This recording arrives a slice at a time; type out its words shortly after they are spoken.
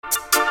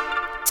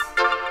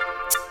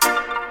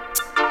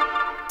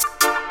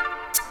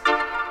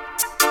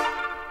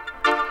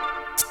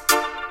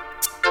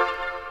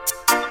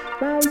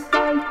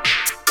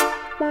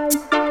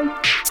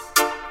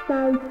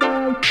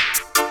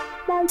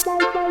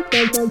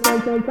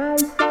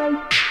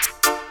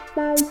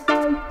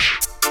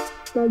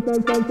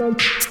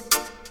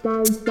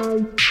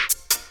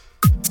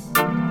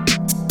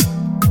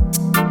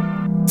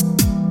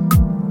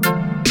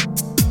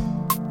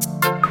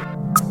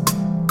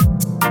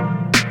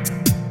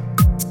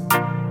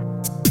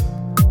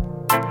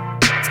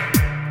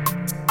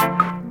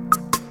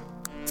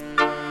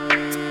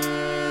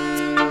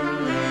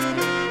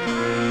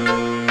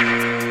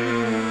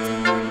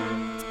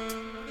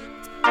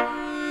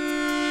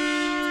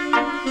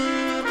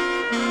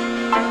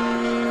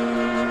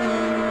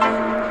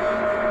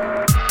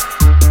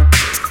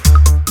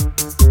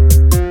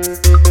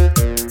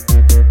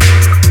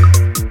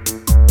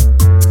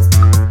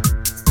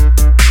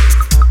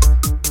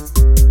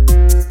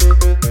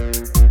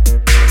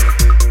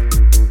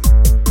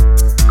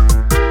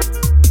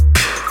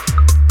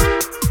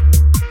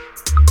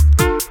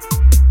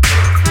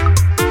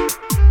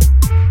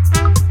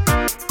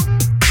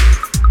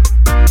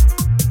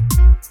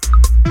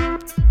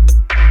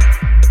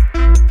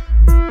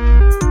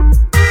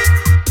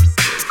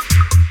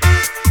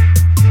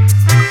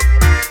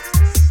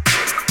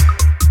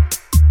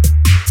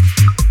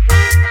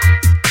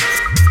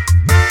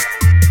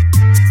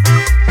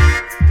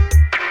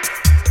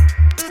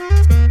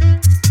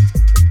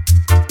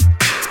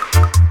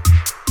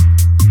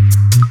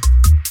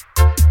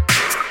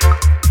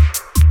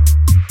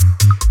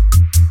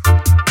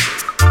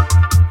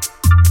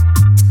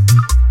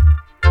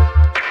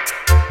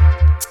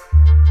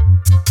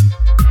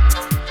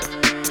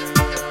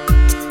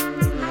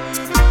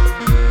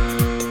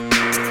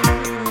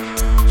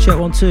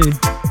Two.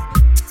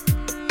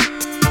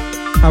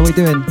 How we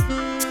doing?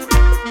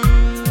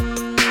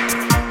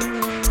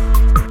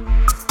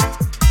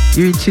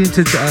 You're in tune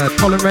to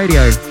Pollen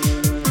Radio.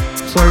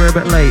 Sorry we're a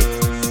bit late.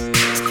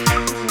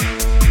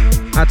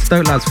 Out to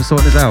Dope Lads for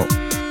sorting us out.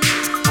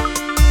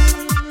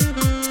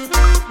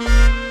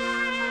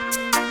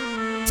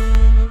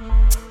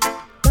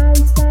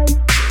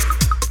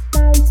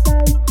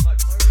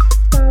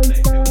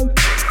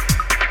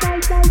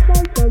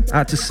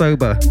 Out to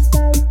Sober.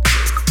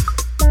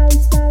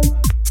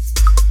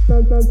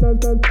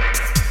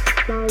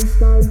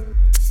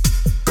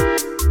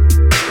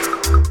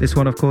 This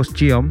one, of course,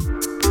 Geom.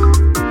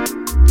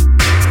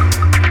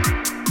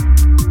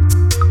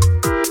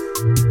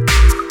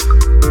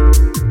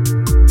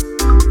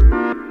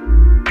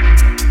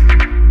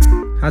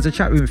 How's the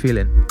chat room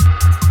feeling?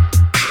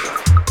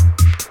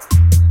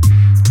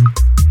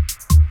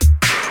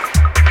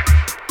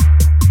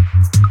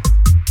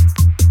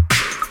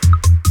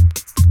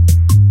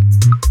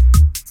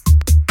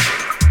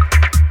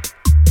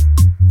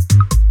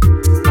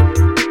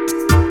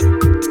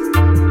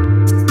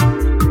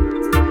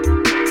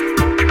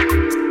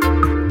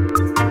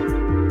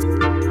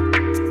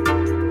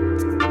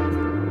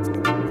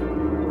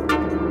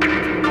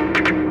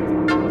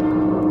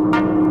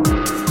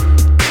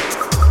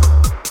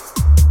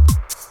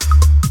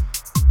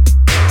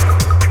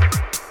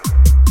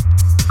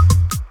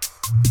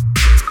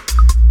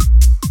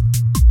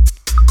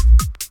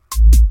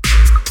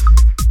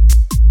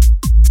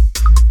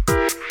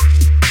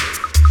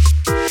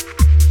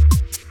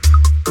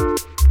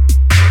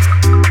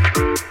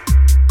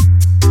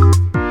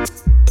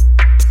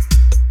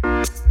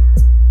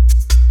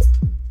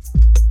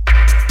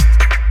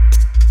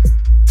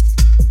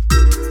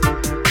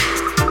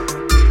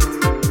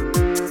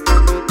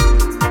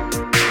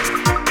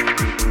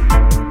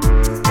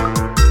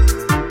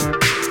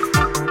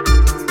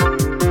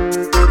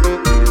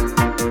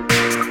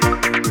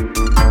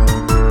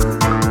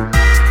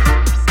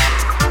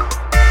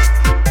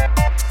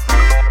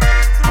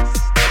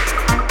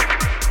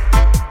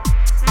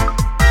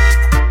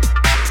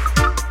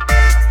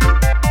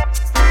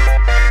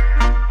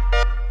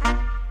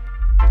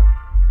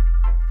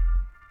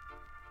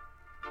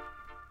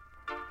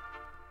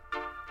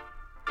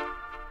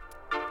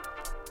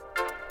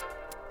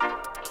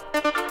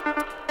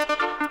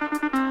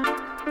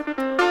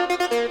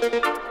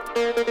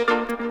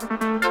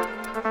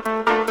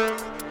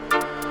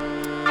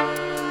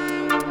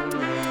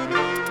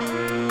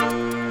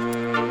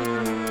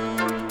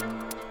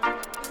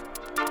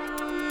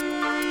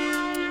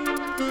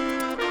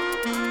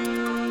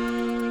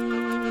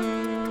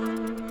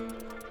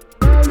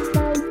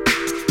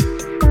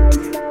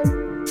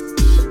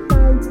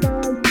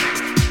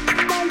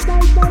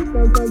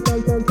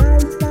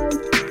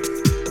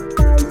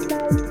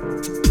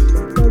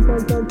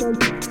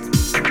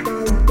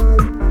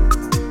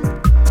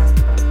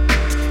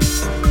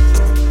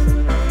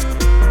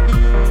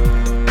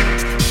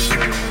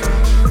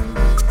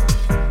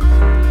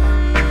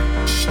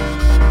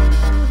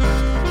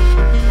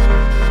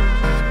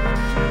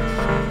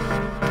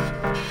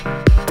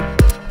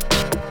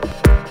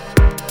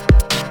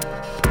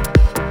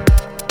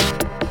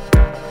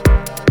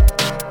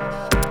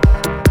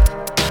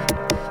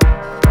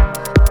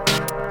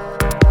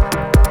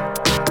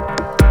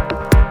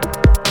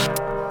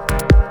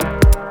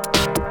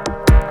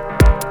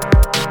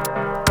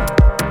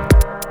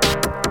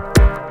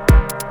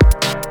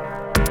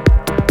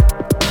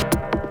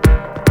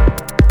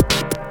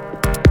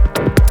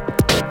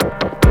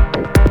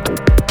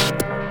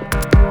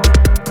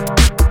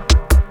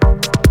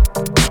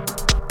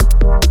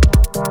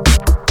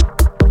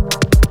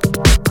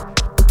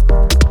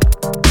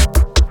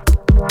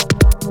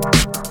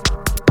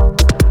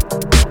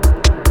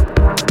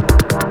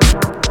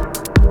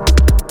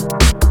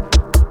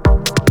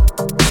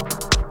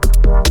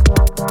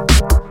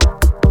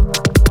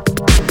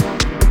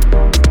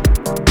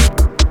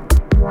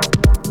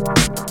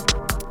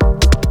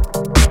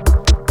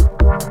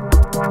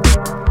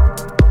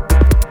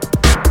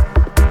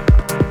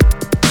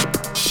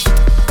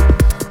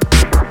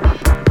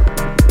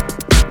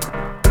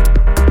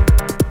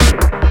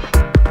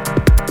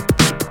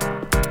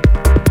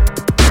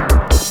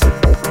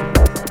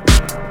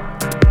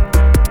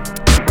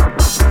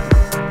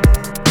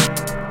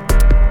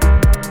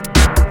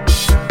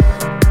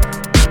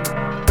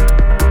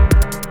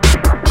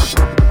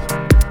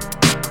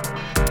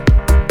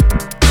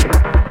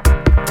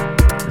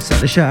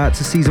 shout out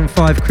to season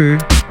 5 crew.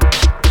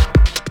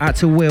 Out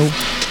to Will.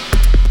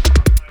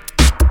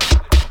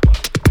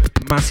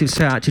 Massive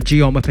shout out to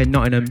Geom up in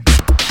Nottingham.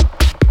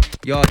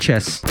 Yard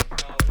chess.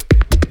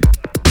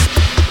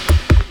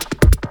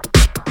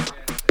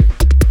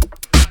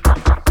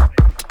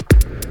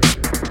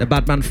 The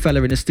bad man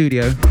fella in the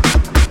studio.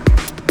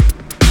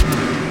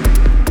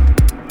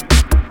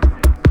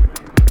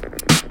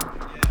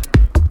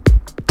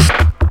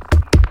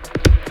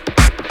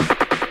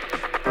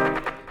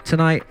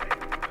 Tonight,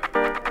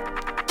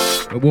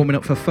 we're warming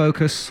up for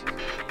Focus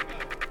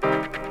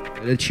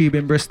at the Tube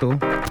in Bristol.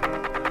 Got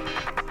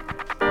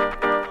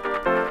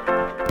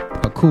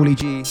Cooley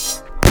G.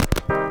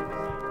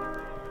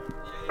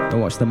 Don't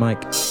watch the mic.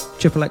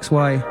 Triple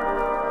XY.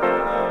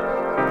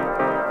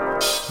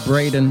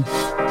 Braden.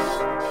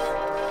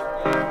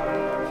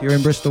 If you're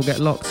in Bristol, get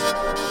locked.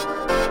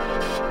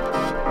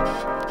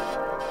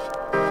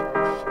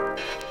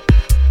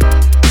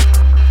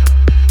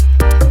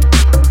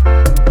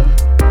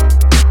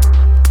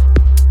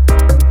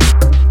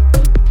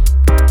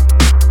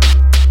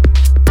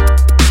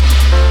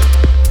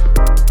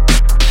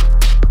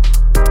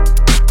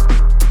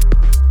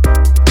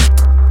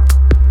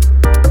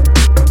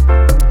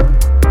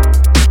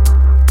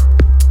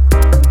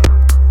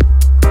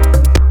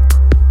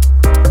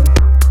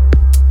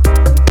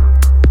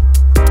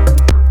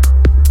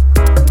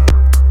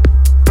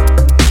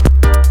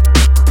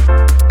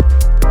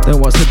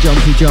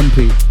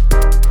 Jumpy.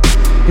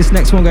 This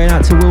next one going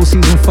out to Will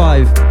season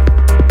 5.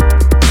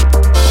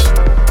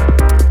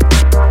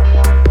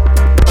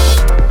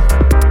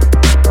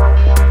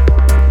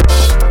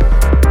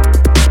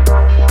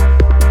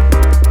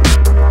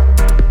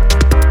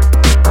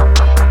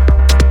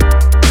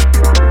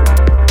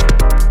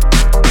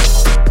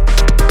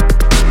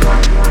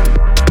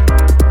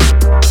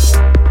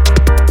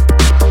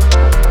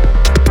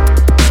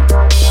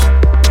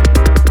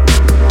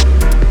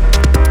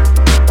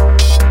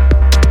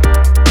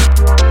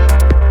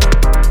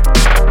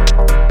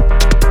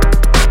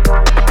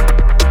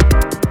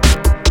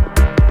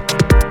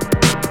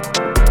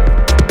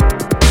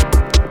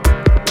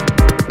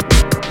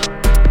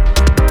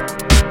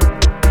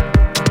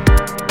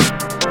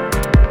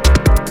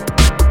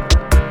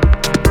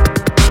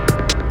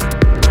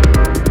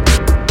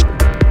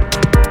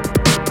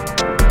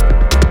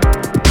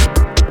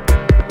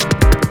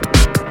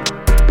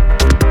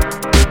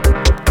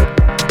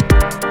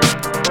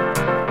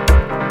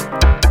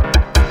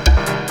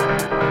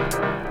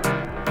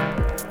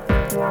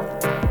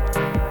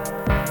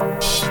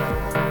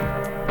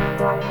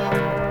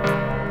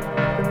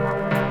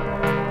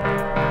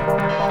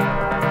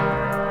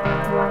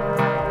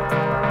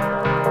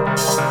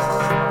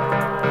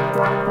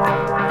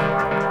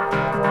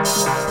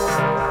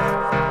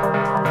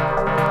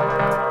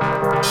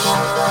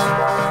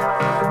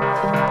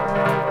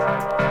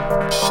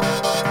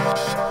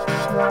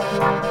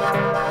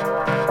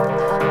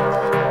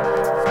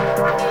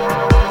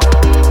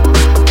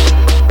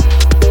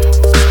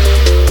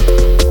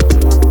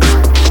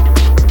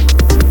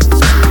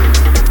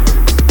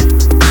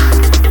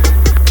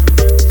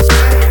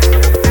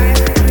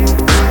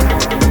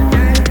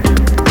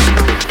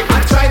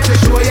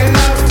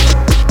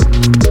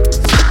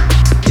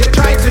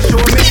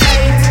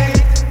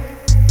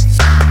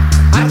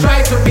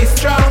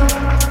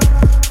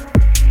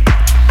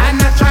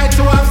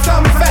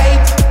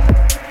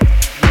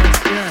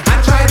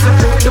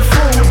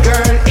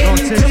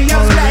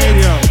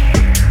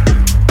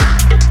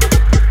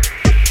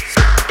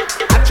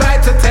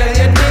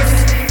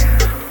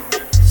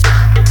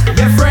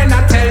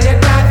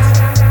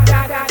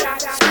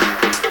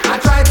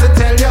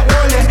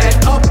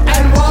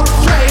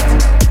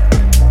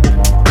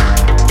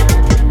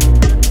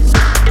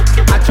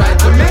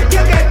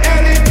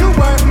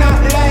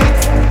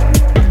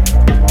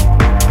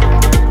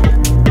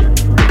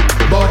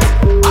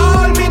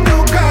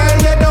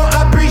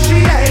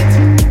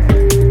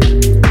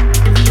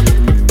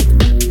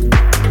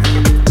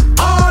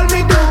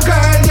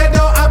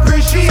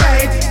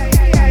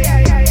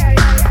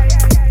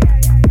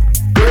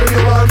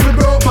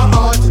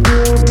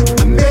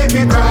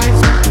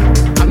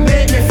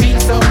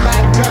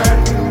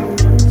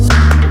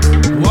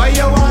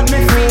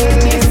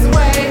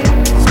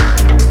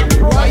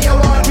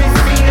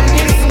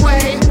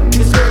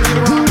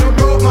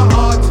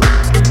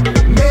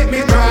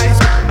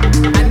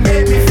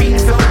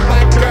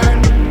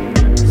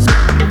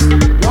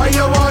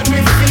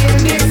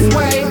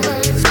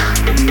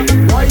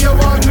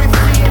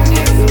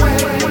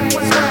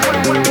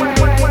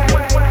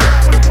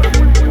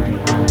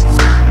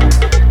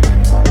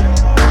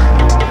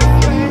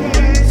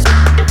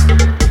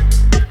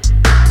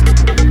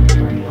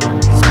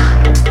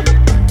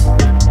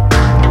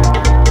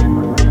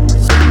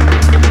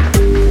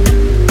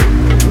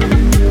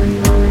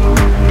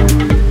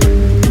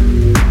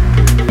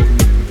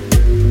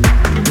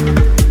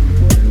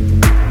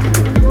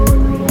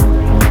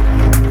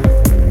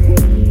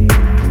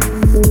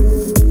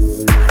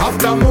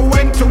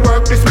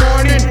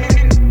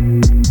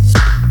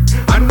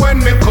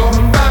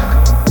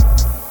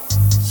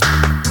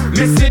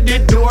 Me see the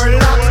door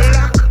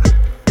lock.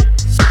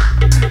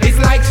 It's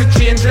like she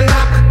changed the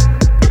lock.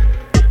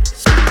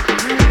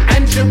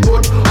 And she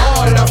put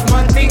all of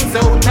my things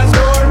out the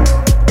door.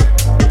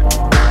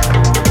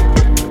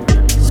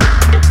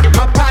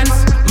 My pants,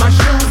 my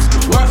shoes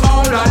were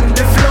all on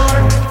the floor.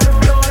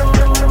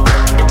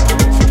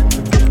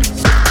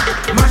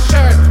 My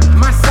shirt,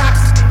 my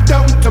socks,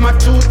 down to my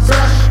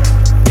toothbrush.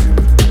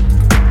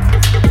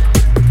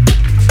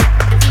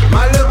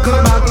 My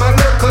little bag, my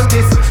little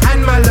this,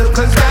 and my little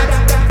that.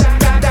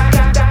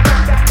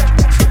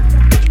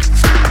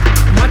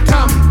 My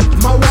thumb,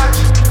 my watch,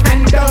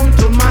 and down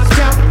to my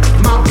strap,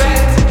 my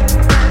belt.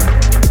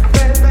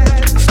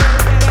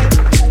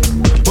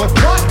 But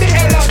what the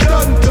hell I've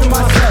done to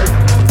myself?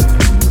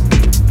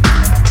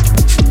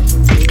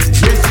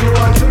 Yes, you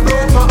want to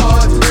break my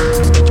heart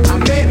and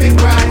make me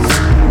cry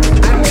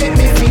and make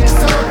me feel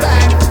so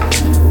bad.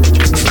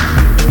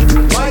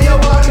 Why you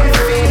want me to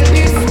feel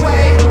this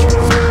way?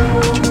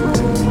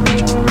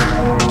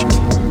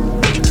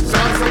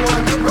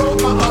 Someone to break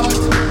my heart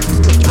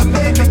and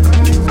make me cry.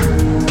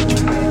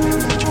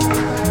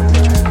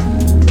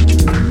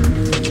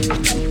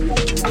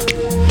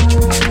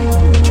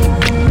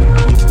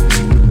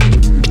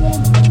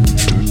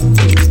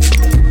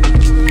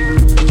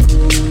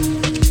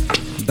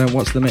 Then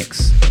what's the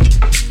mix?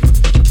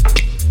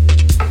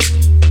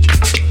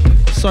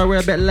 Sorry, we're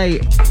a bit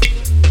late.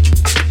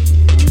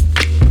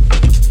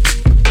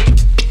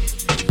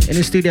 In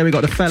the studio, we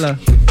got the fella.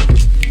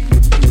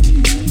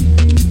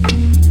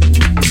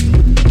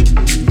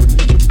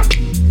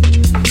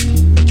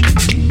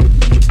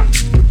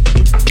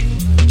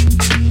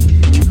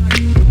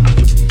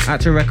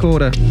 Actor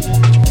recorder.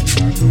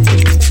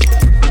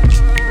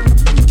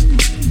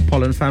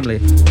 Pollen family.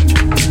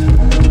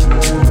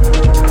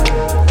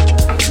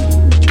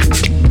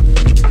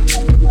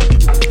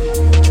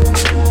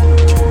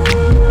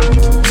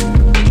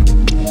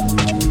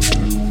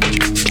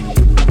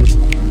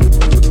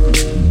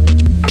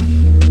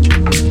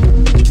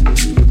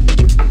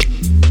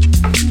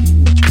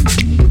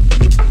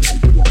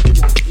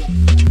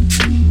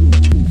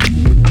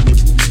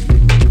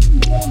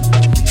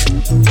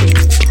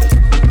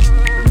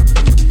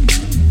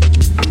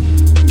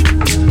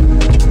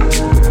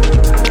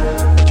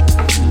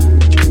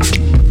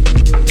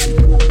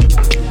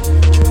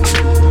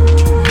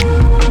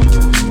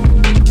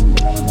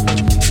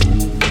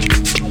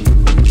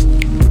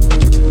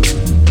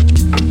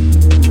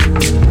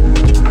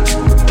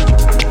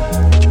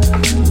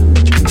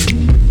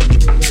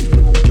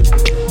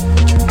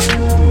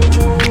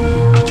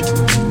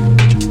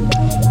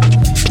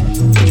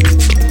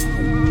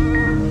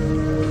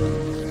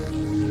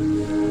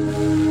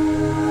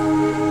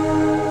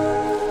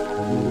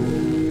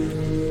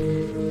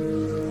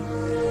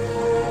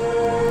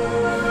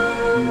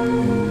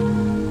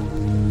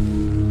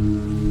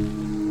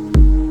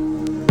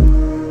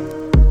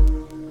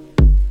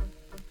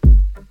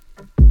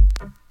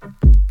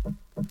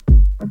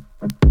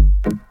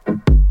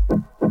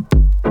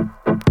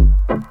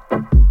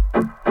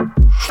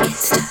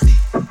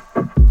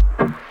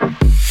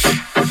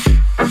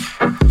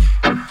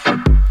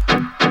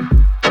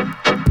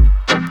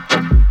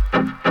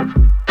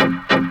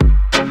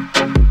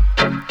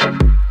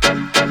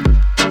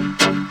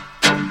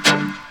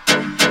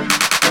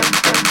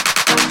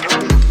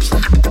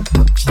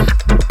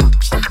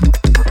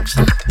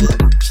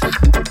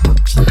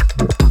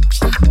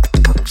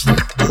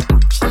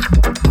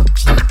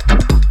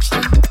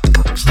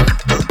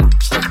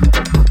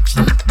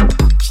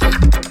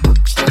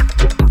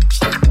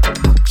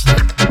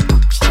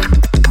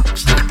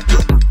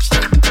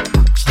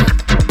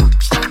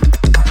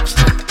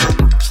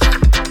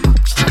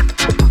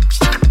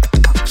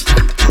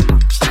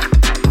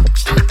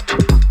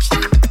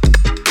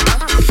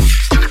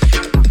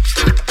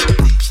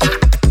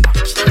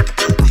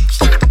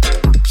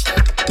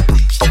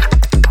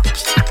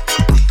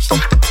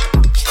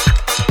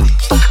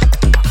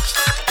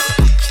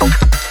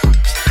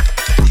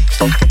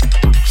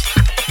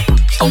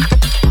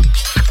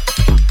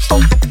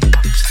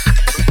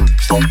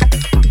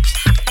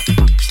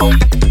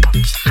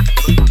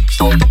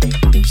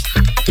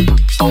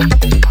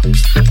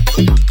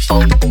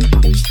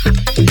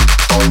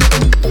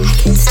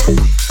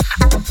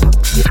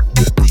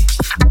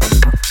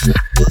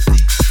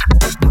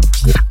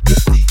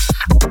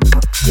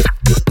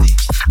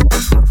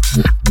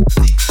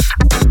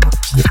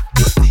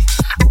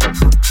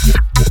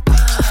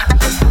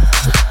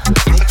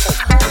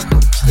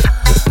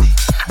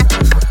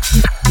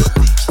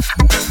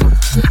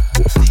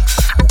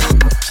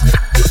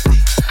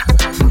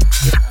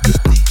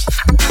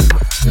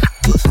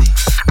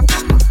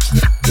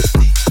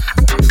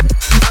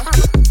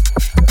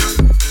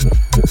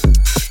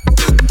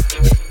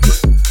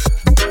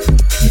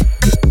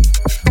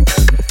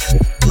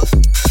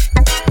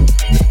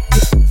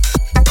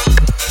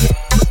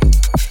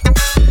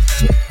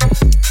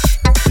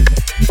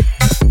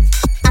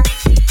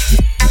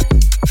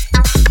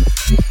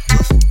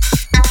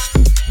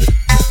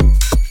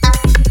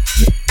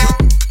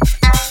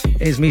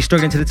 me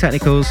struggling to the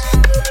technicals,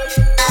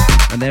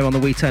 and they're on the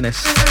Wii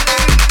Tennis.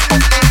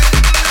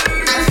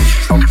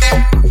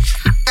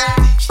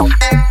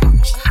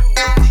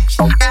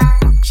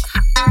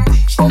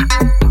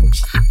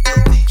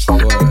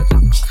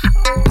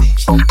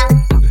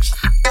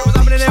 What's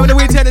happening there with the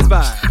Wii Tennis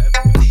vibe?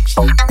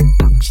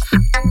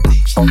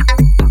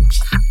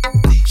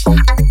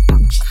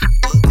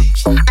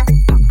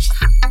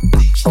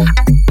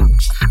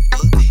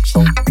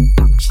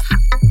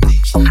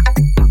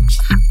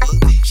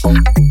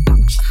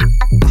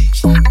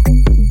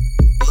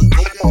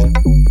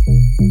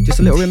 Just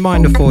a little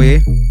reminder for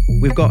you,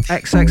 we've got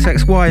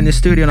XXXY in the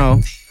studio now.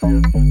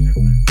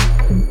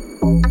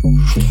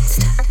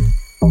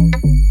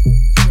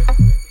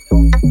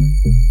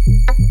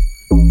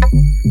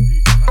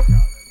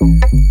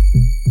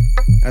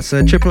 That's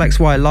a Triple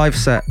XY live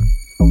set.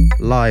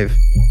 Live.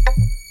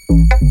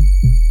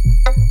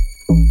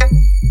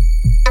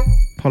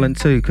 Pollen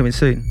 2 coming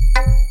soon.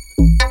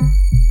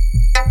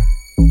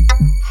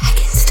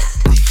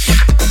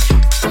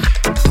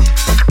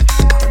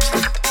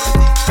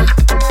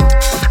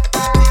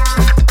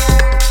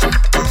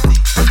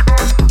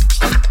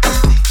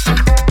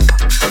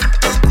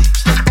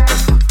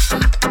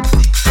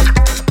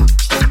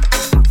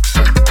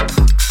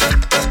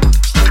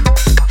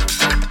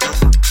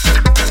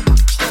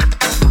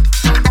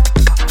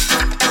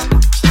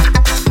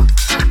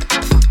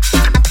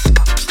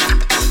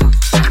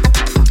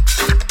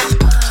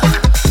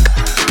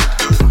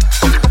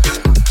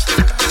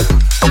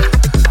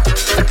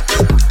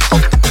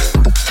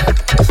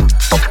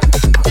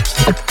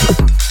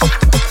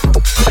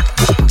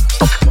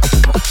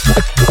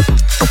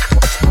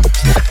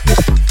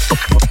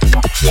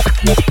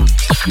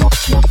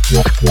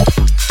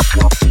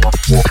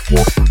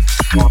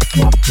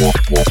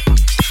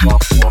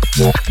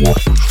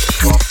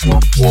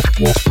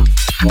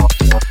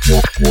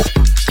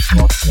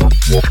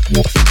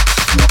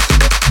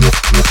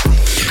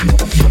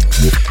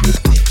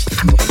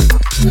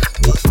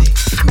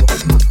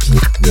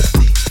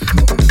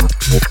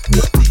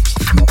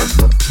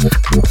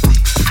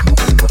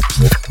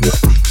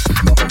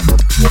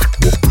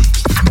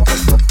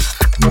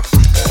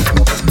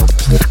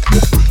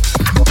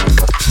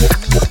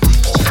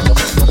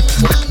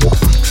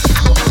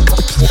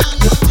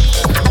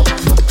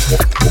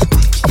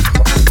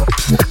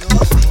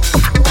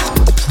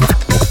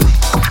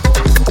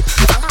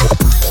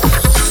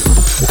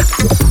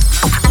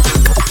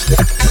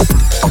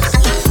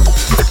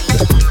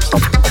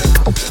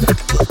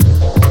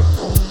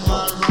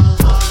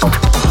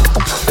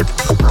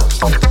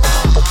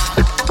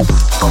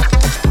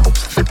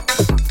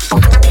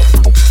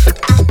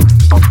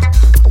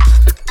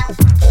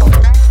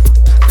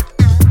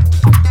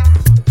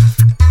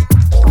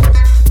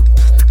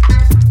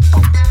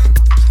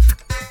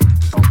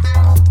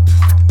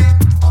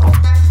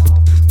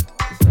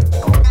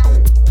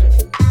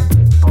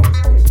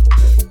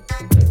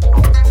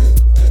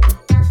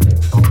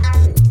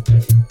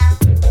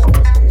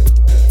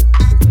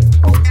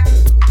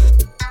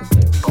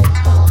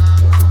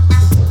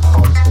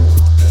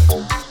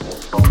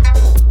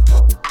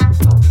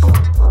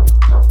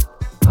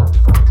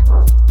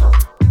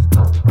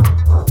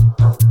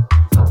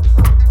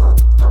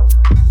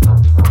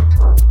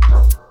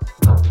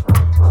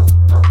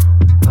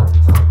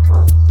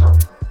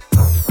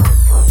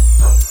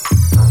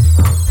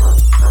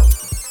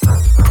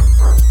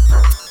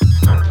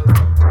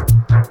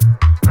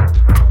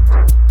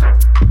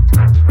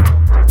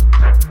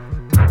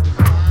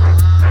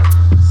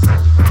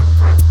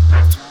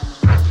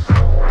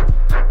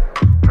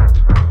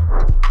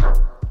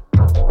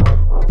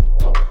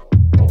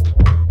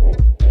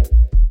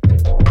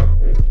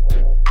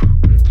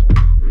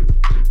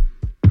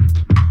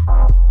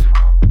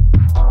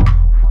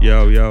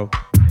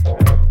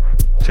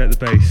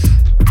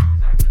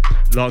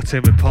 Locked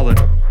in with Pollen,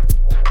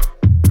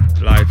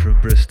 live from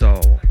Bristol.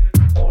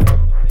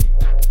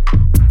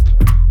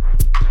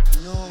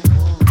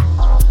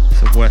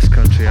 Some West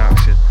Country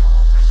action.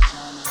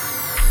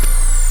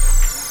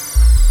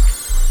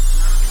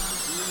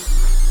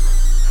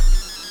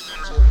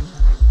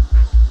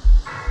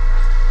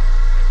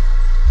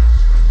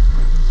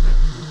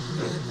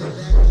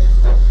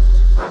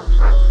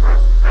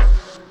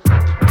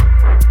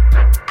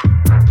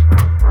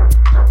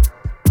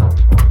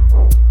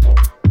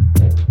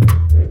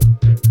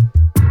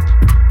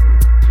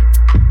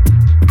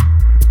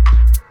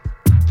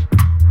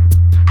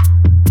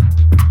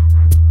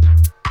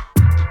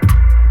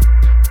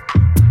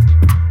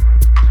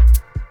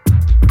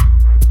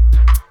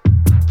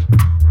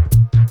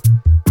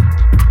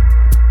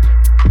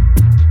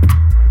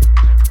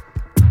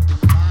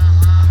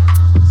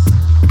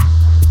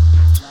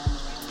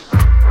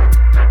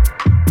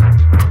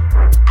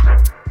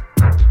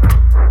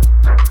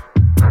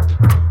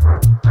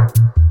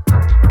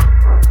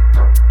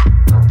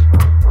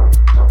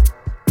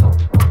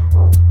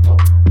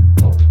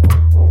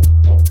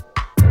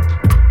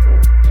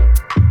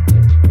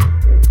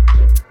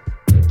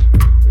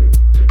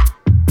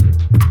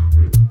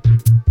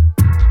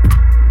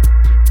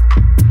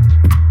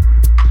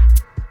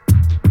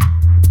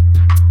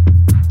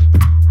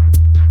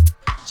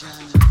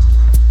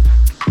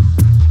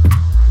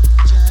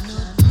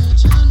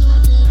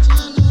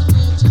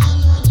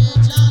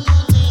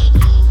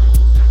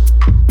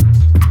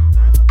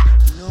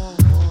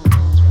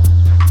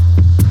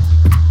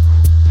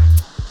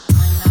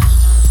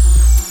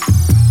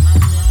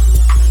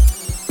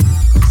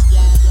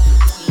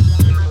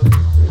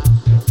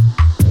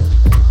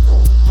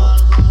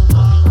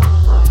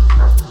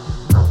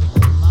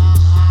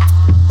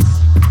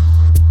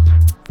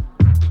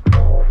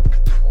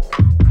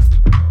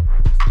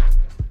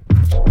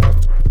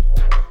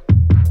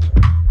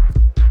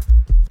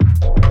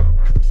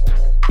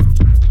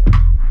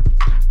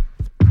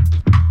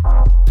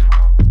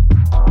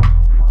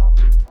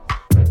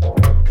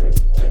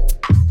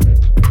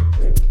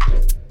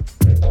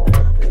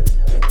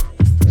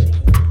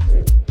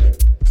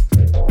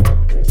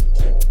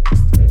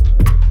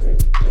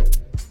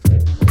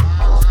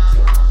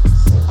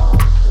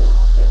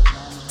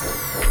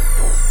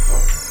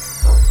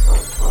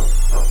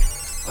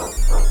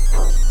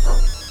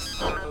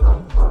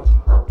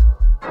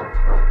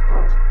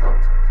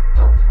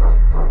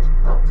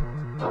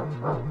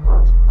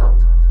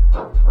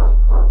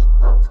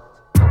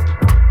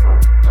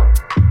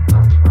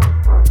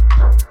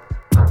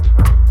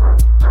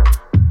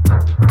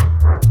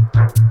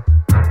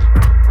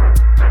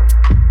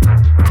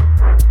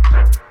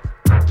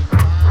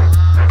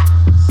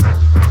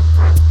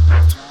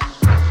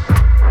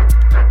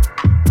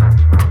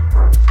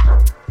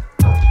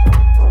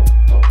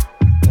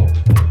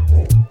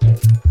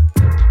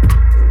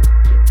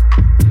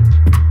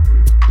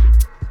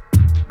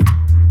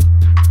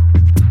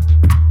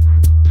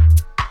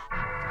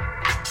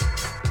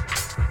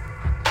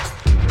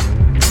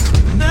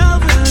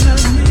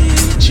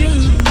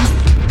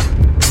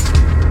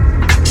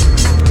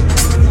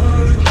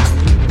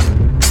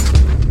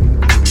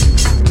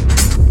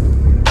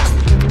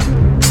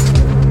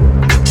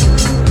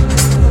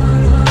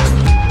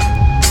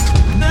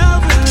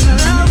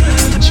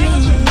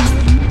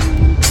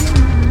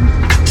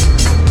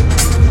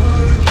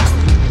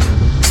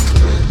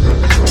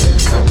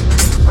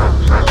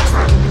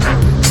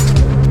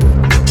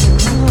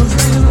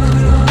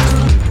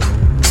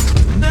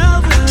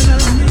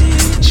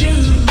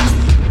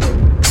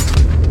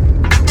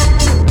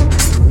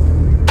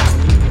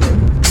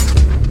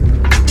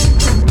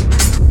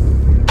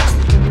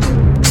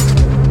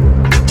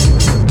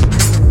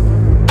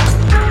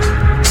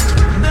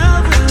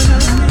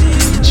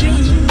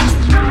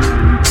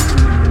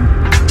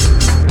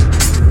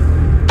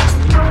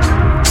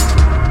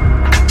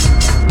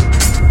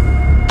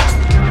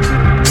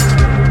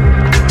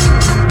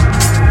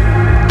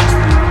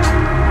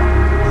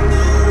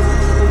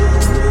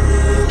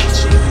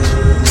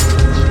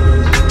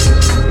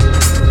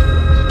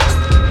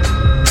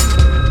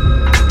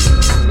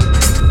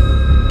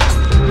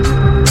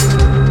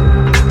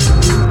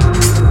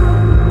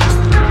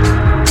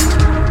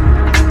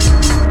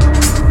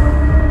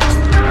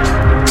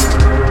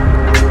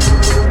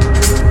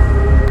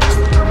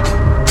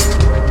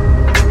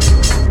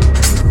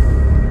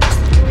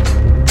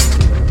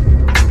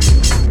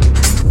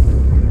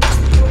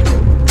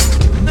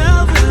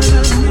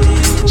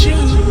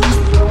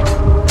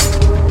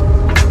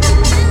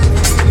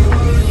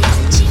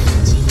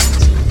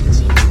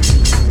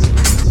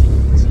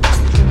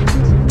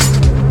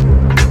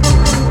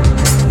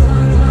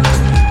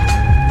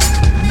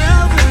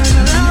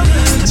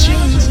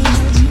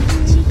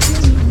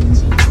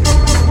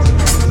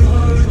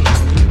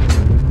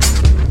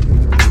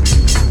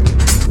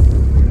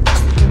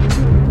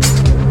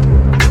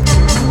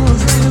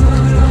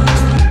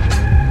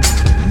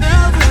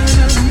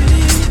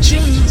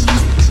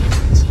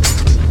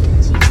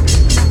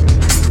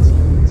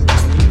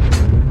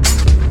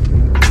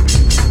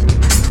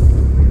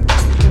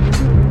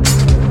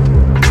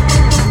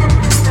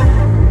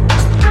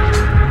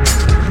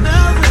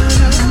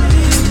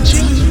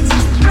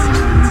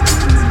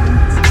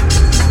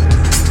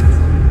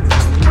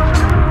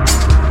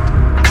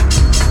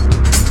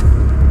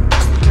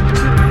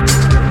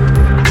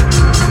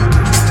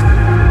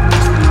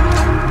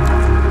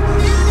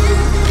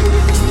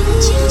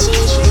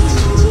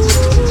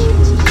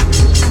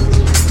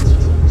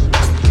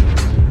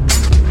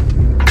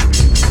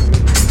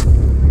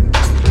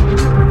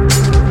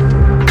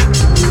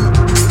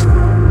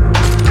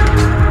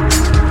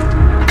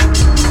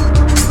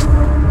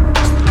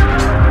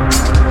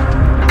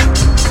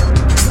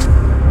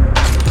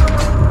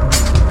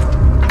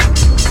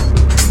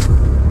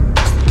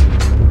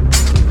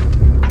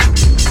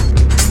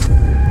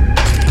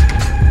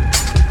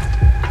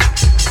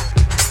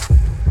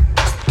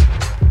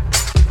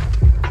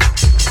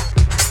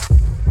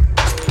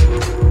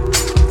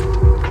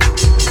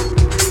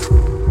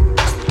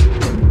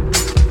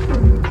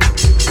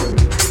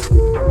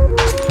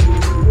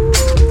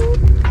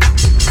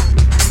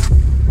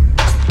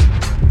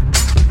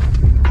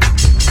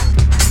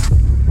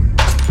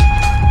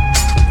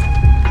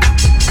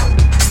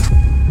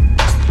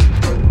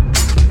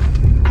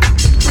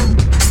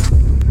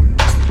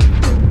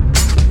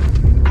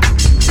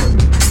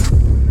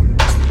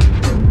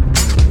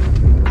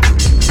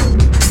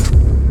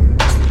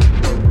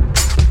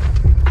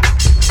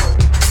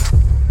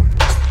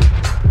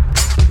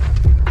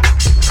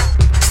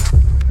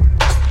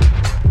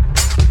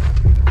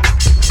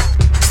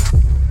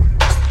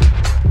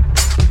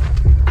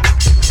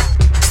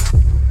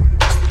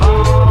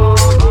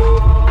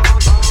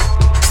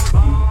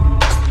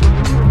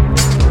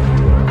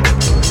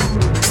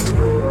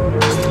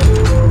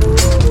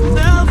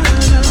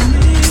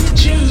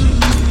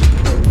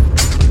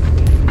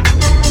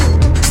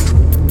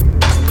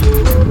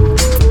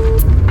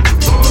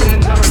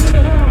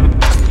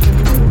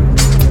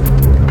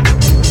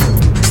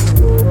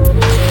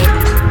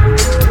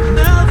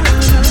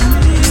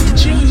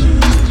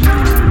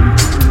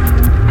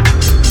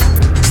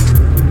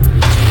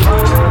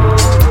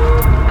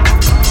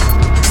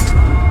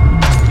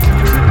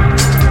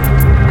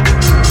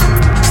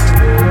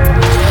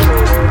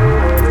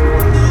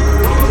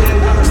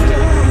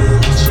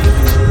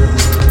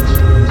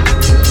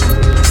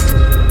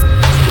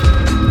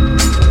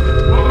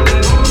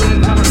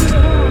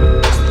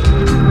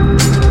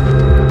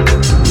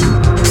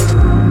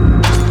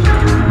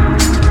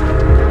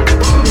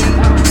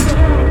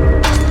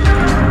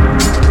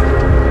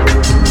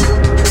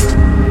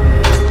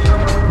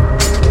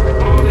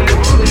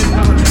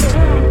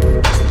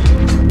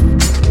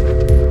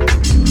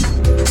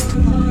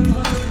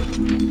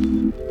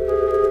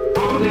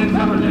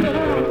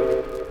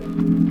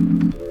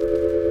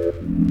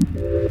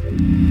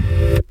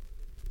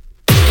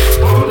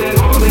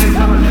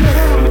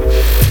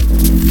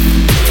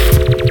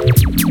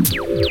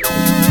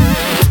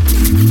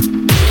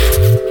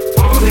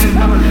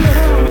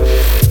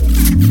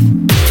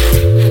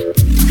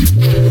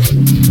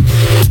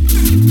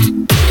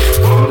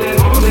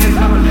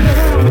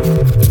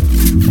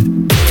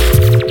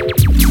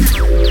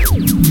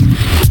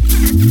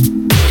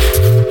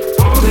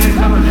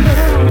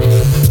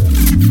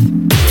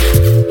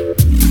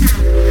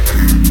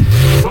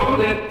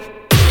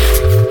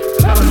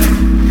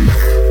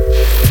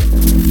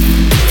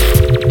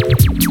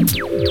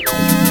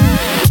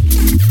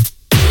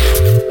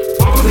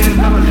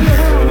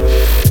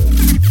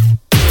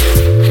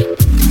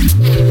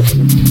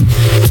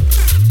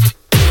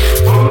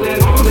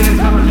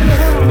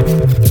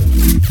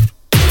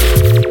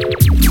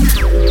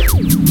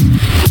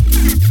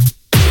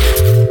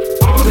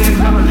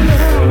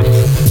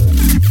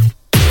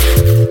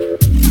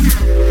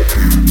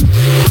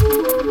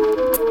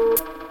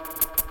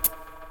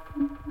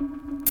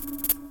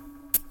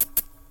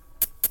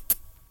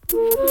 This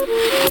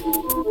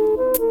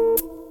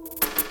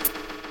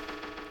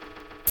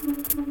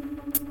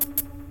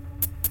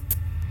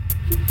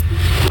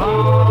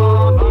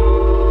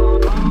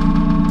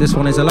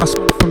one is the last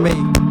one from me.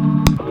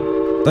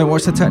 Don't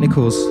watch the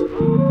technicals.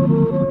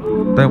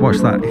 Don't watch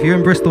that. If you're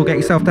in Bristol, get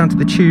yourself down to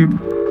the Tube.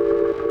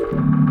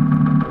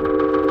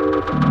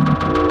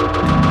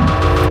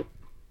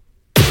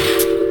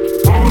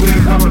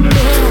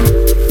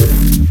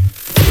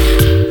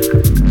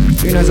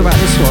 Who knows about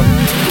this one?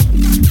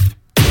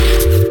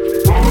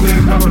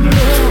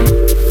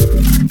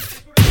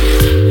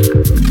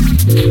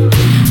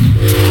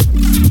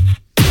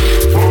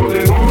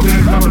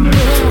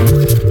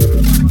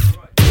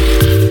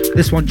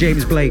 This one,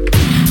 James Blake.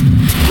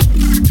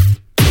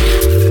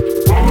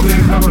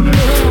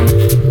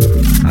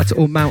 Out to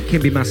all Mount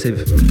Kimby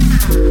Massive.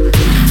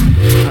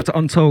 Out to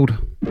Untold.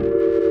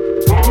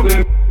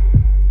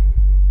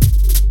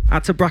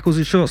 Out to Brackles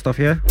and Short Stuff,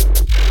 yeah?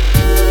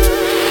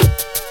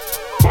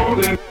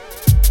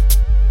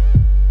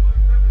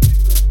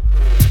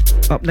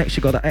 Up next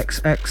you got the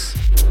XX.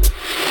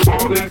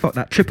 Fuck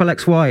that, Triple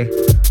XY.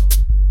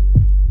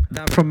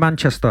 Down from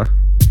Manchester.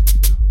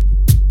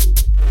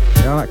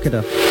 Yeah, I like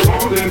Kidda.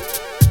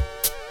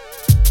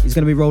 He's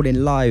gonna be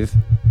rolling live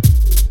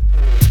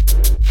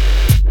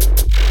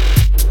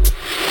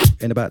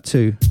in about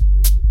 2.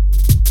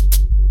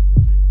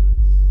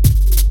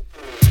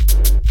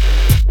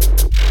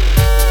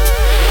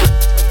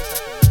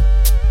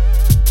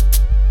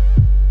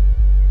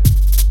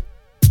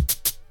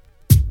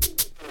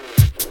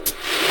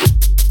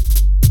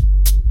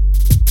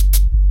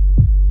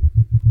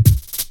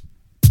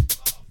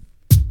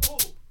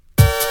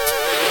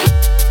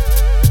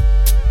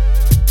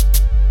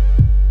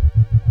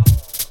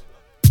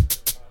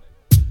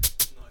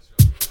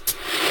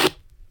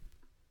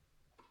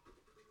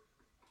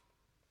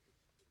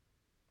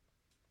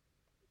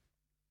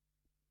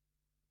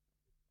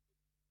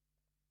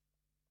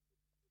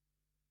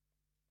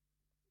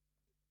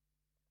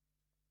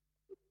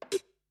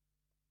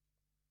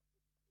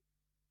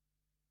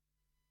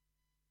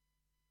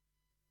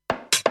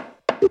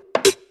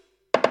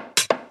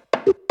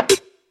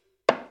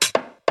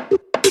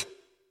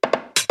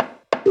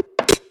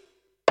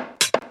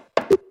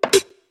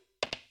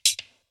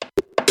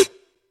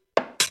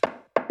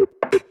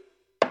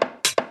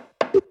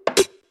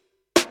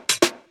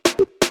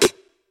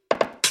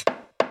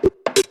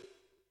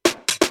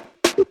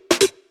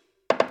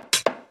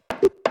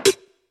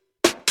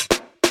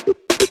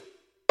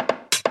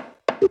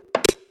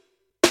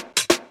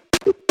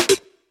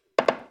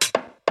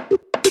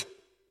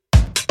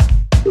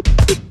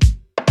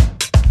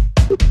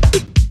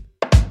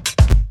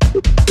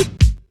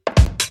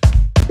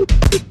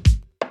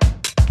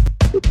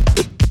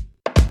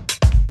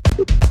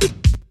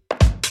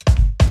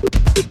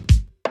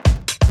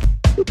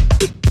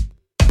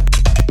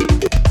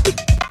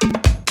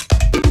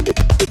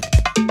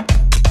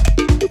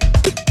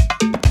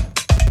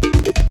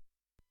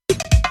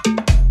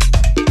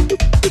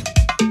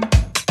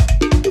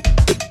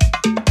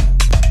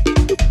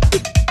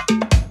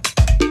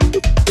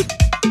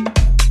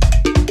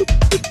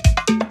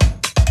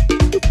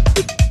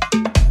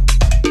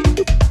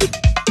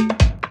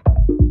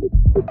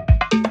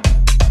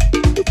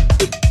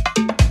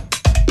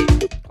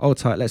 Hold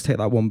tight, let's take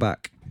that one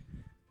back.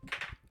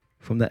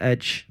 From the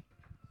Edge.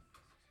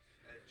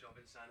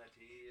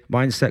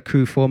 Mindset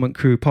crew, Formant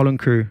crew, Pollen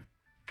crew.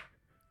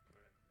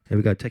 Here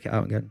we go, take it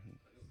out again.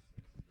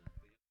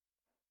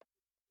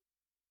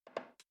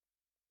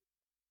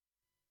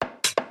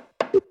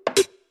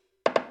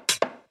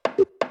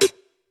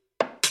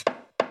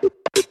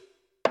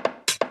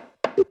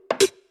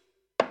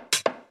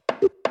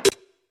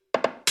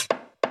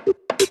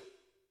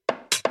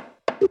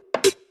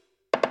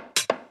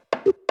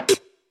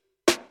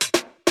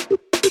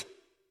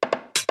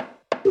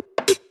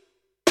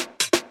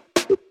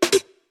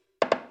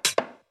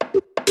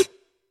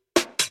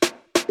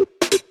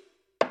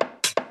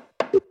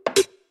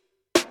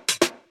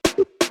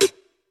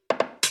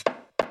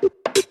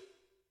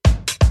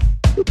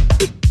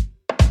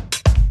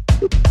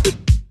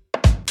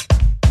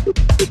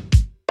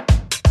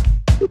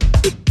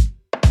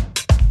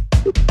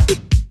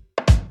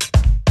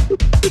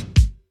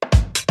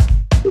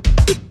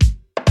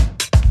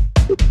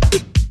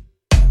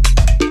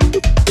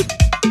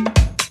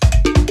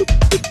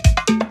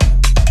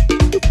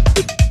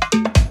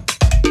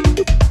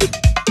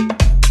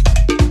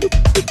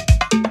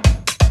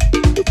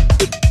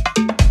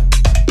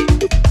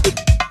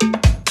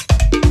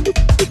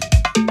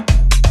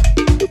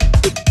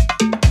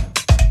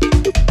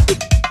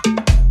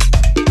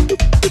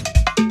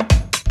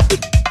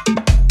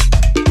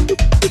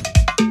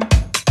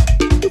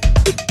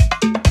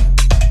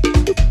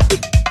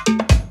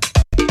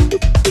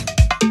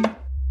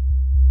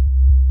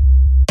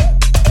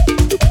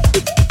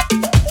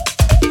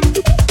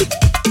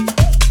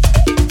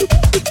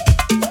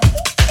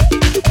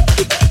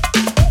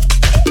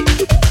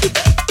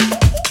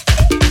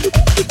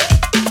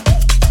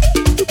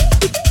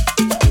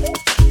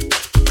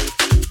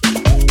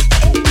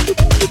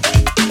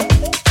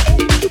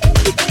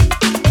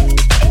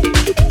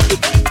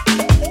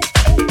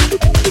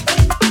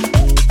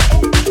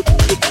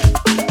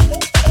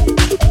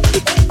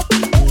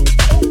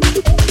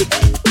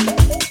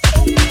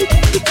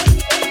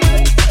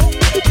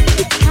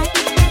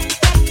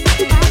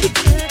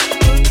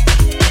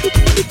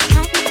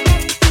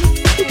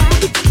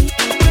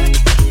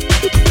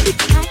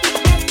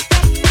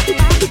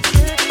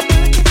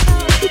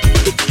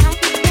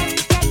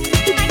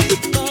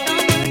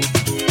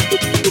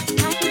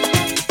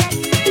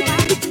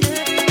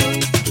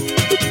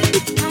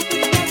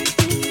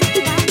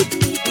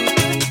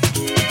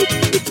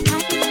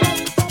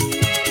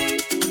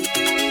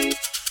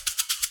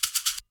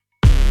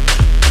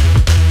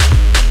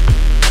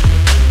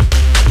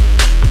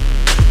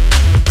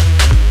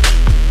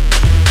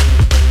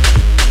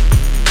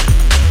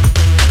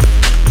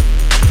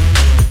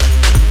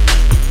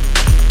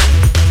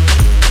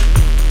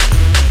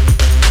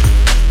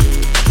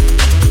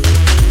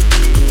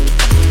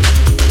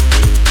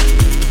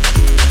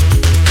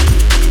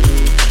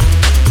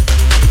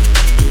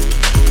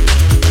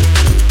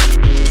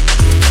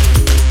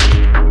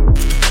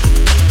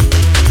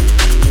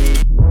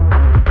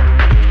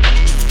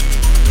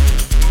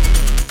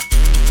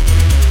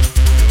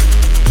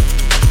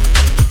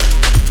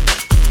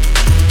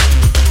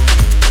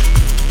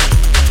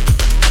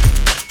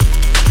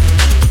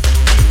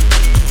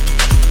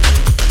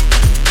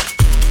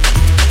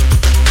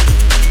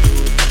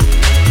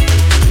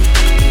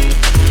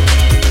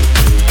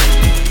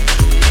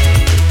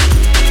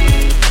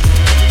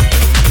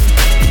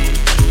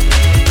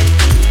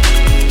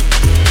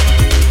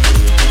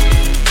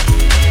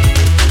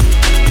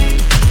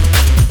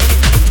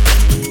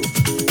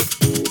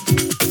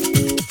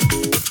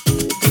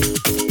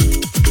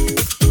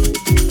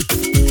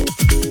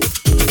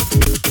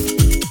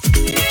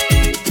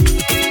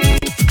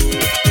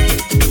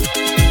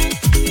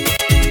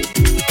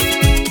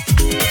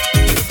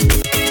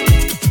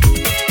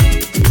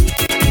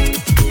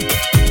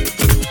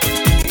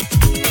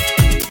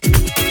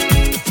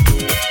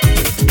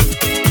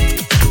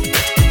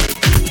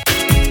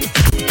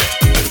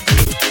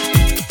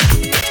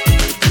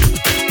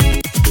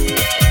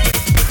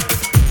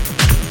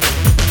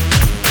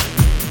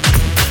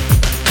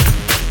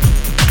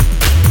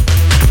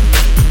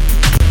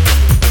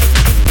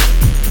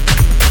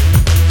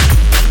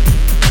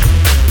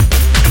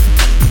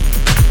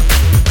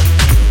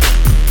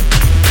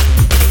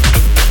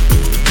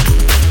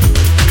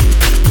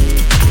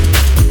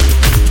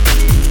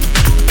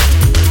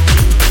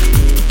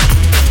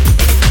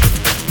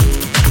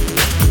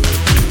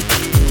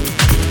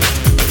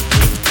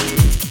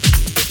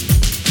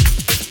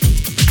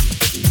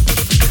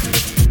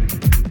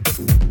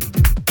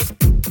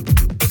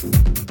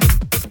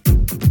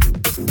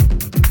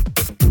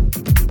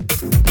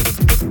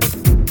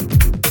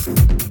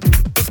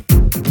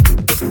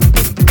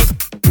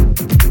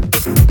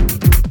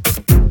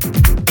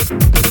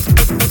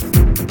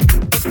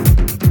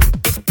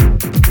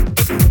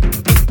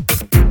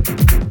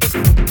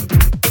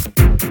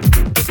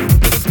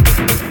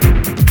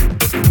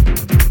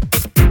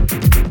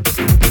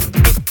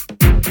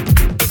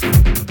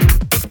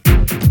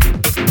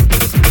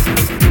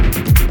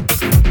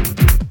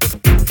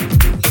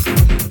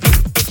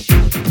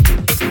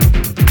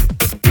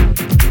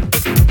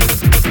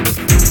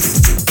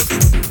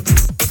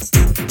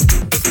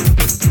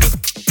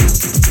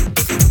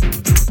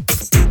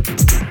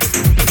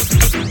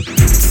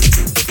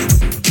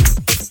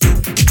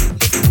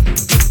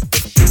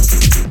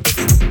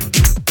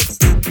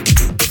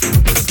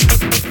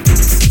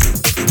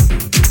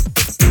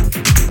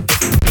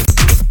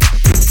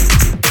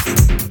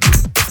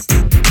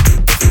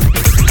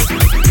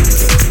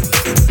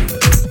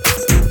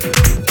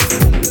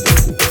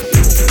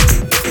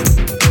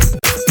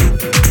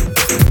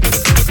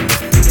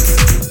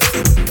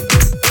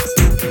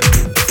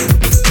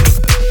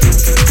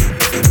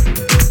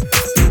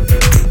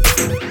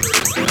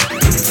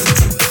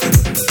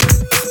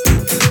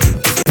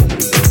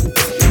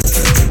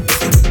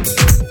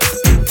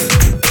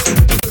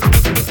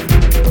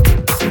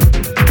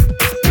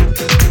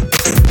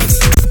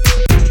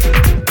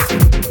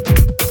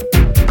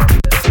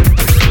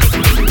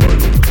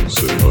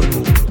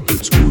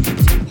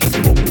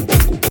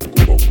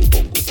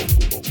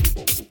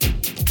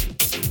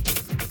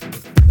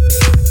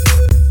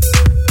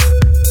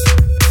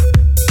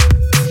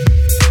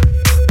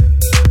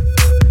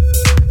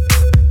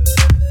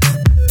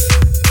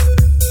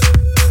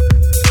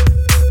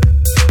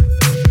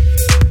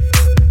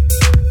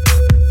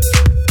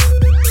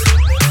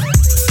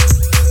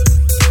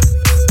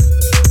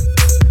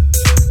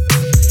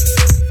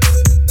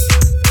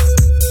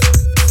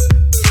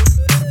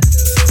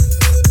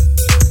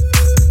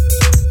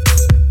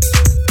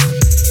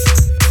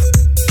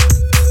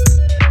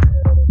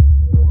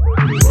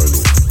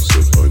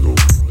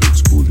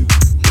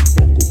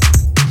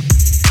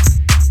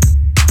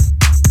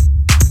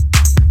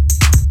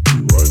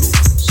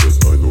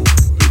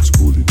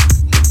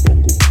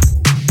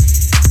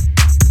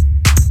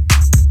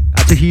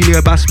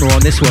 Leo Basmer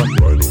on this one.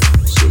 Rhino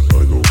said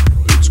I know,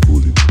 let's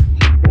call it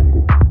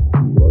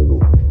Bongo.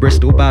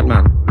 Bristol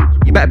Badman.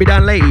 You better be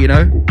down later, you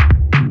know.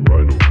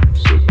 Rhino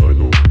said I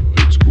know,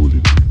 let's call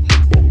it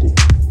Bongo.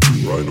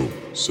 Rhino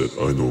said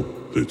I know,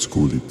 let's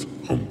call it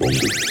Bongo.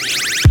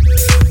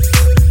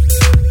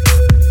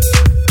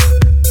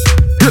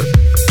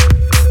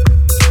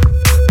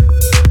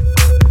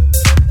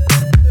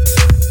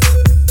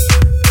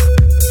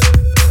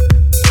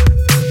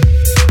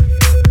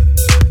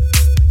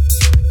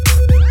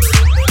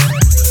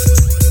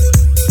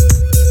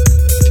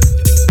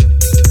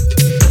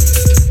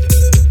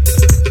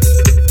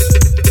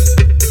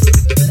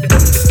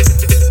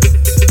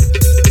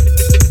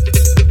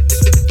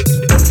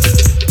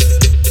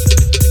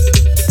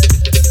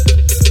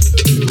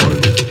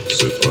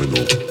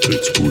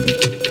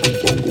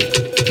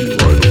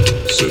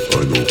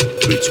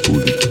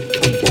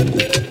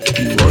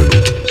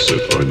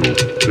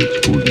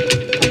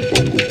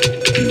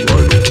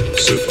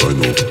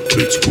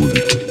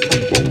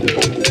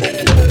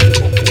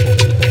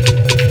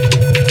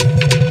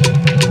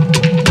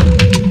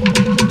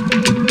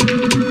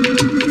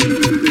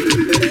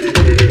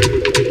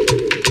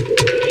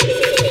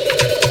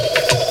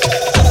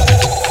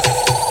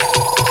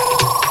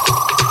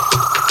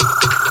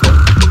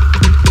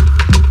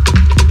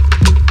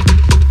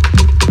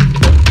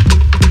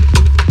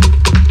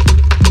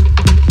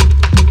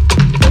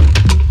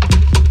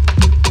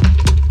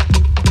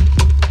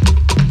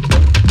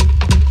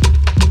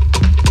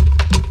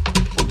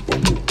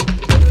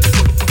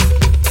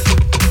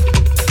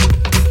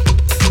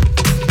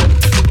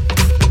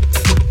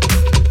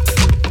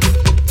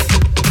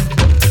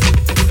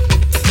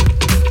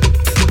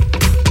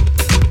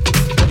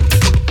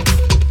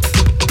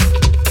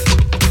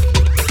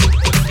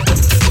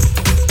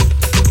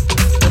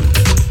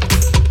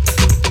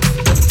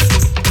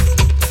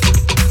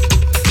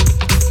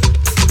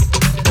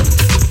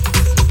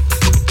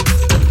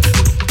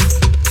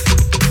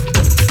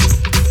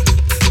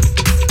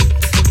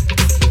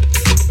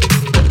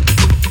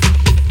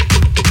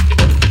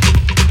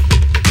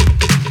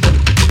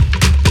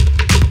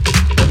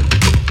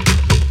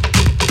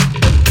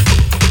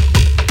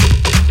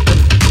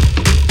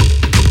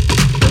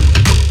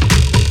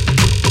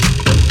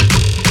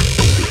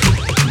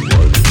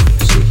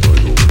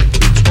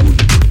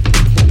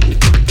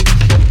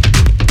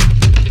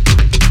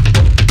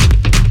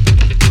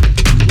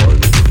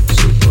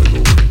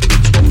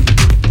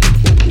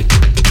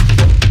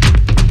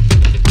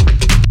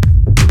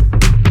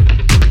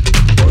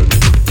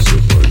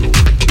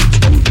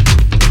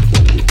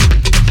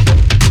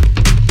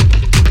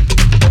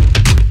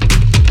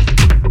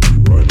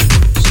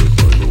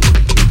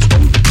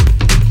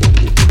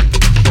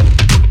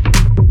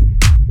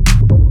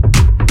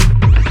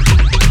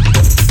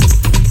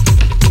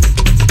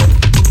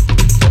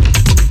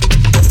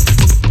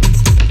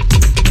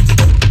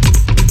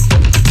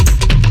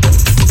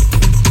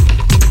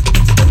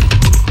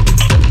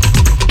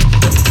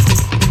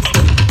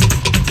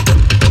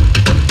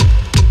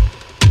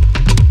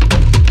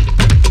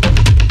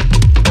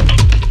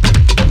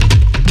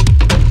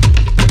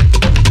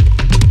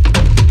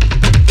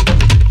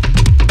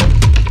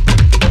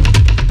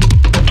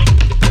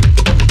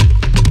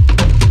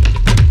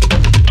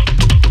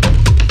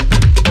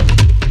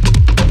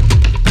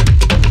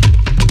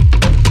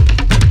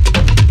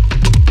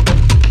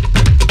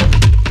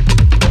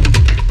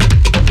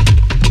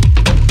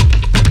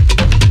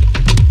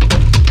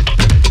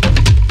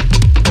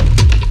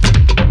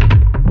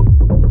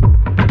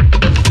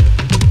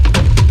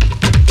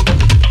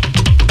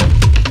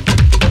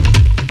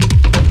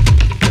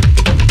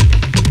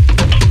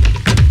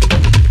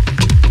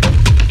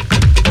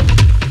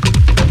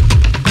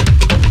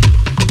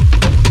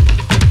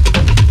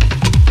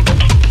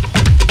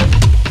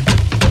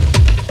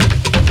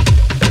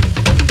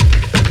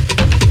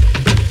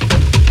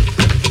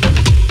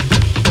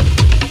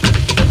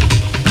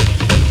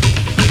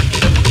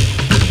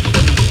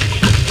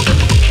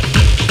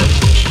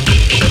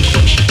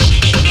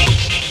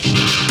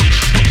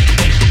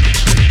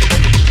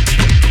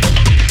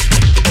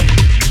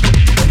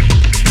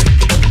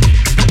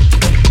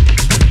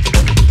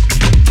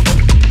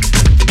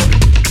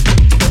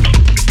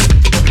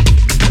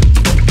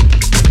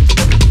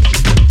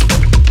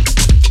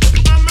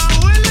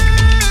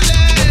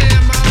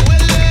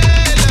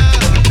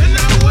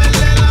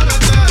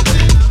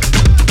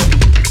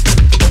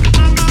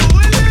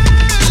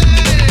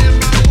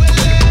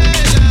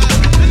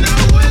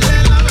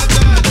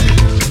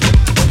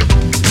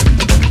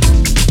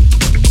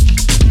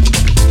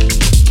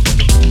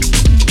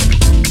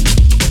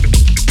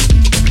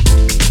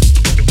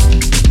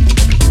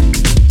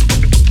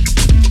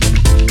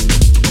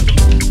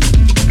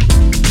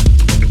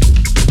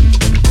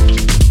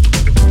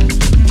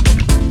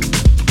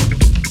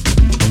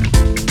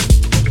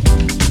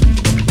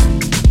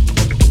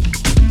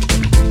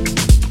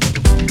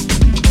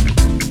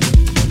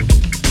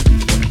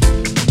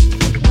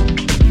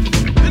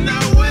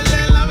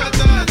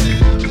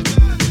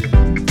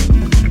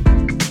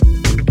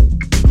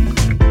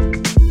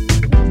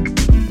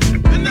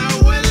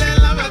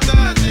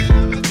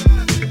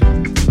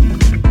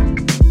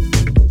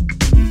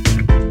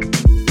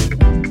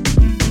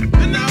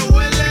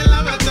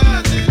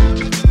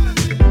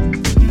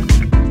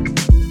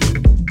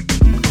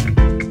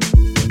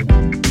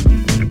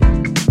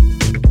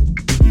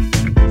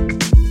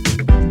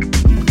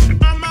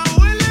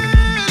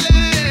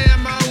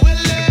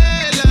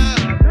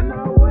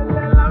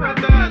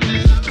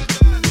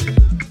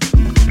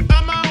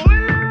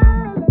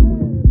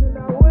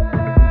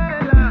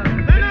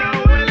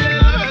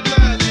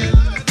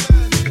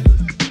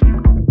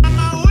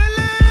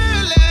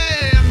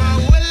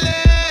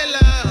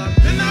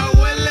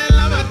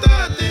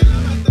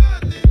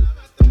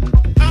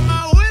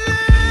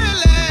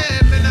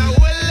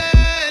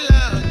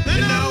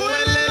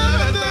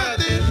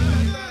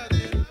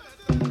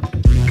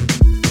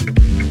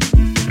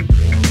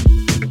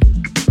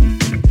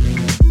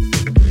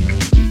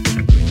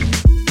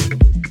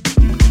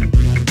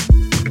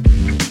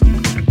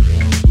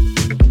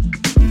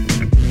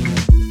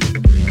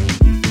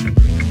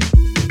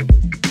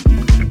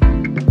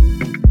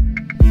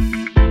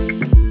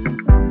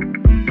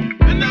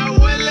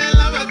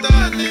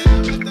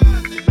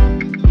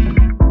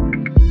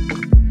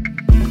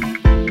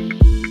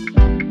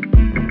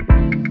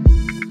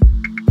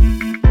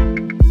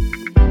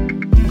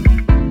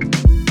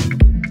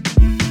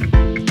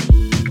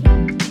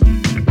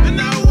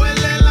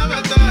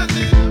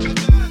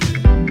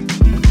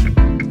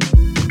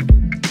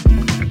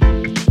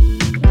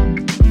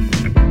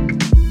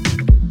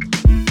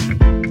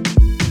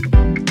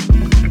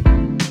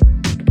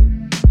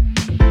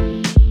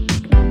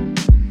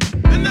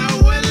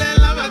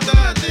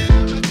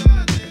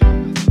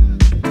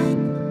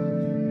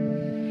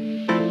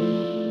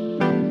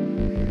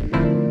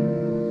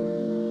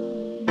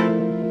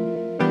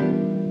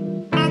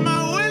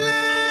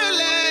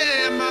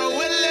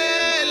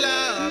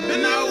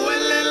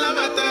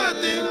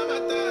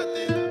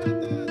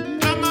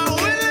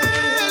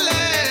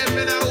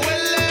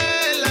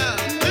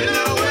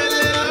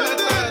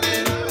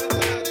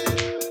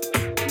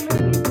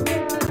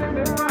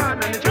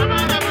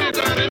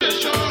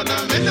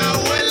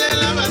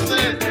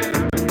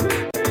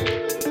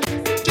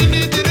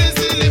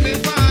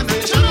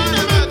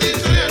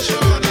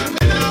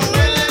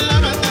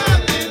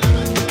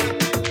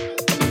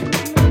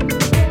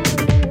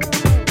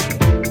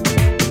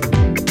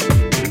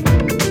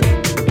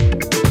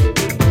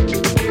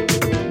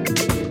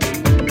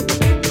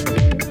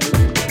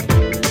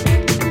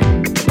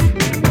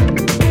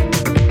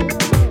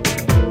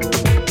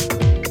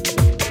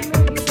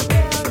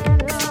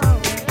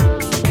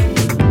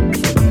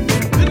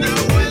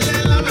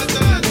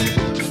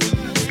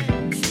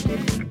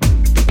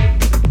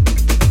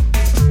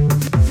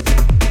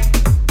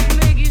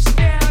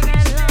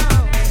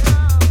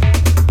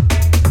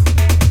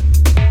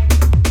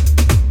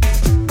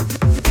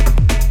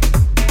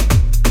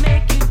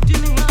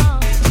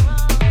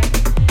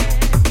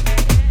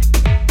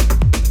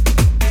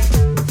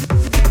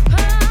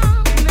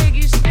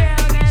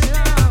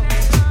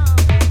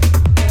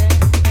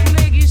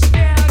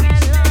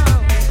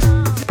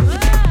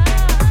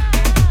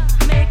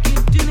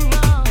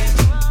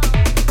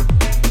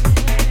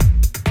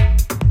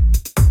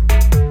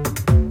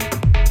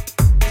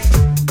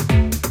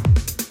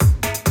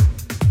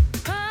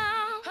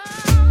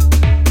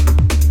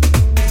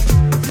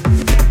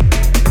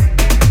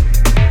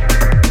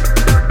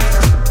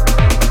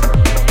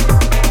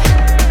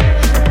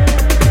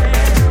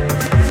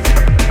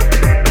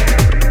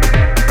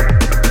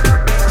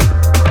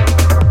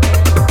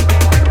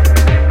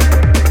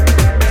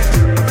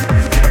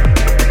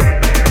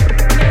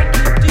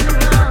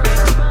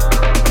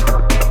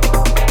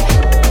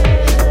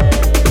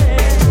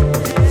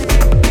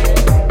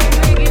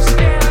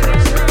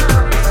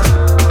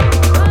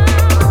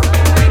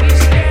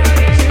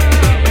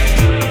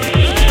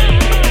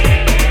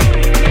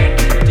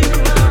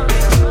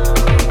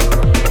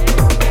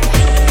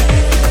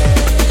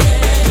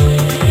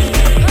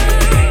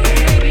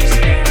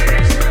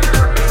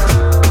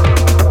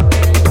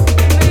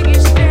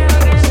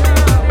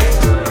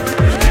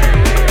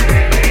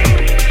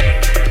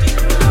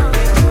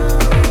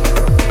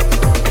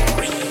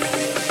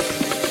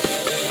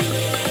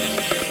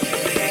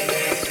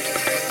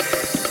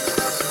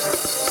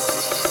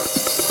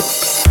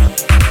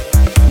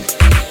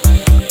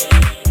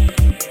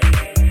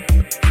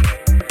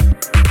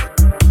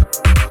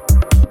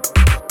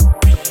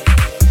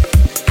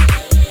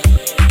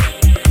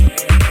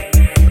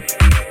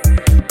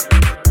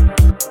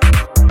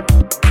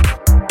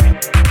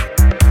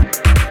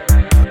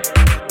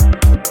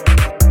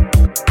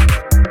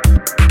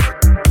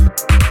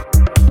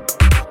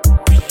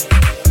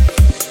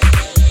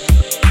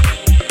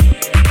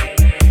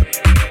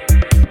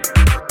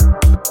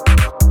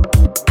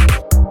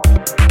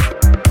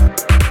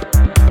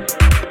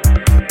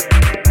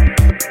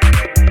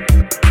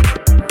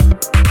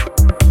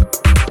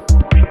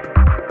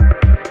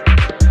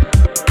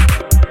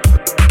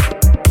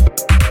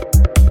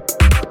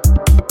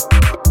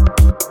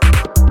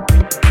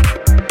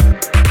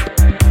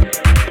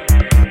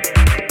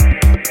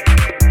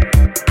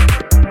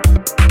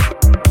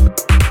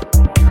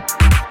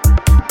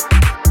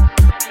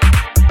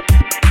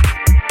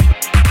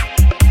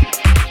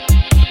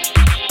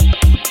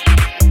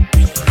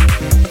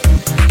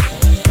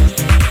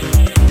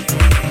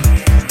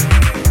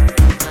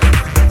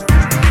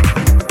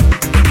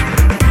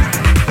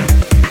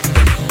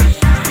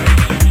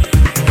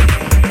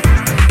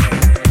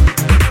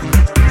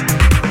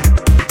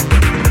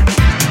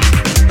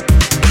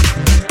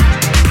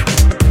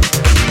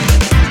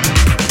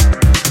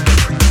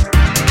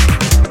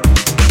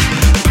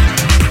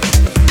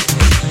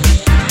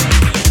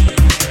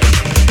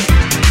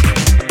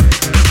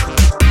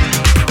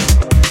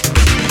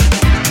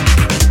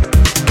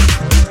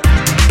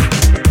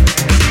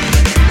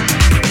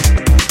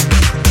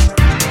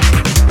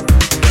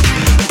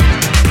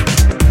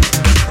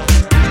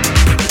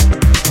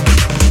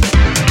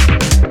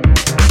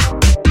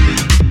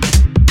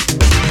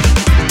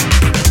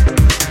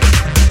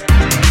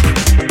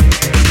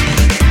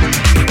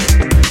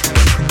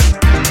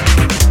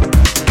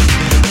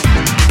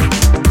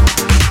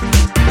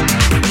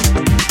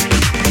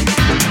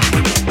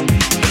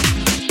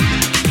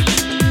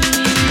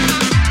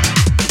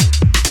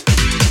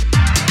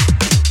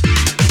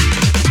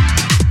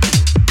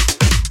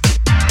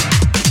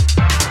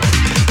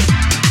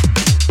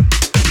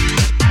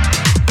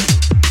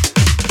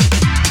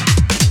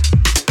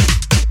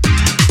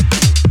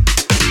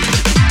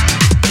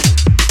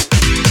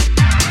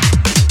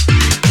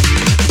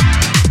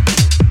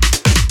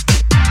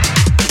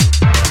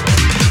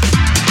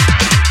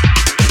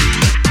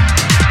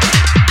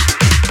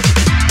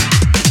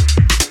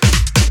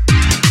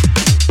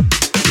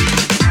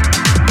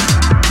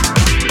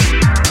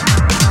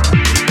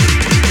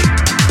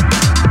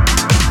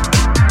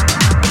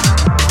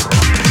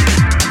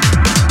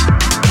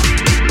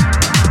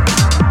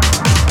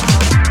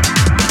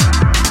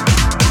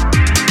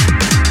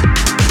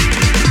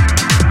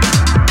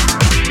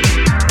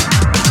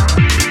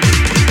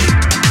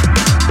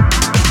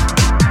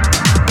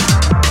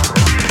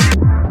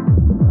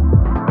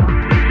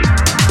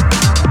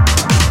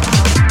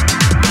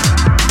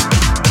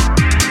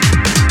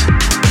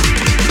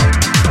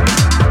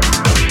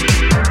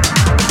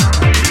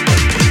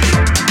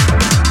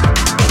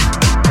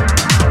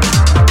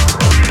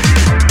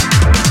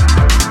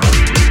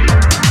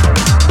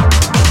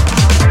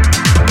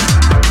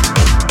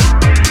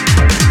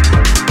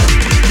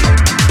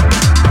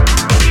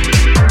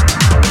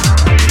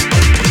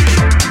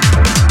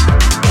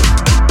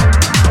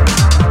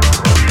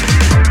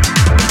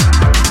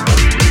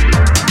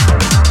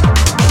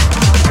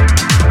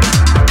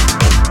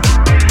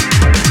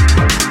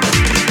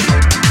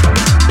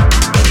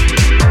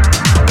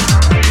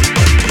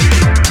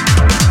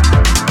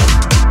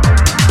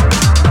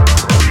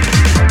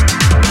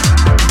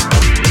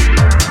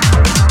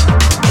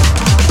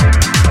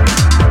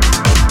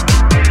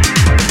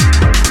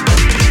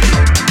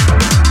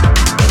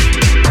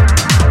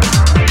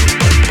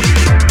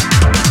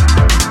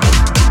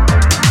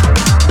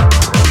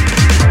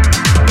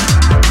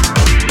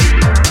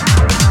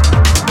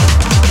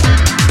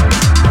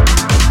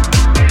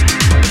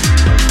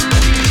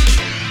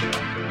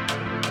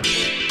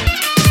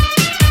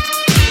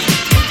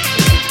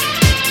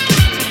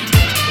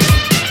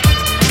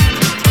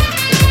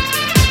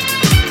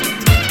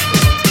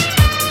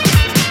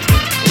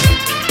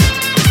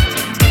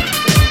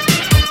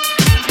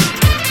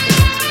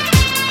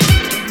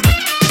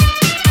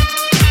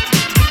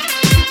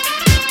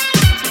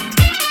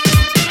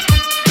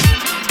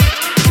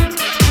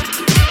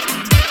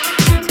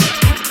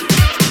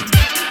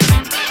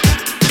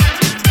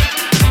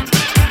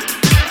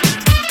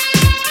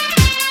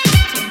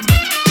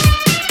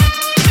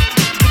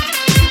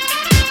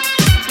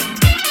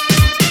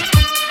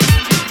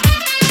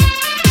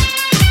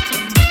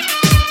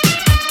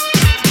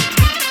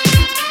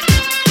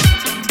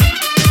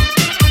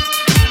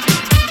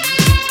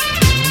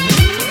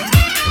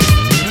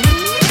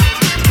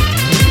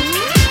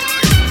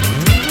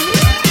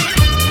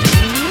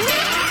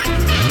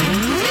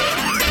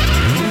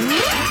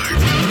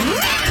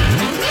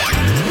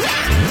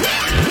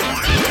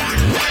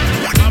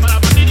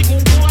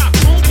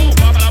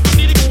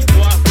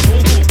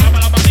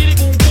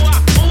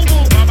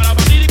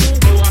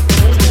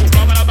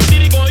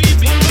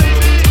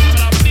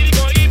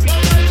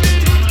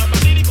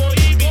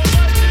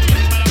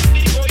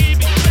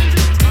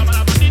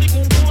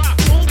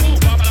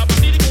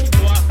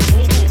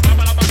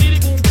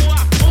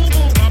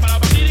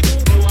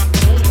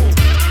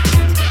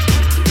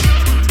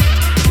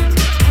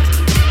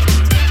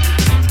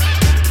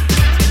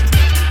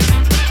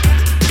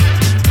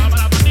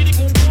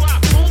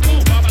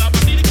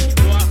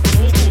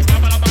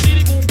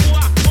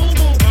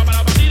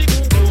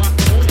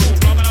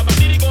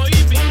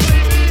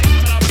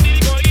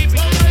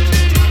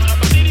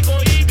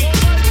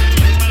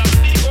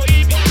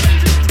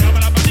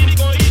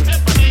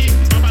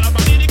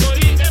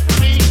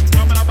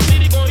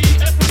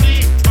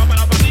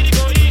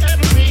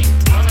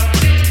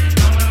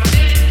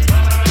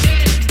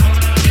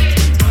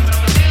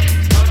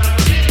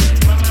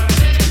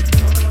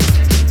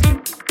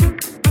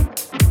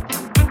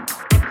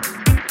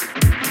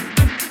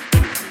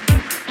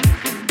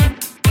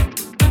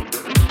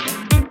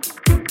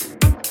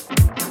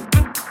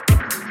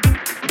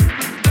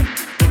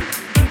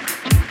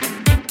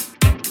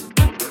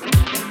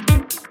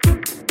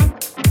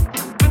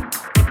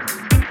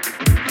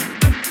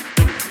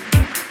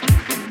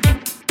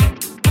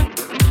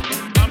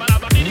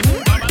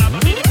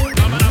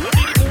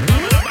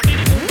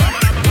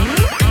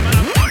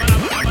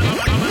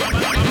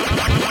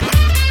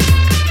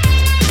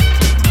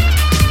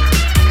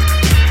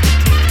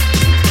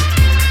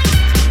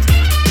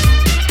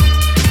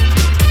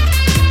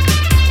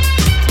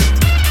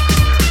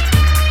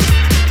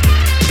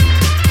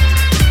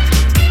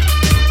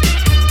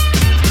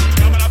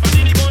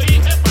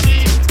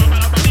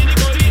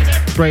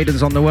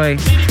 Braden's on the way.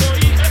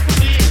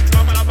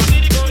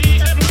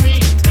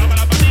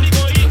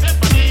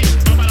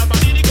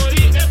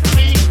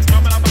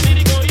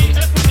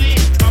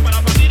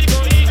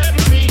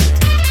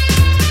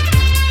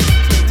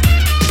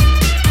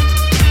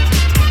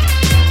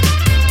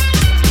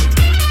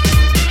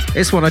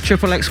 This one, a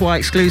Triple XY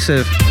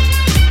exclusive.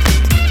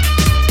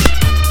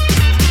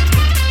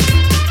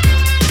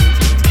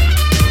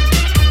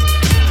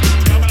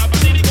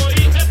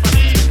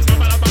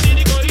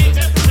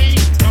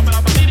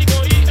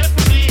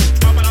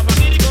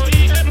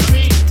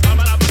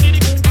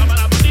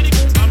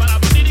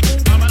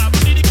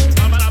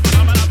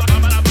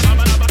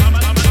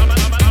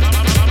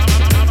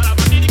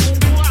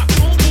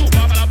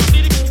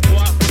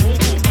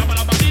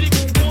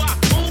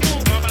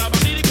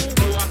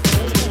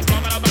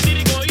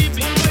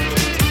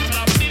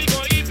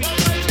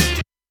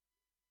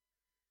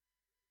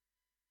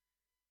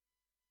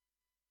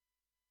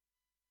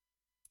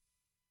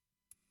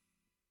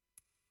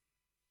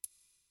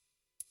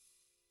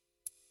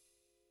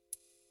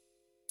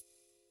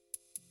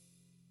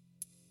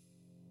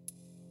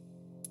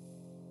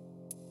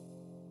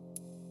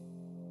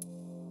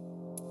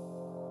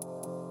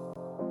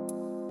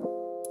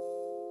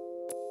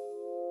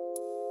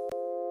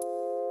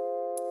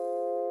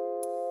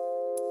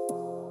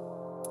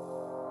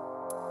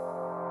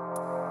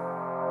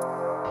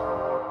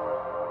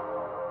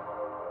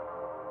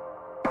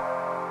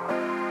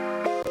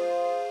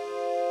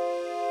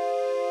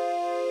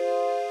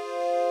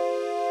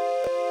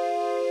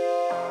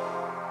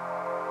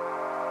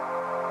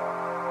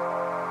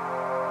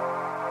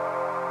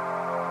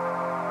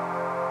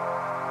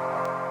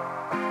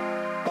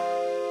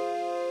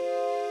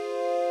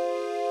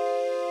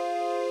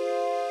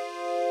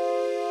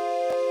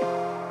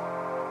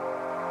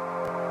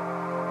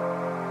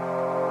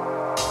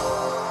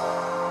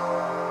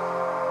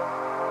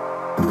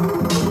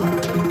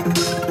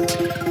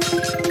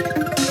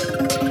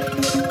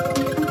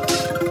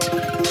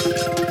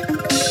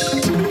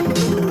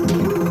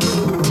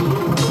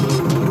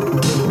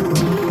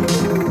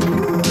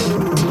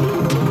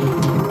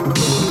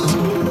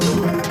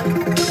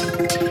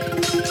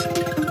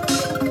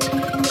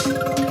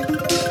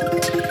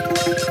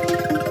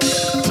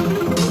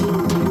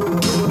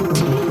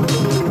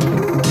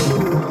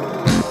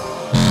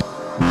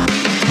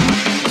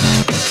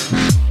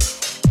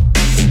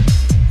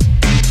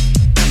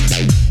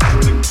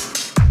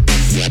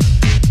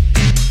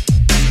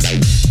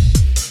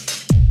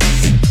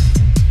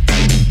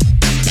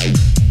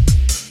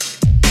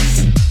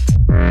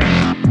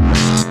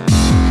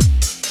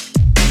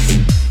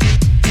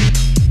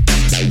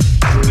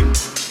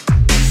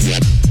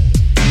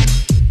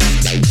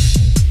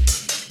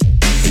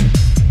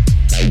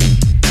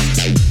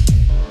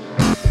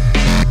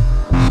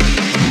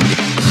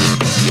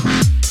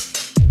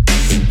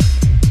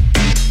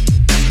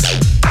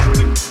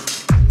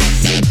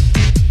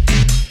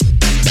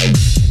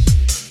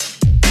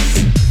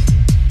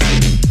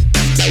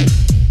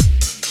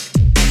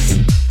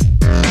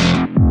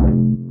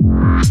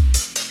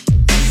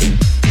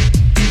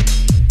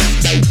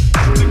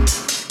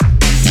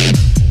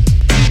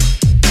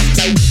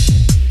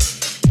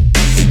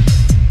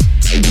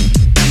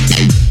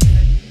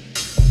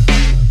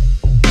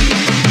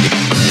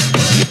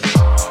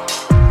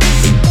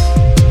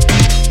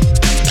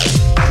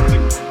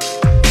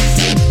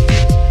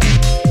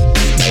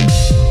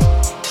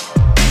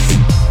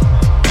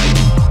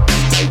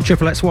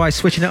 Triple XY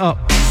switching it up.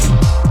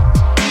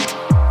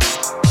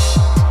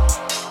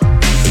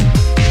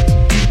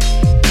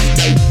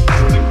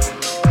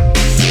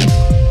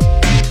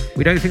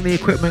 We don't think the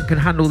equipment can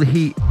handle the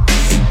heat.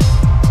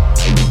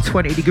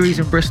 20 degrees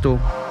in Bristol,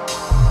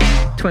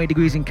 20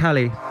 degrees in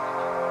Cali.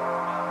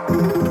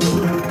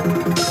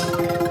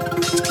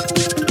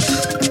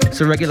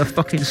 It's a regular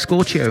fucking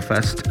Scorchio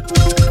fest.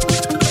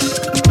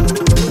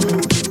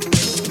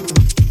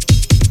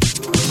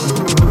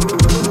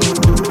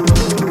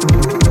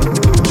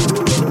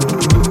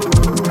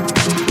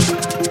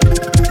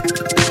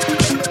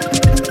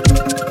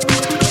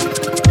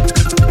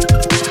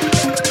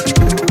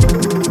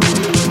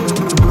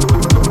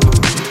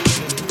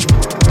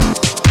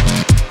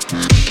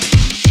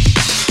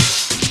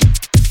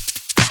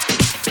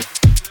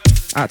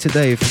 Out to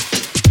Dave.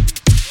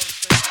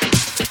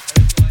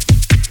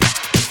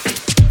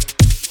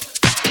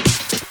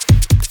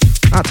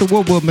 Out to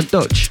World Woodman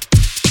Dutch.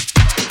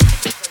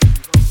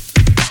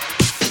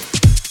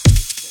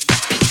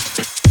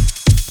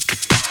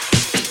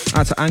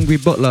 Out to Angry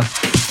Butler.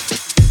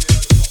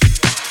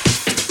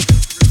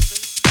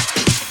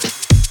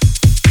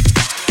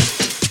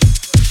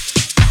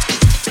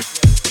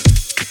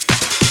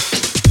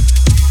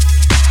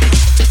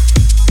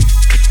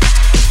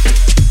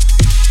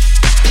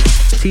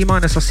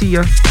 T-minus, I see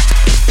ya.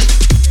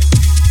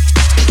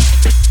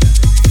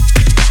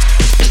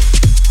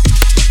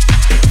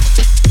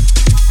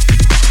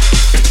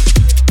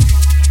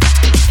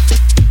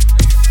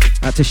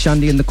 Out to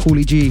Shandy and the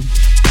Coolie G.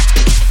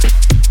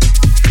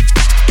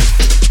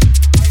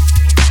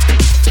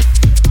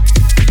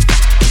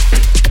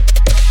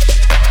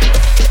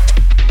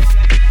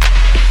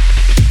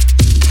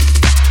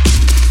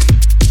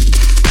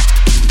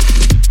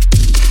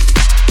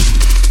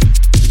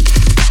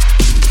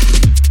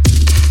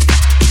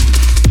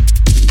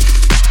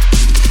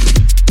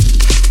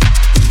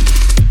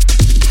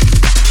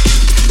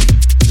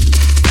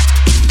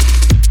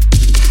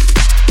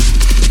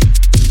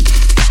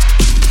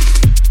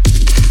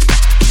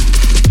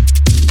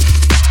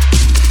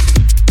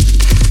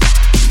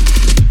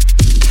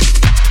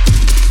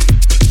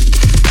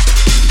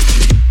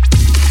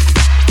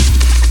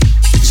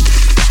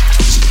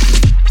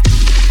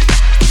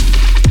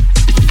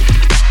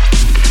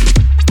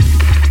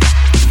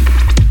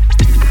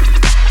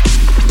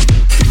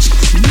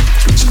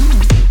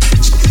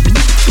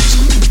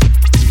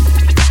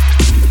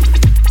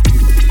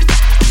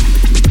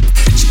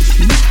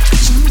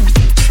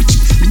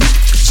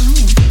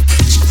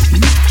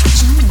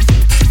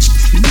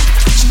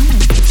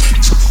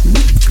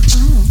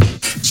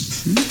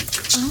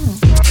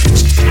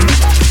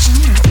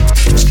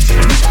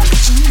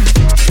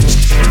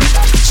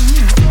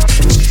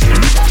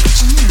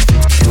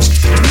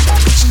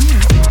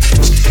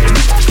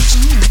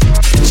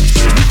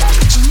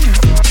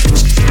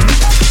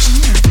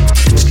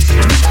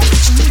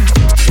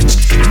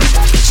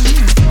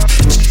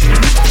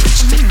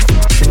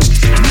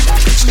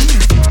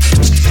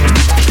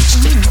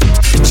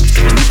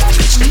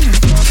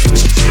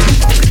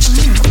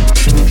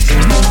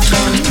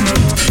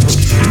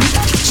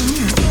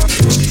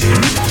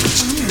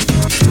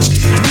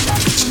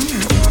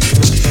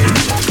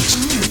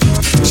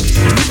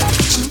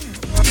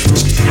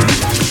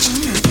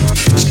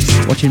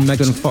 catching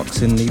Megan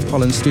Fox in the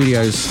Pollen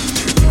Studios.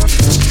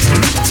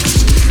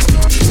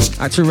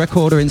 Out to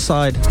Recorder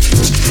inside.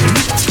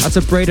 Out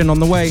to Braden on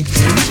the way.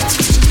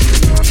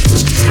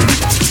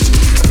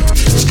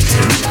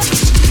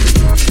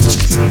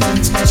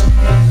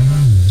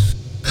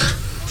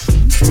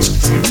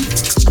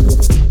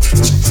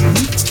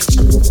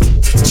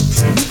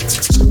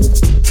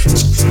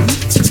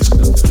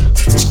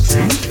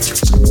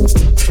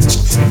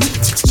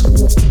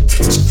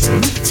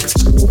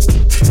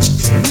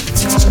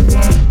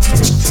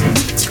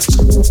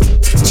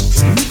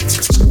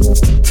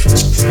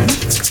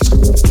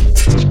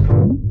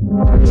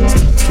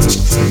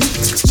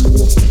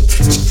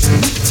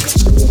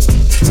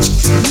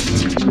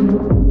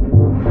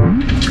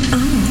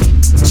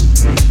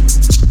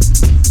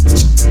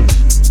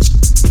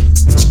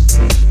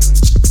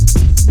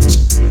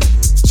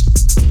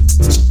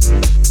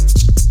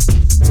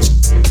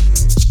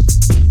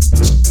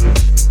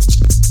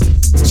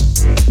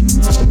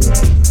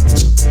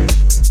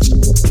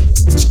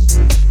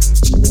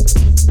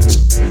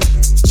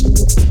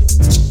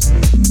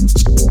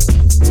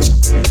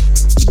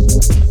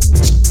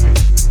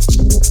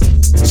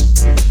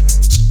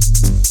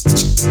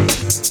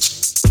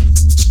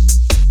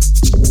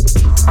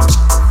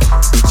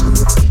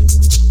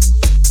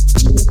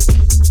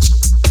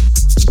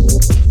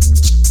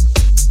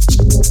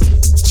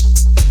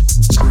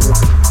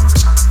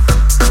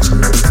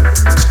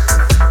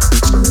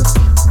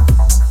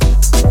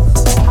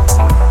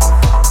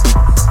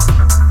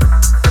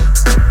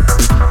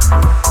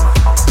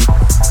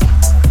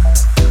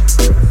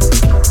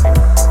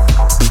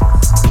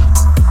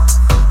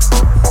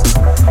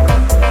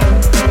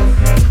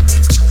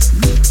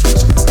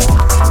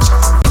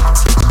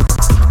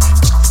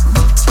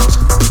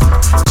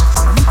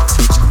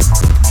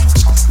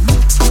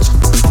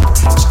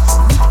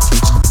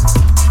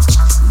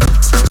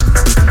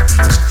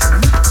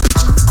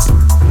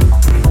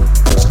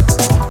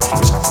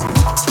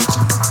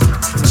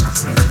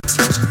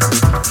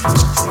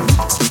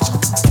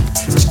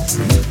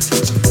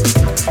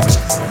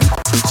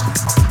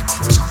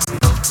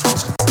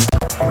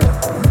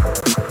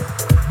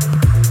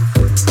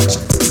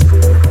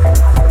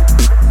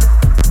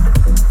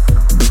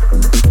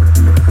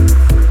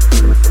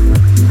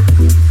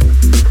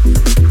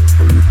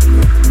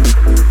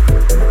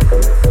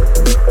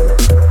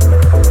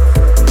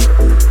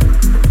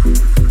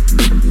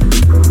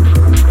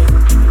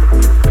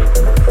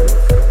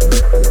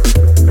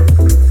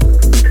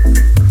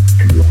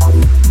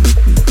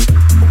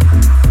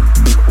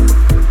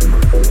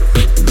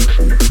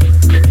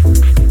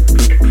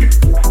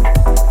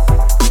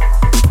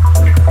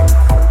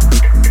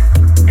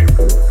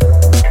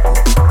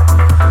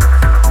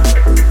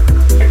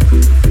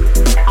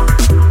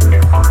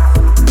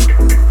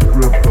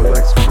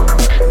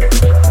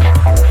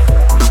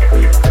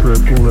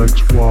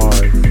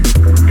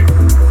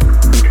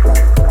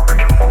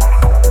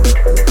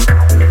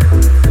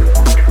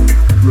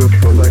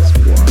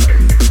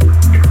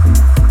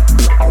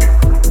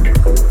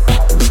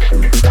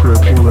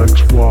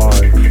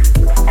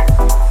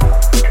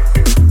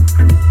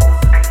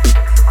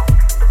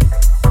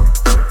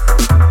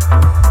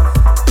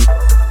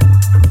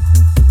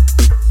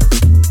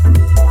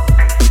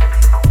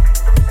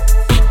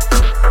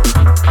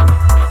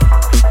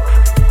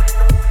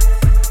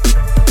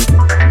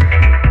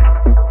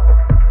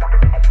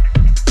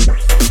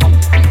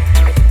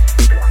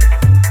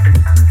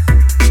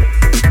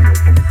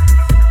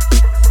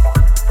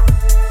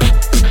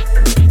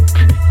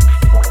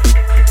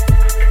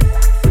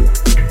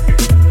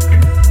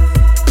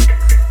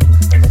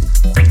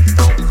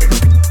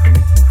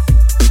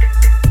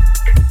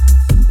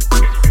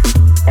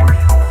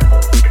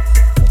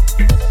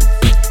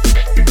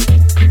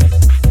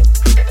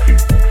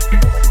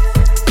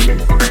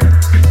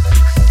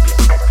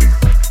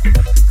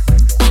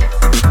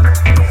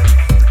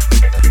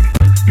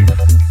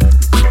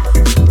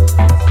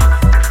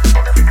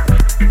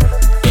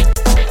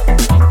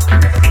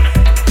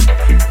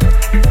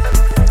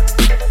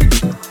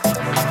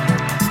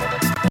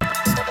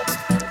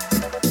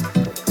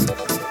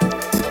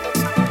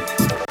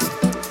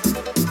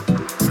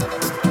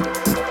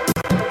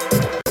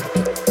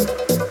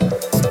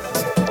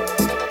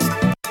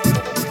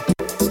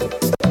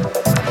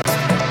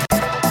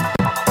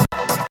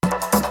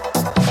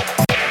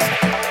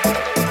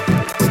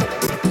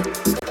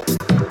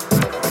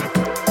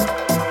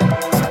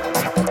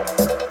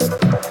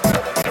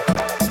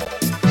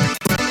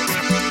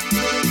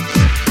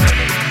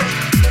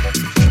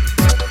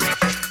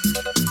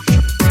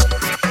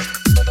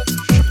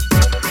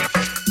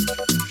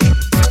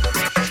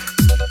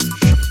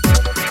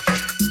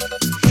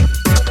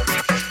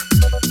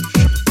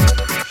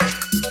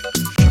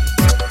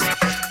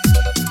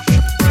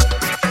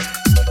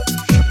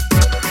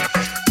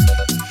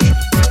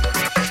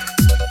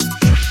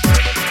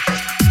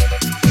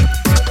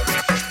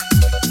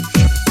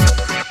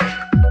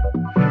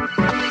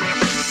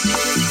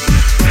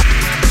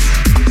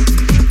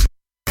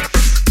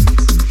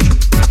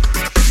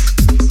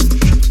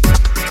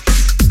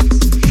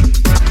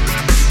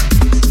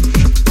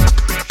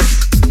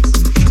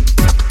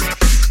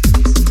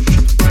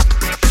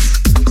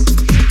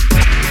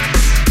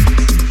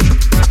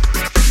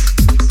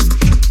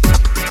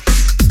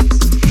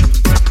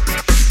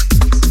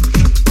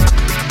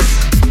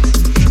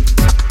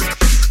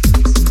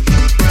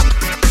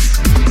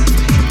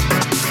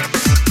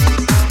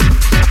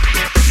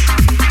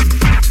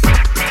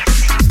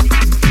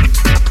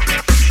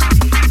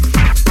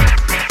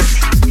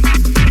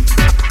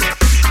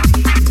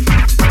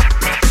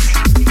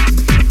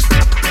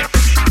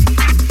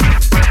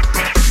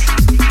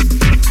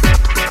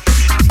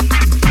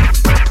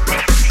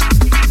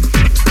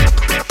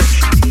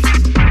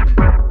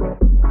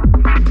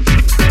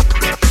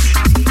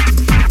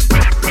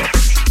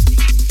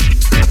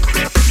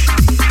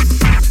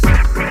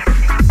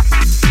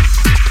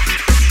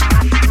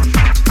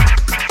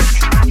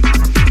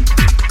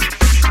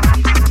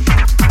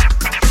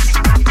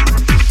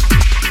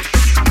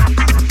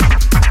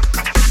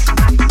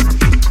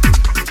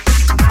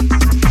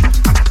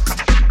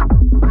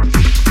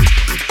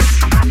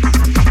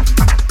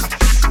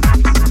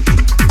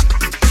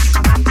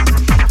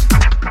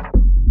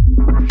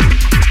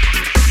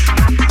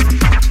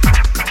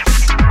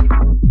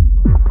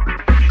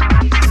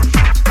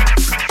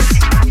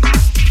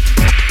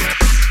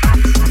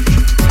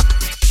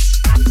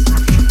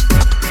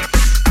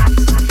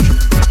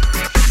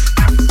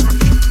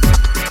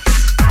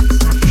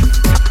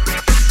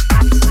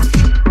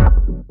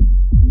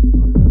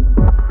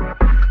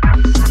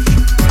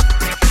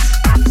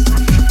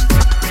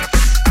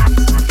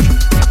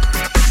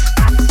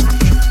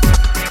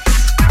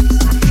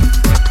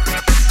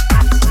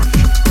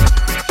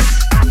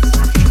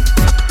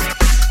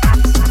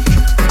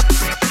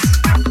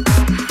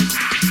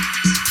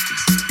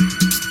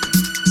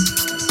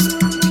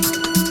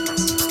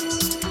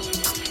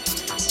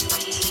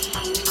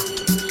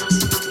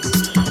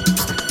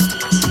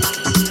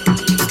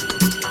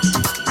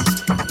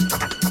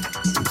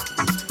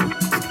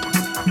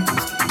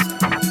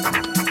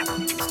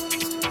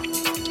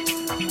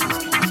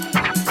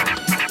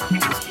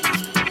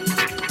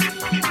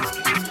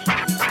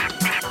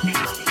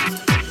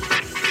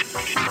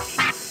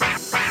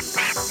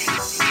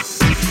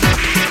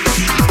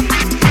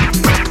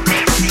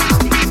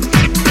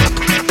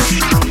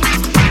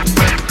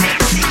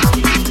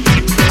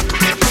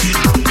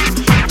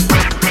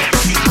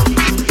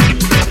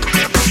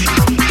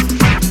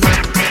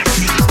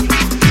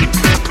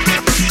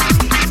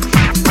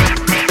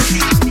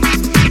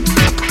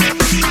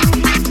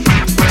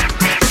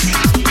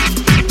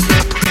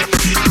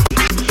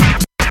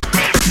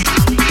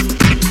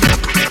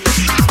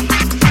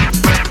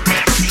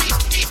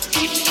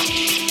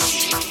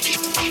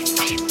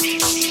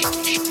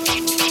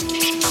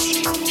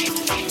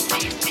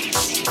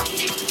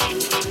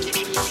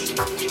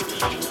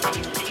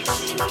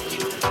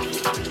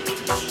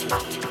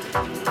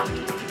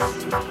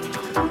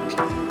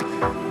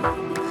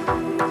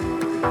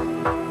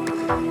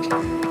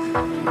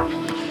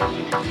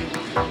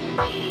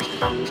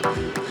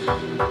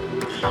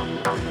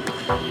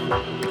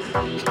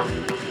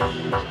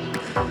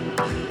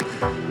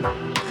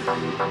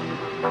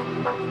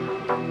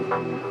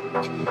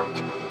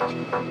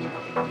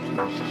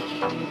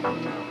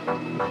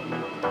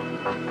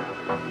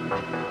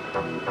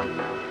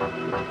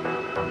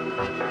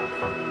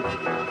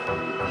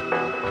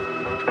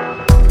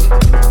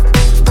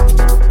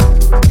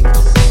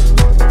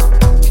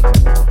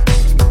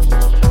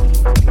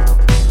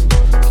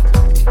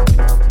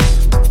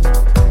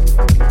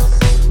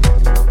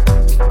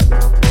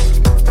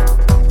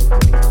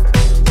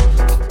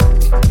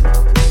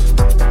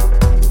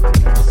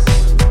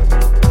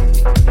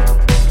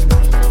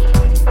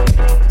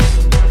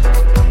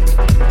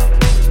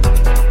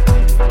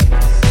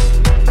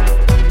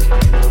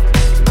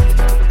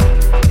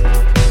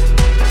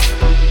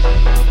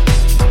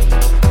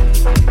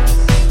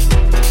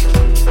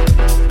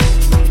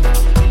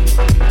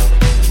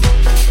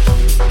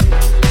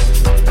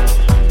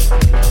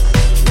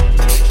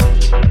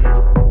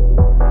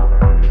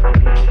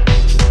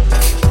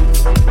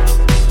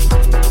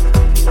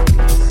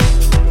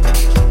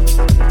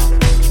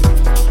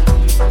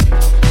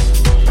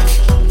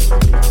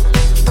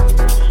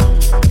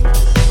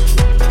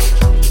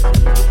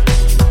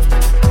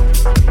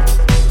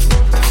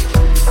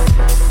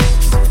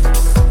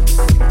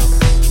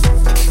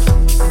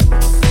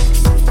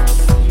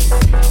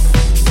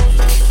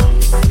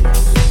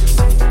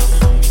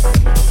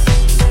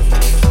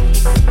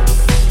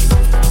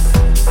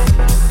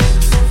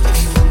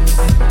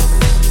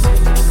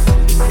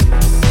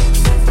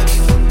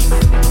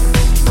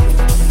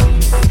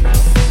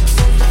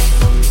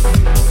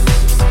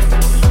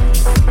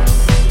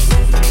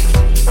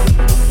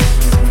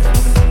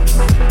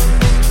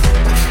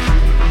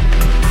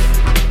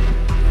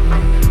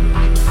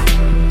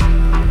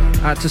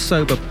 To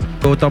sober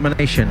or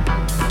domination.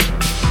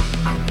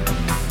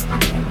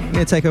 I'm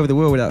gonna take over the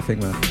world with that thing,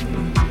 man.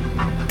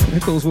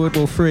 Nichols World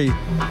War 3.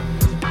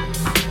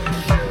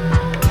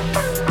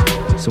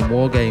 Some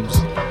war games.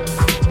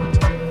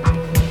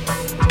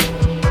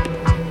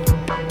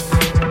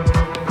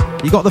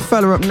 You got the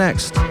fella up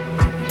next.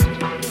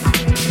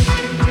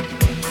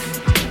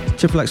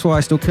 Triple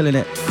XY still killing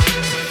it.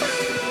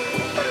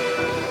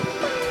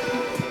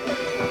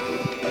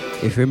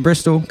 If you're in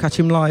Bristol, catch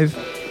him live.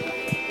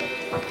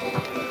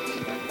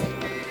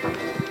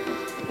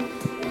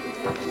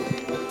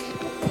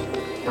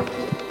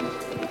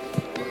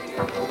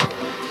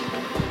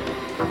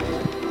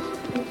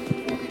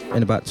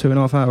 In about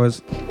 2.5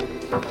 hours.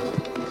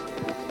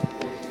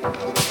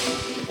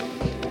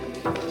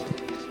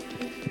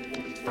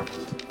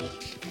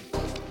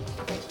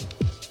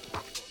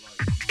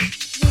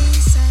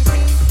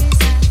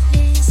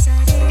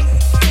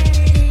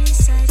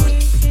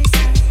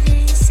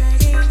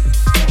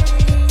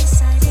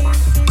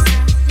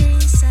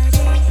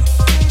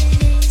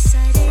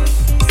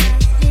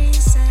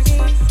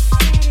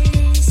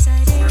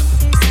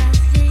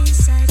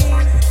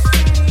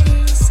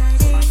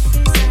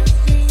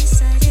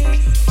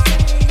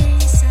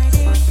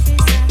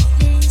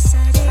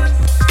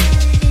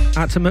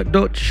 To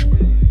McDutch,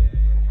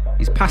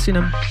 he's passing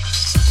them.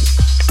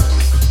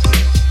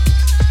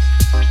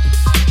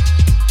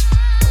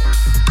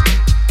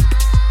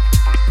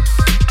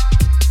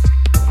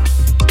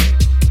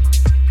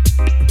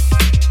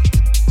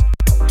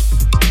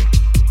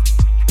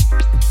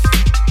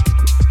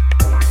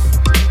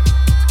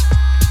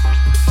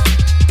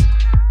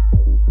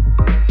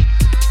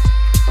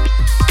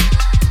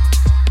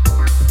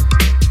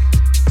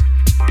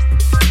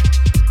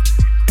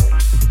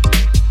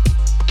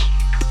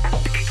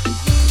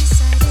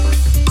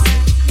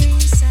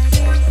 Inside it.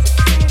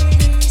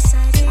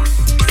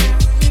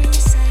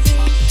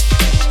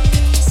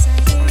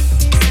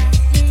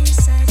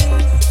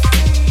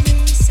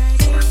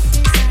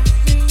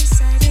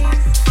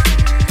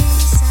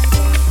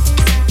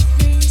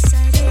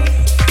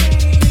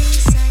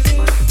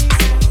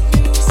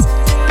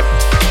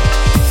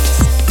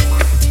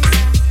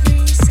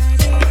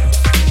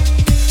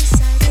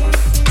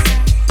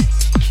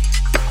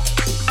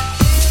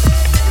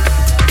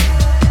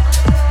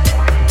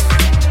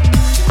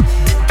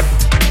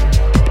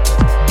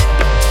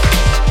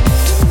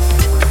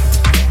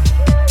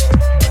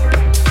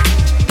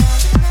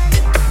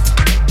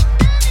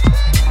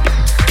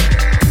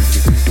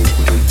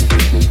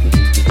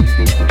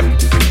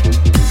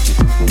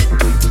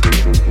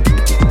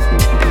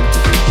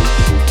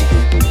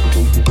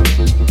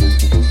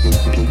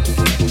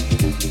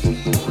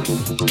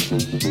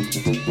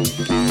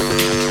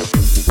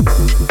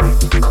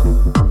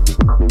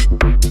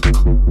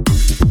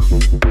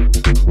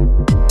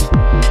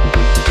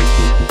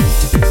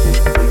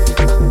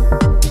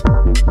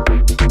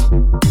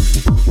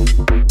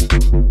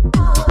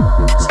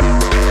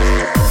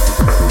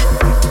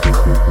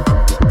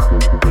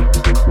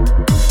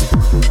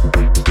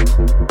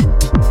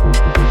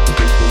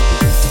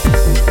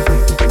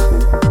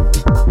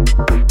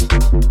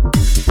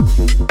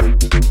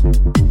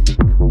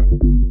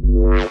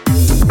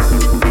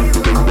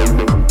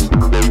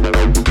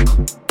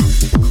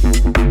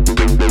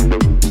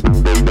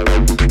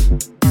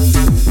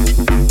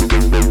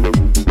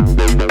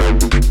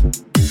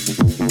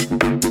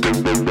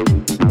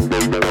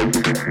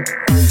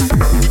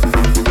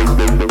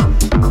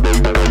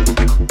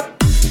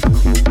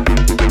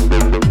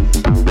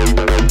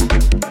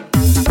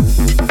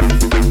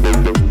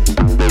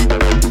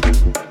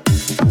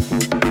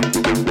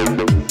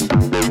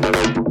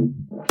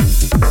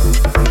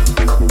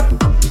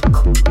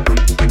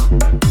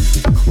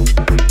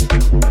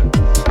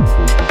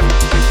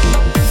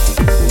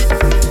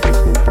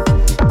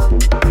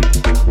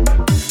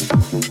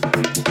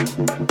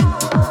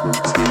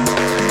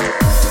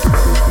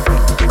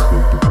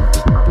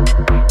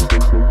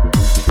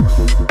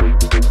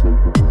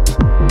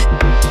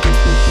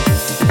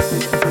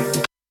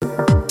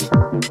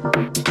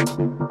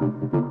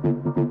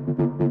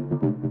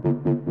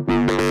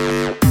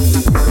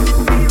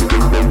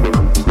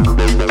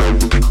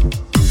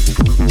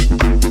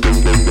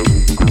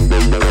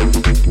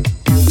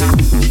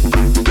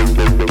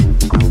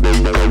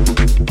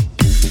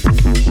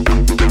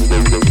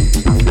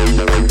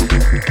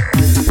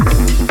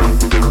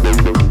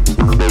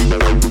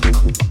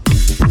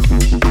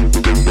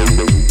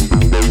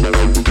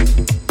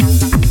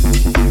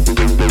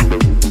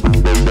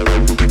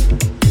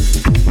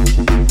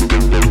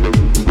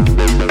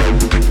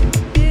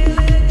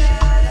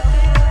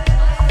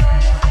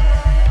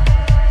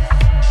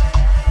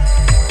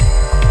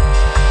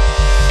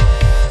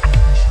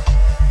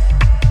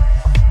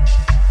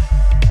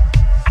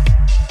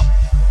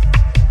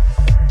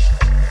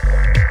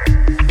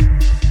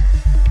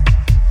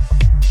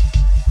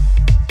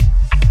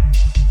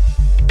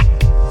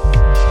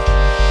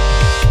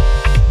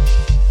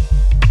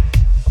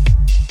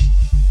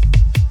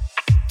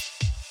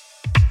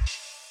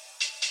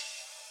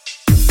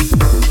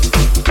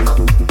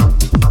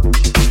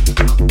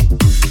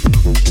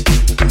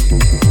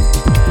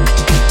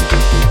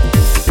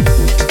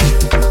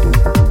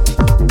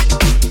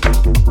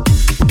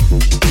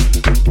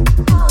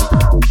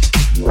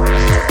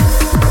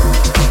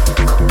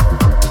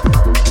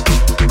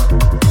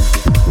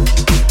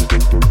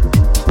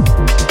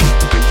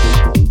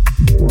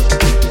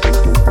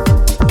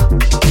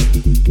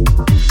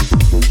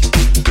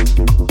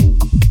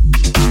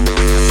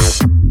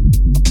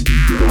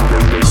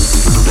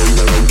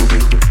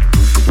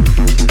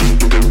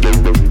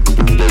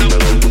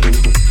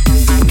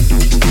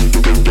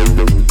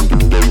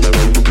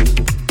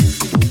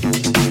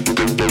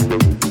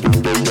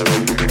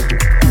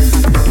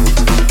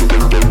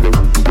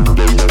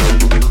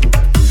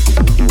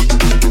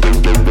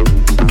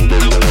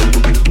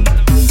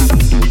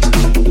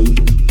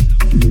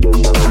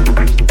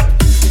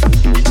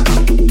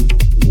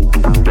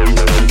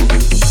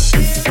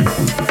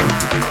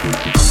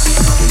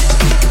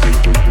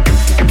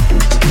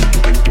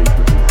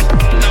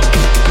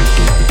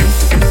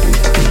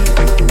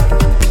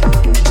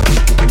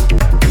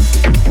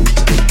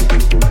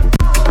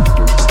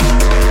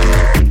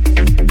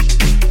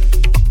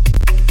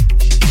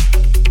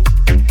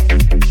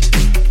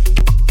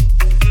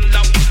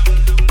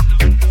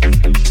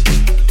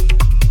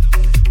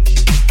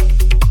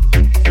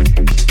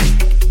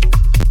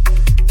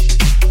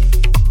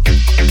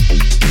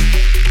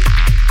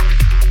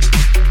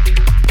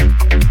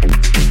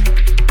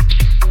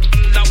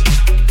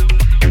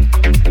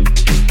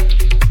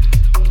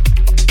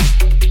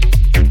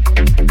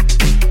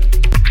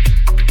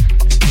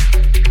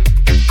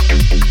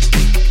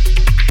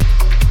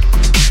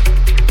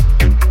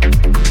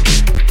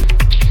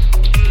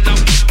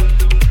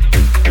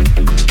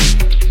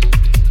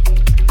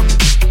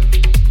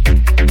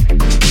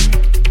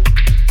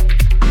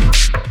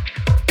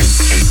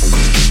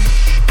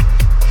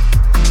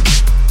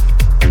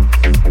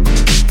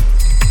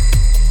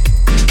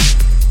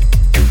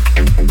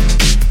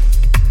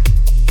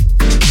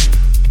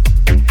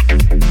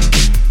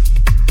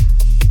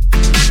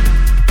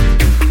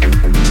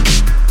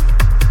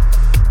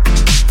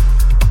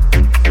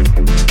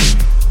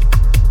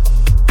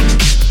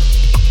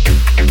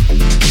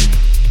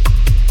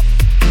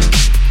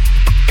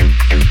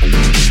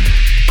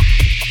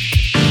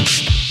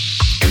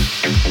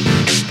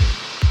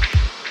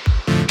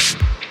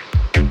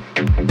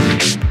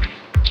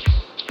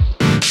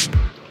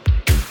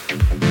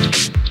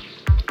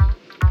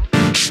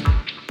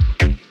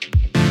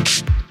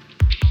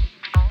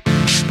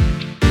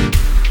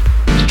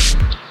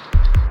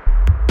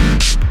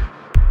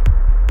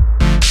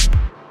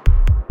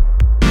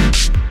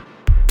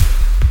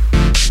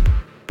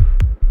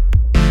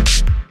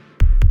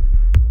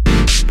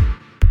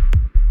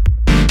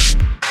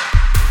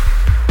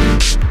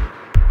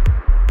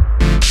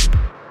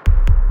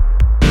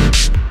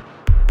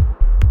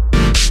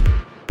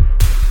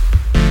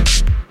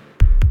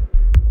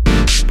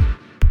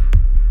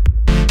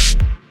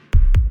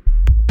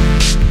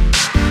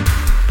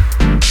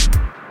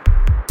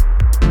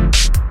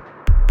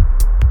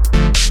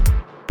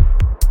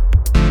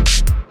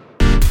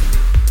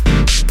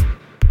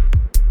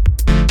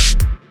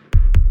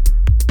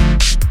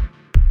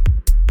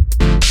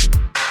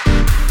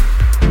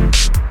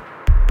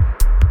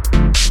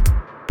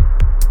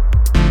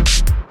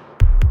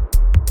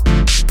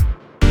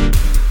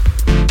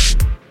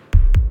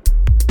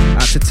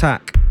 Watch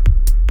Attack.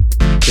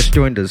 Just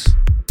joined us.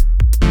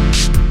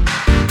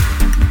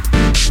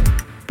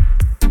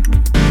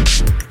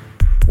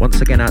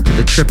 Once again out to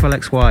the Triple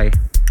XY.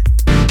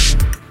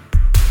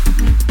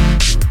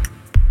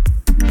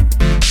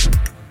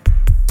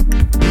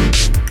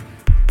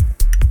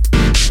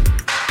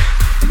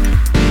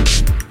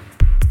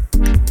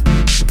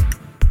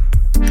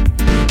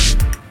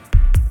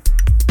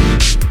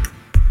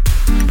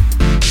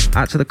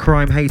 Out to the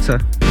Crime Hater.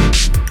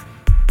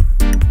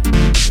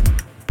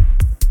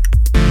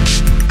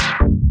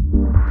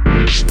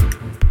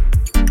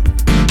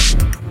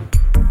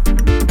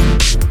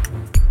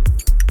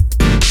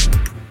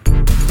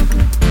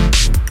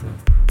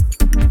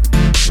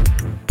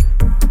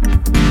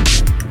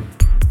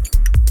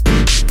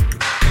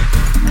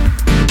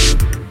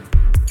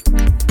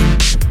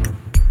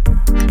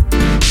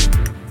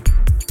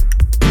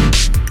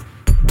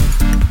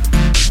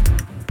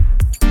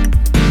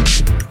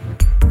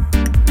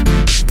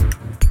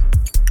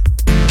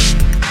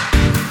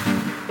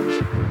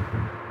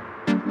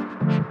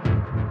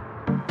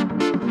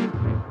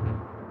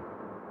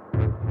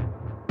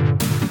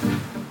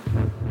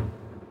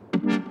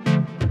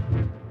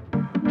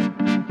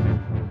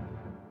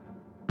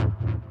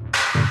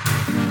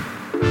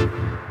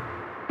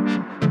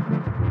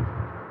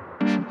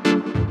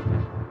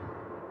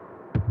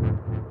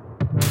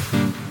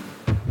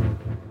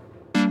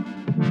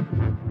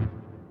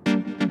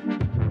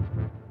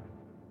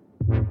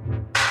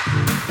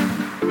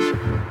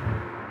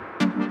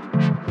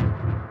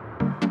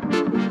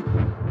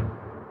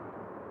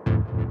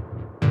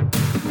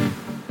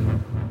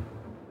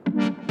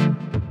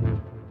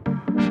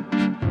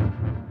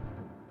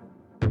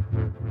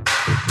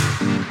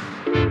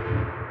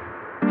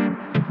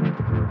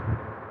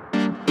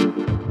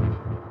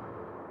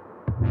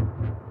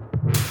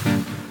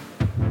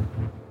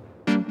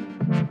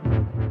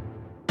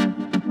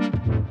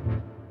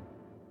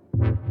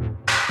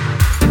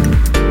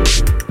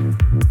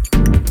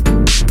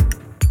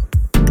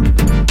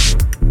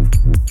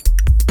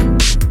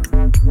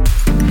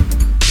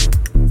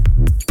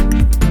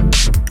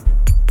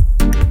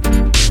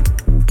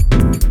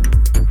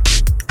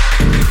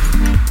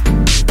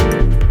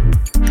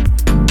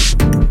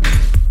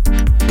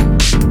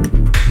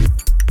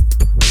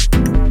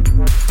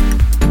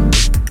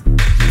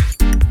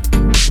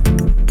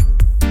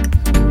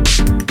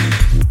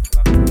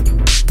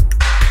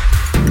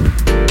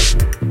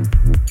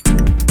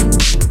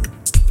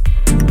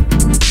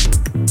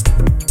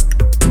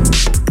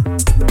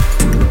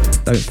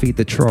 Don't feed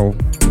the troll.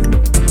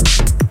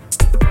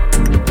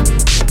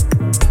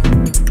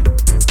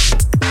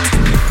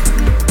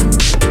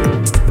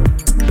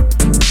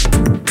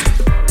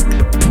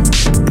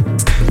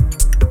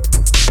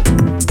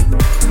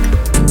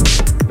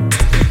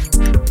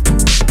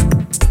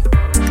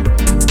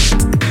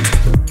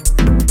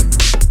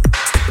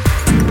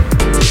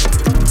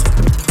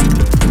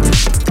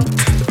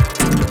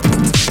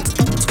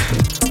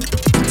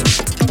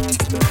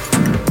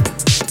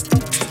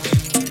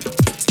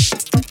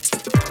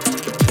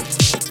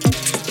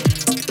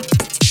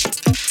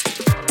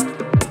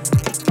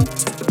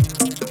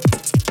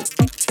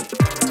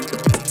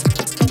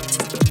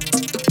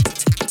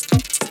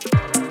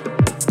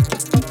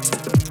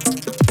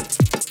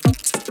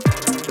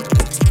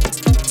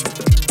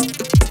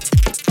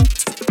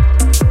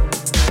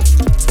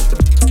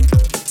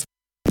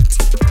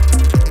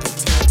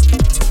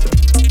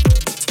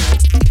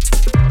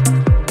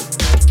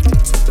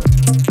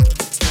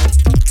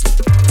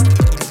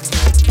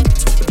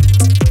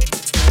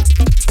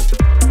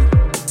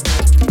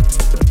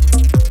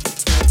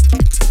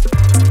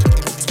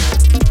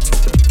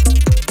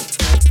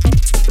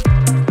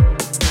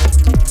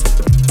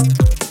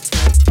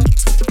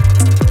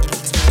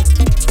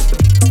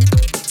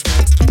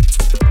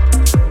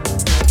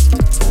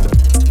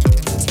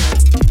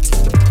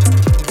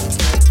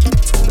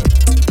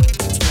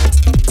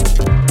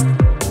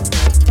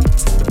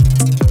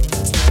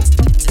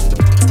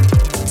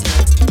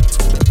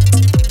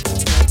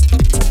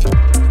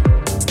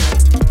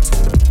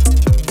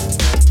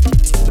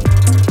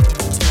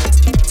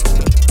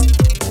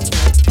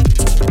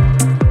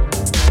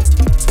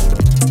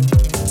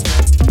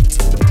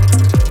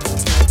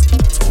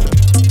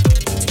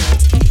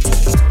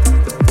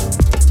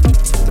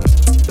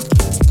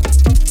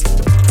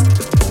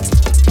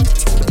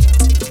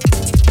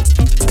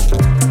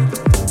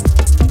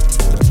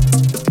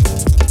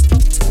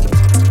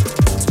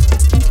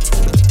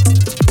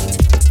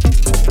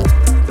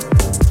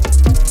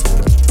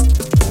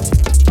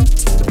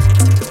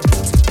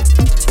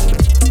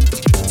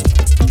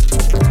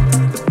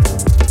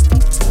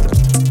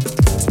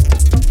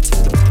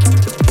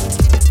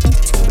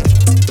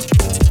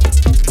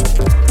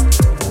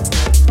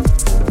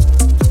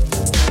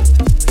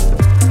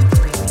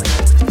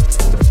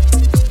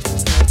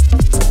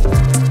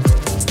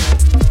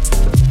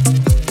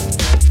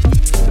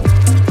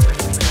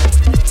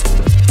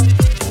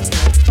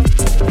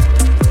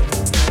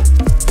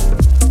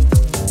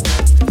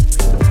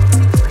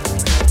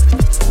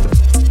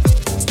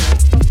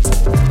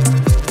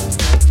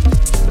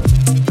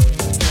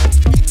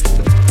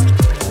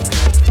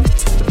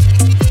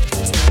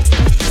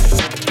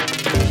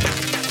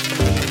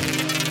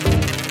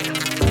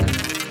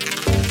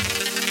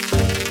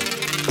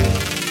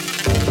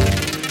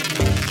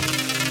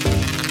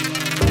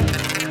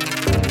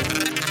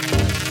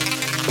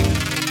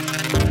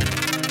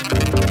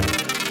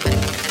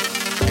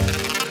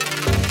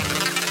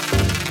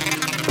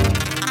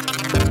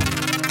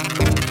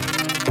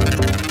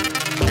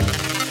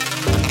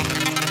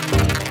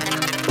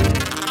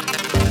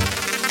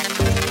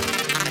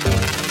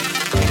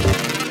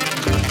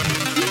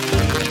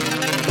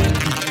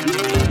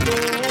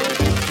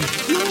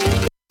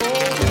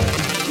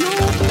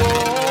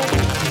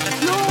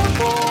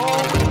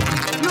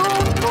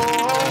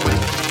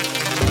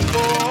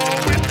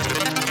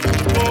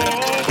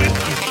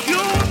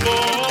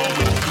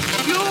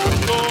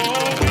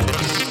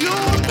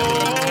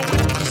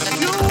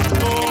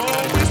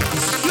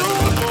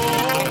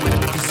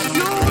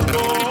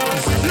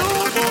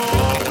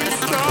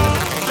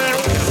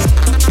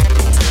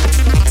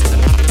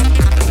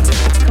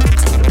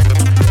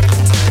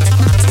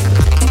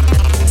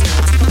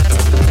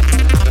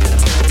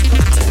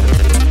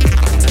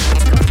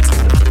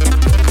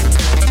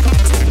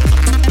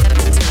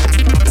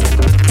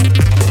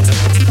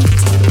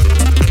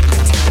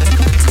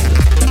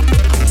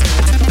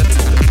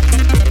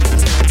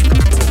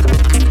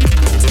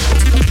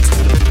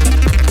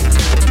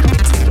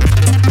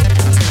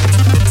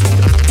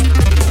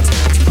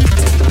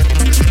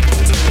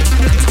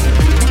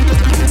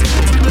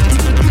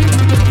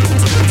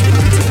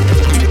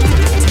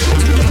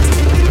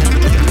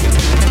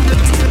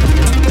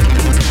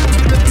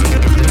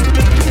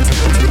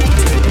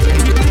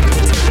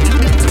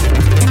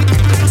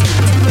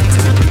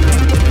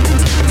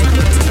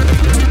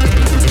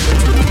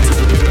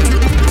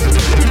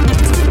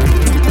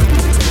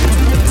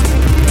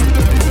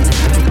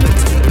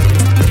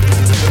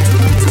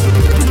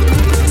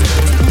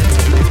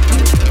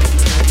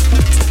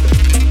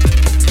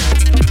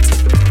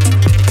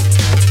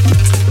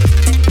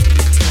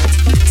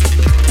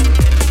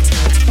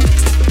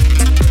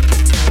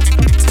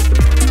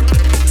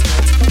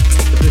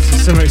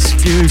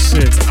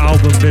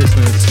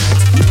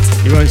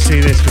 see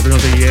this for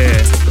another year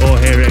or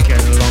hear it again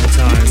in a long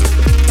time.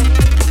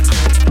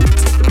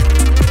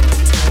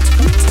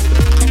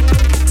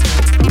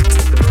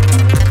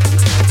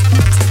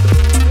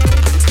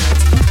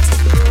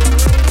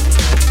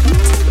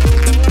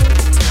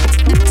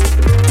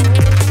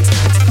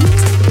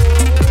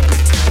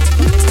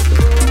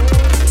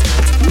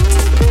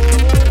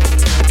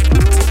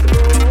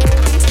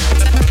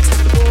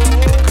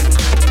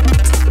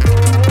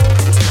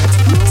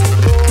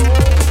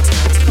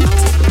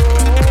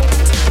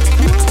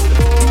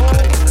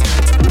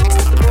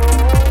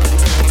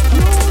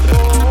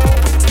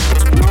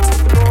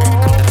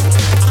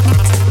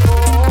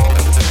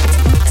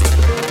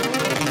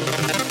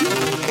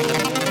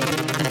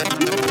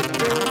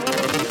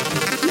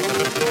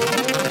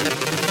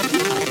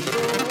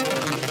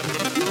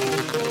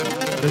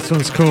 This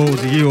one's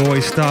called You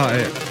Always Start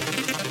It.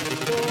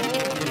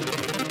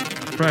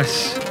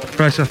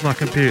 Fresh off my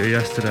computer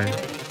yesterday.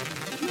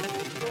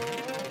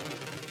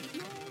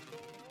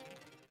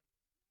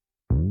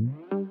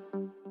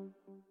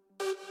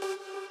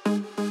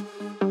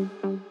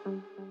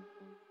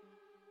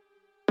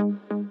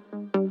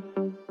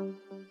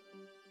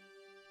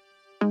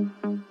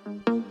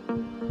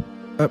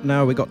 Up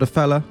now, we got the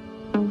fella.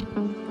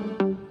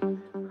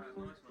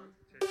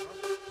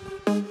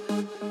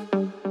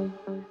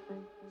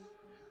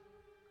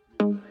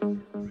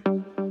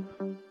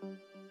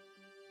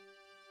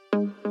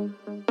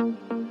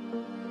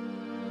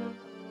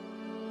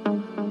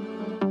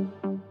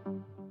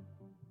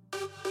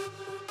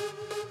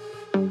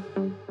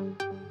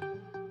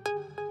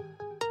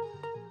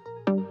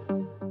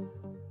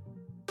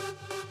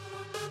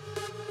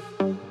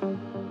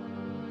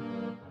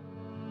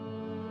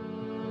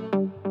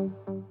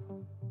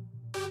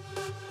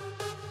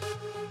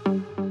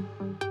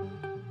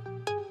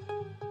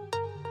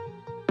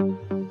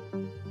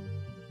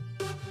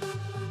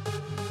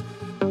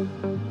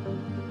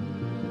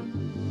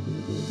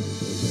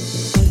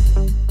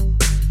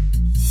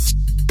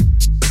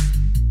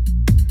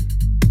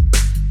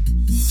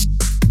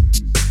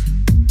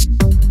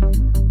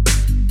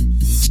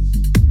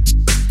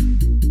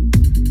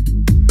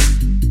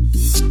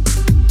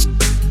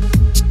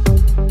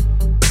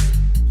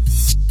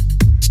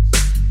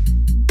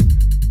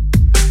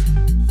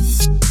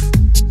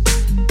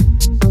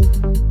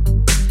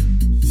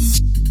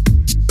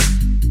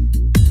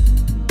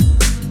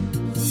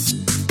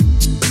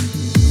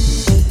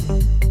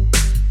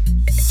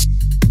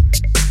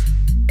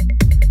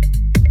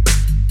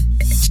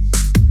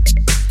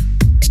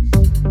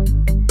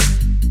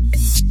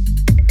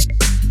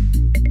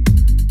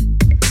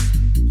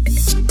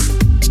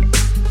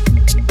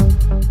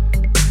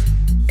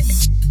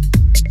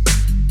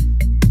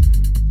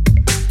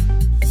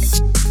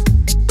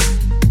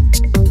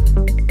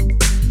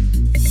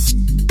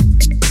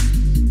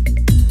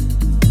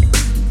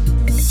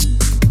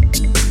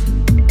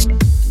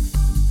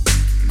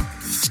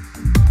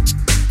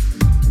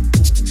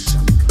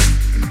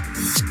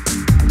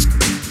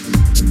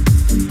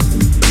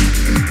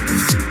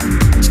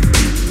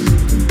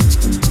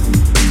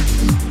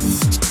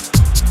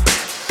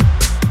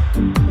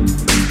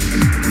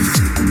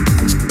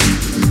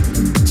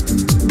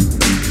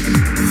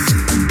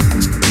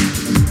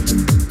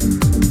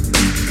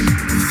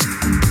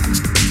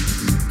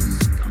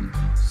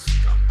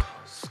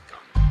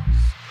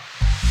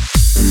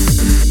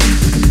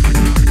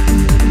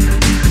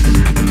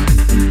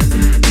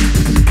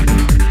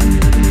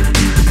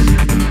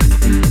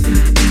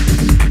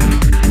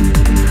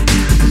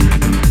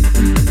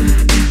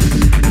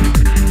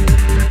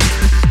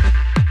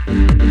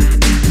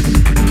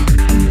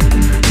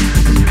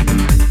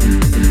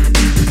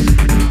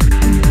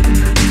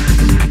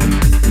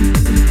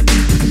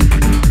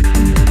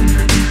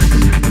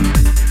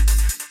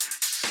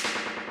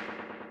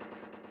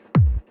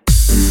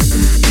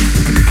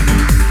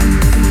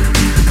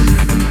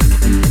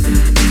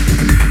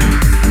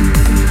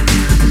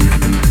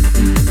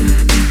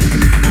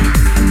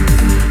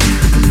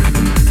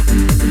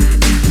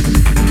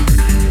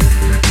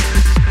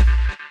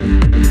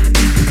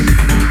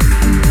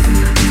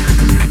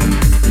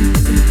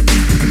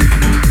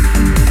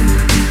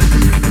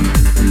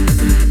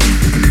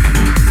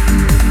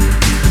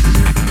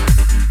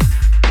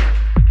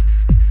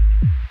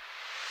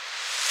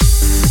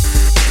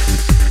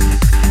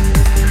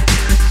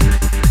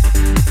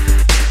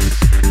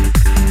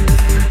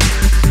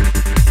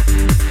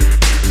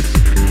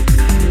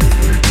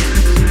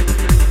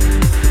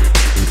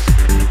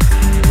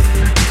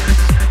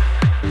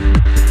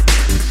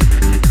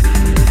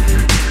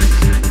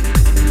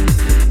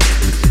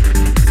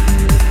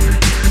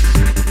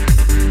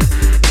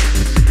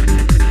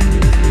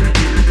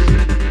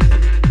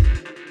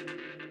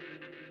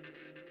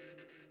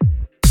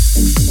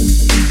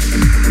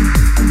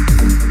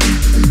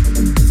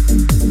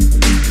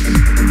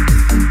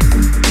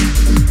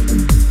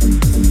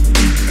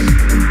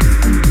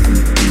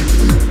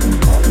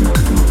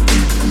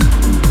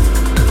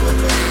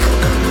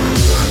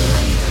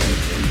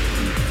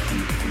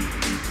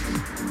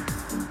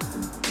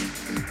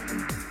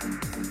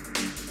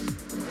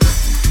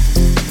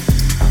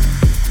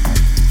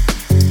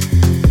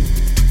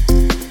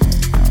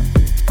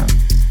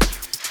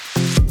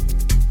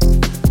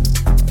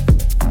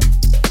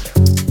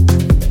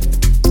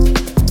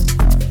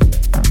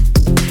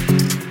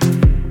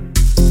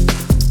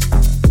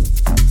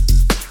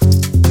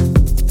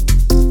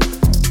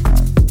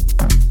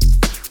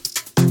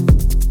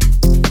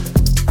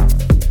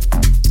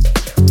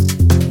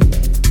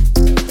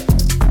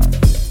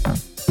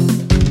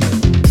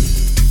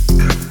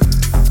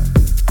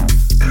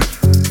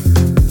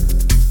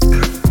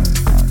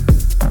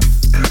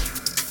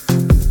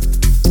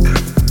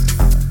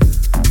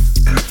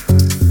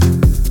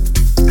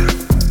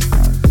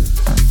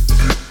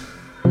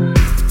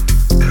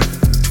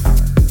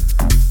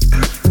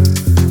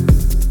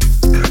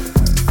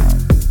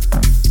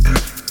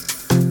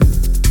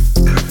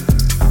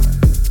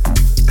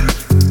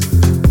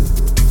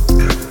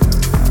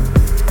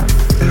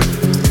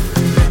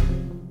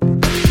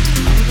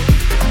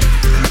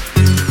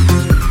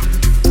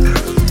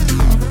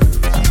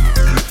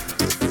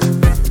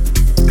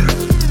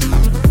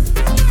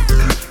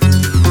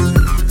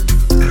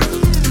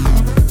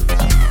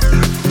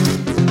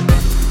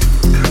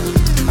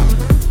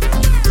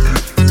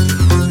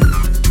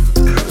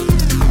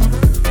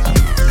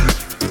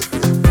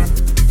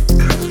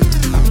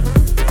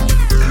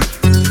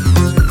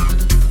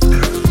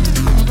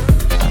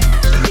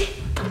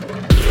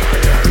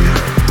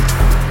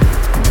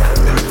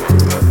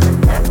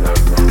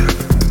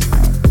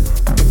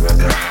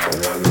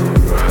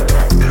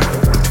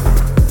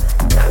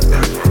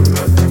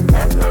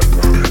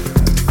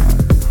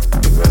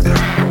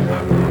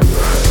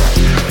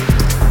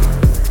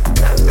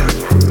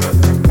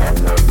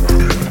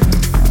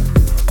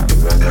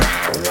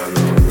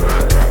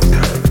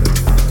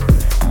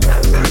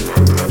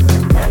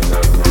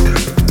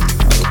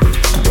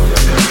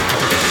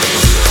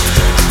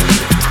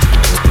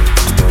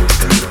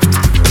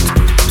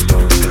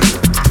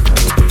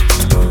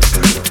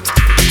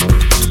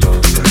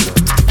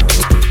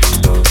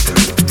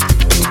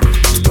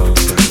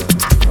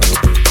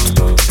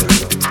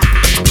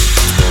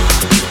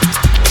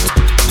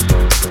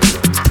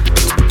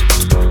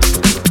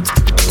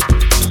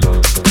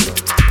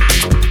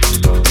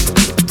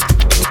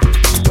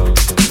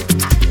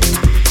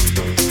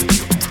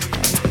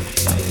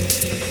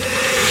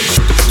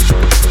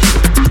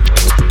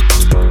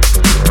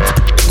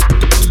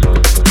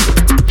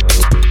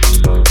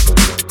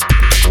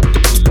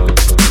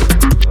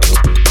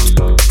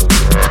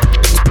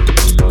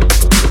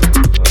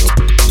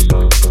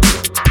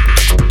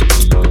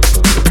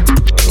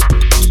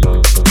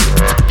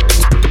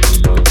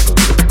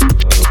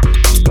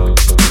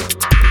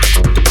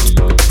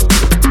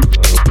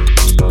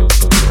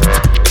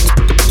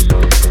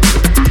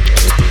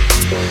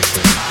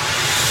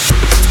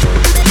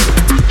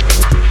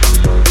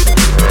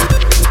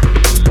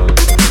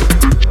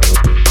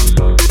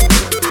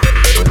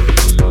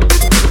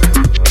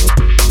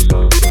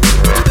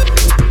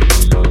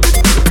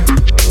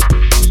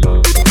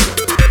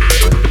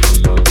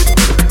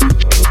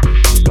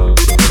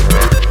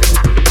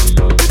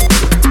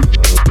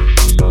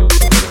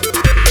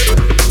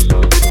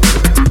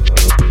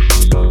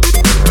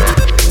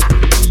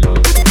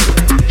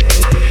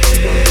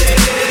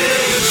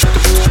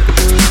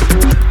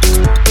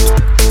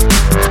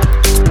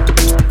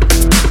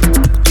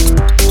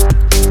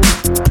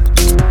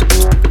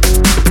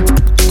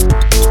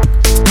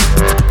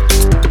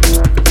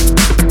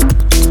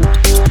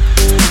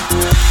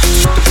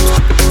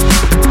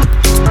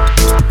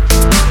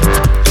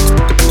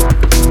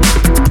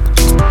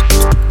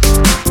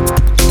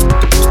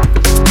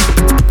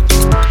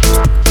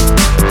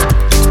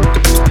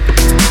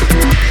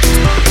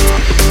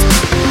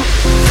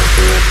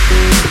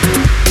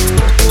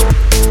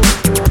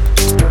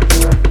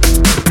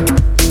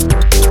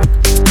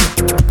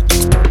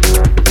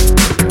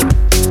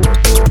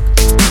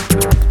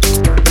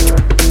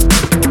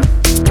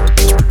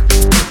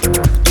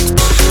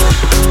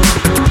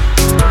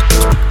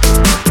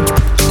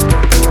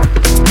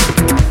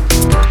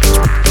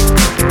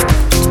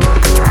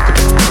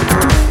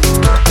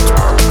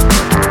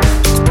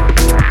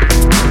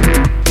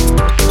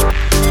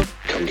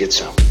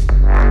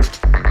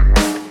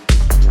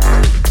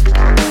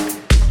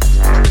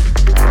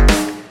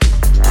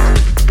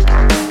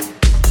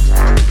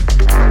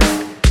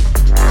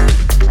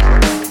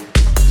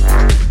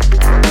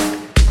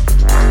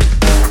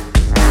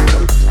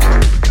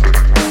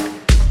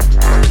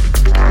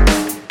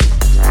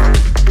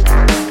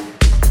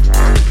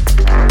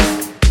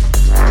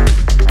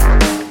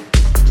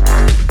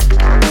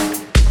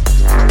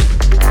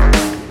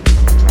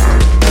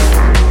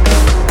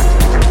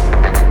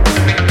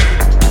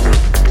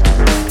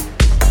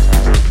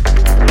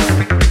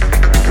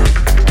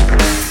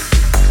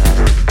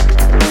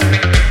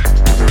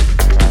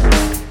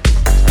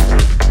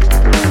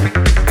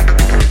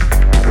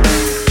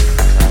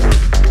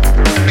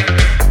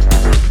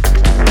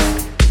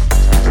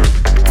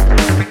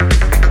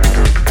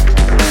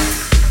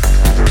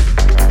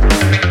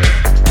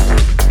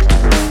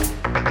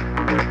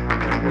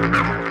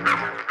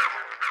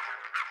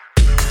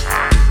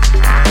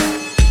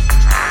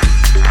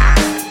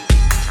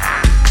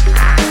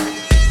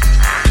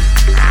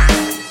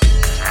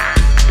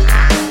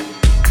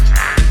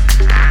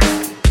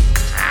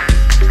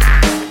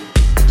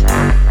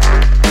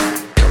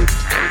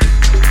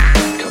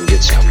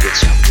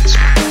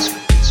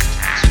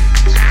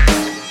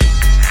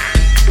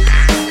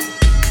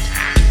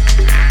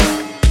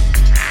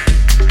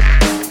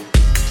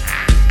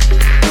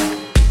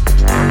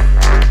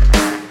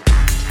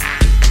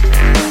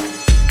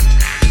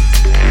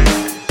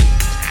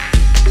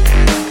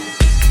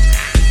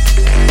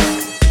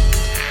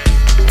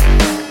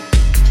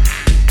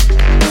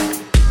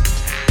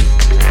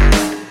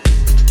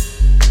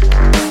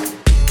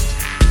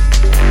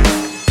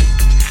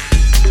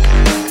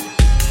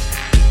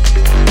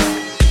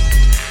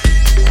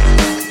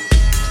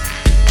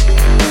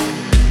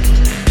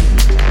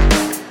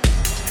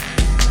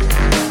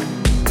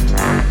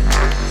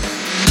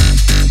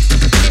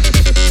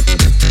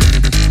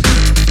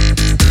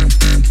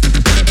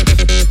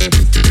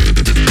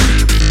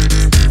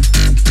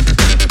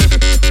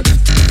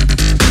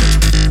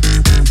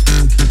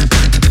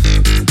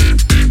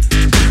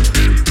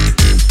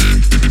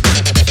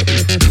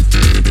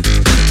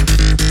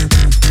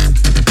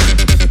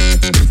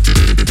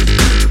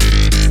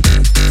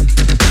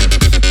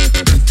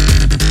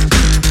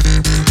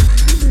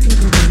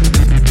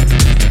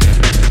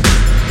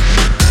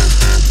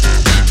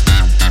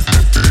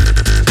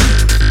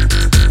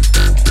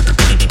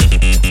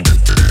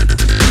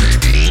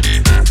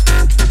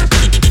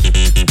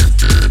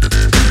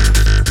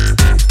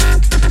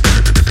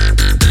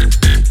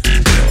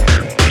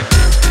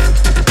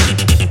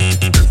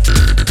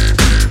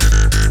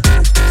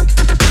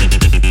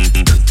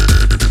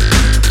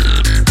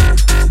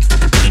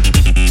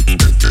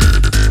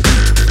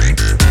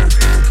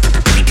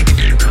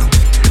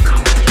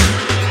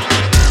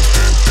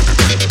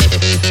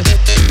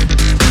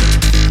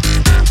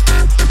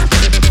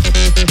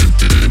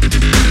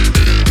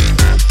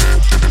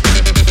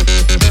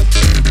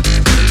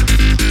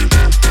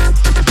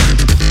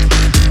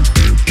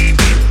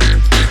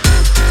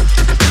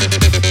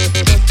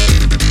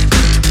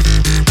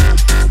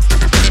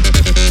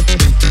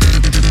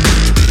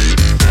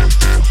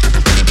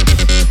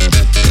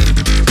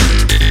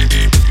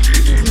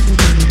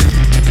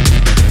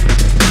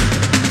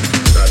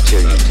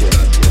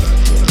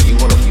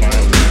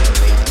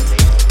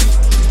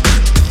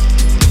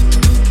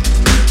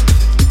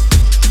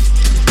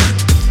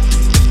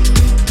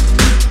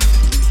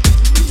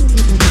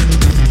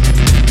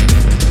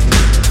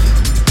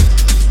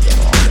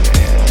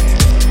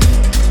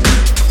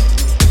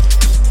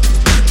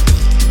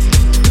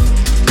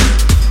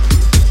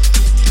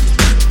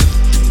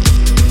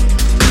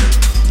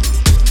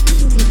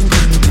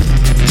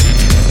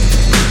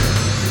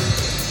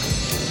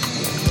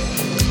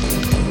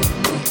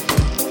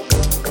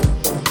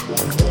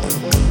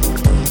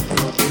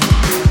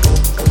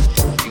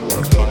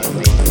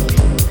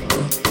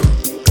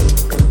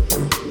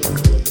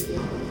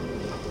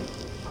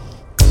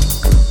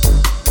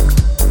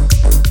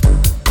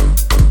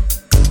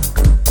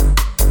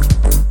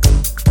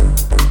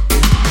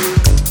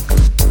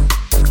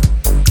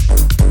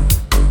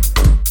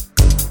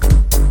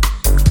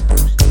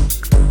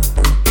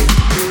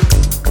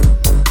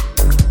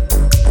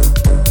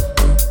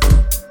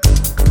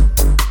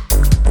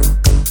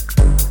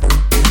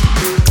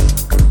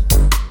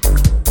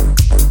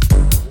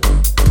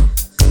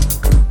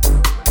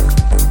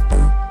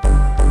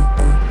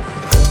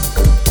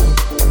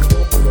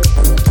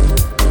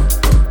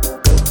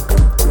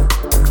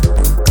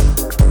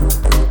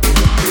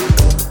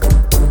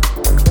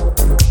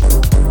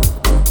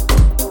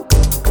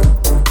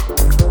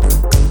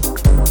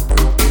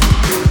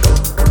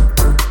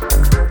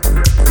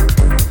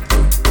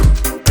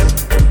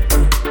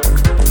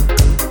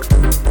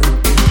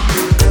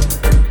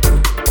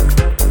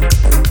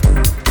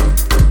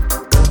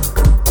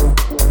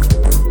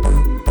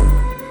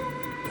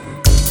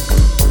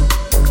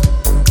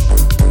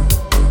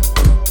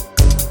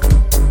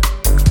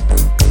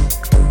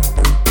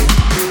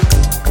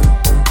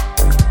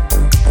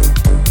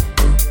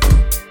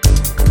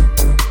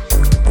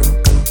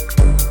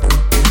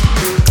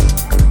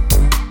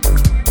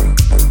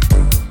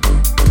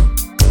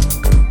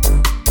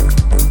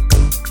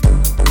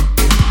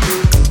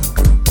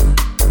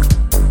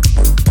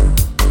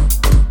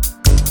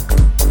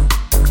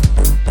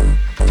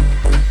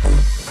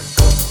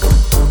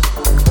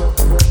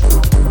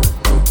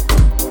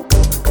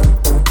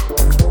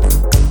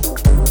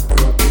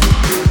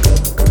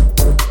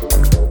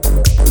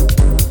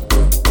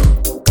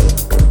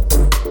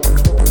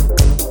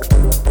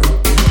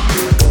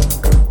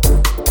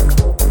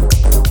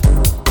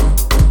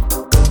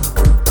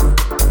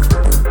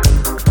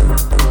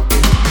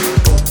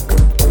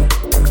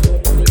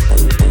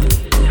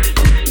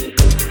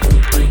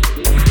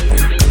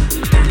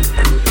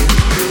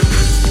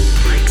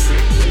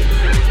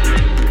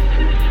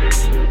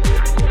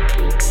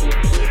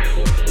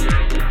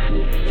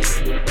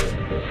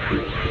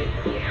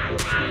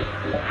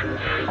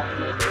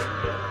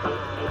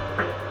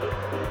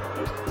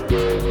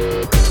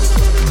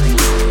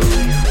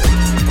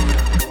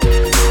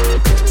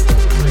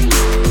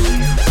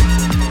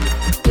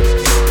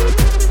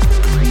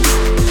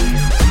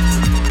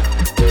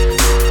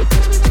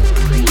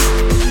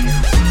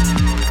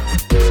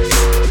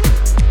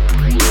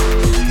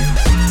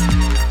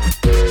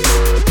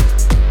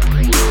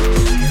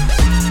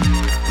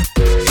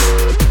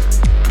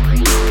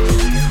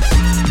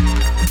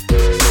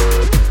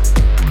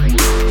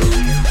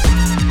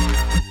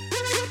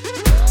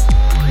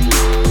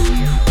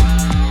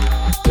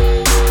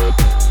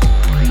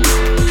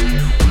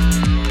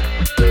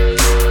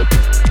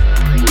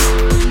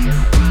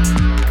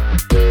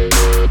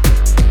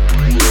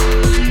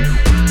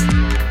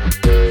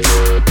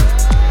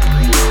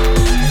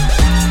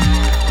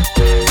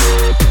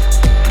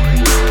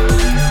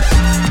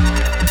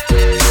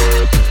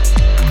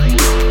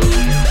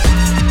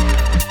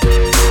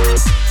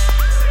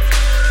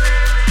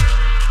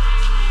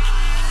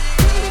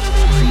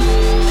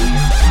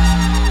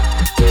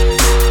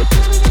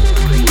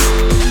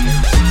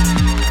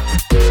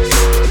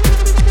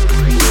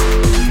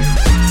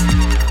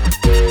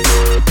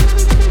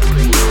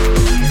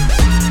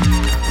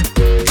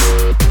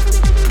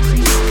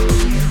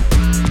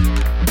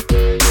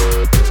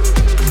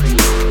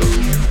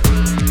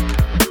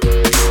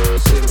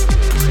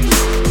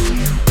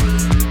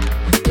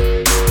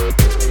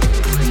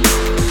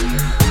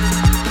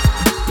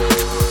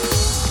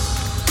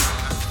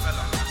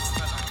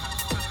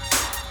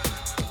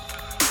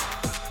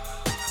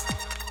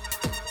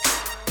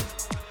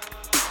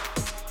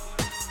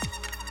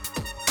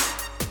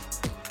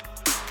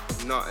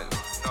 nothing.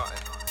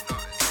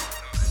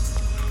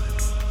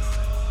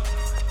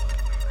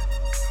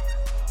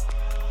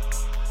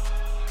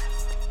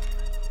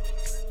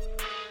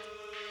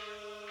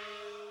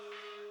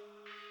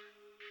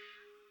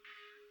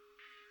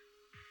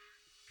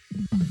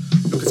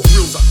 Look, it's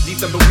grills up, leave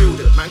them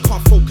bewildered. Man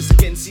can't focus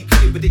again, see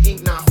clear with the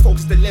ink now. I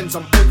focus the lens,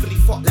 I'm overly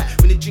fucked like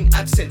when they drink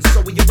absinthe.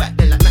 So where you at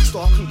then? Like Max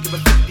Star, I couldn't give a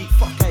deep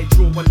fuck. I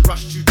draw one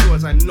rush, 2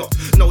 drawers, I'm not.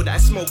 Know that I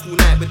smoke all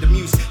night with the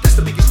music. That's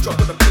the biggest drug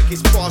of the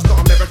biggest bars, not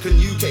American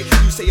UK.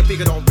 You say you're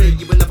bigger, don't rate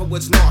you, in other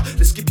words, nah.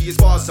 The skippy is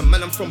bars, and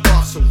man, I'm from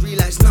bars, so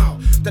realize now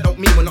that don't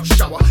mean we're not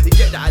shower. You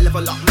get that I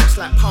level up, max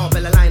like power,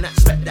 bella line, I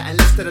expect that in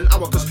less than an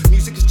hour. Cause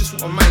music is just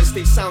what my mind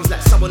state sounds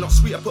like. Sour, not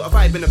sweet, I put a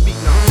vibe in a beat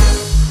now.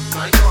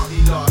 I can't be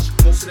large.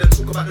 Most of them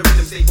talk about the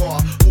rhythms they bar.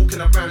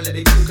 Walking around like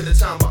they talk of the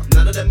town, but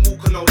none of them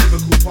walk on no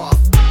lyrical path.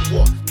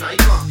 What? Now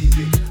you can't be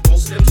big.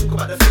 Most of them talk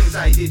about the things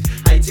I did.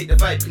 I take the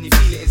vibe, can you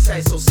feel it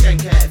inside? So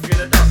skank out if you're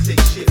in a dub, take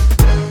shit.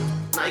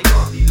 Now you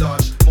can't be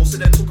large. Most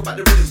of them talk about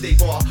the rhythms they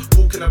bar.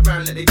 Walking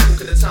around like they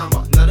talk of the town,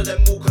 but none of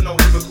them walk on no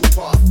lyrical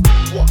path.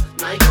 What?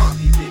 Now you can't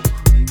be big.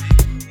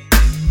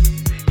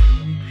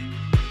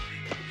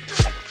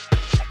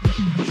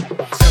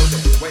 Tell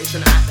them, why you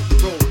tryna act like you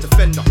roll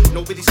defender?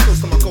 Nobody's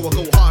close to my go, I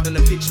go hard on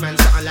the pitch, man.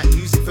 Something like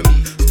music for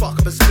me. Spark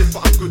up a split,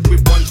 but I'm good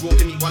with one draw.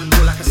 Give me one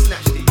more like a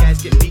snatch. The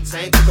guys get beats,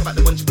 I ain't talk about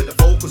the ones you put the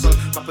vocals on.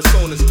 My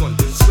persona's gone.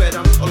 Swear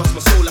down, I lost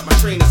my soul like my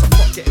trainers. I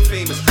fuck getting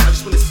famous. I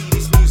just wanna see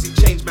this music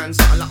change, man.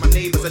 Something like my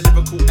neighbours, a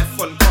lyrical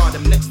F1 car.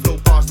 Them next flow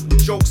bars,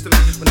 jokes to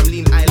me. When I'm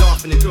lean, I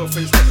laugh, and the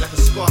girlfriend's neck like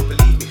a scarf.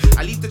 Believe me,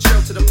 I leave the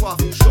trail to the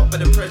path, all shot by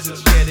the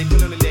presence. Yeah, they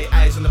can only lay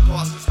eyes on the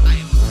past.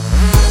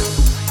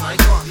 I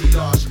can't be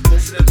large.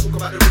 Most of them talk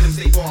about the rhythms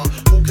they bar.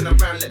 Walking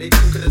around like they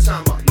talk of the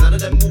town, but none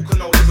of them walk on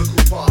no lyrical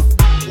path.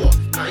 What?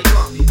 Now you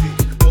can't be big.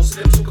 Most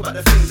of them talk about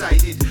the things I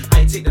did.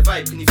 I take the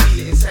vibe, can you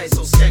feel it inside?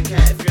 So skank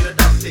out if you're in a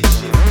dub, take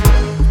shit.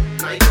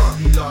 Now you can't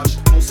be large.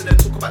 Most of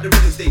them talk about the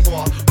rhythms they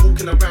bar.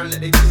 Walking around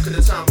like they talk of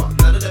the town, but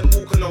none of them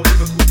walk on no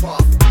lyrical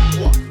path.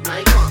 What? Now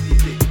you can't be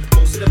big.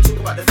 Most of them talk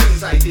about the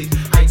things I did.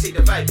 I take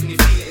the vibe, can you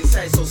feel it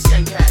inside? So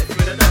skank out if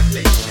you're in a dub,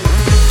 take shit.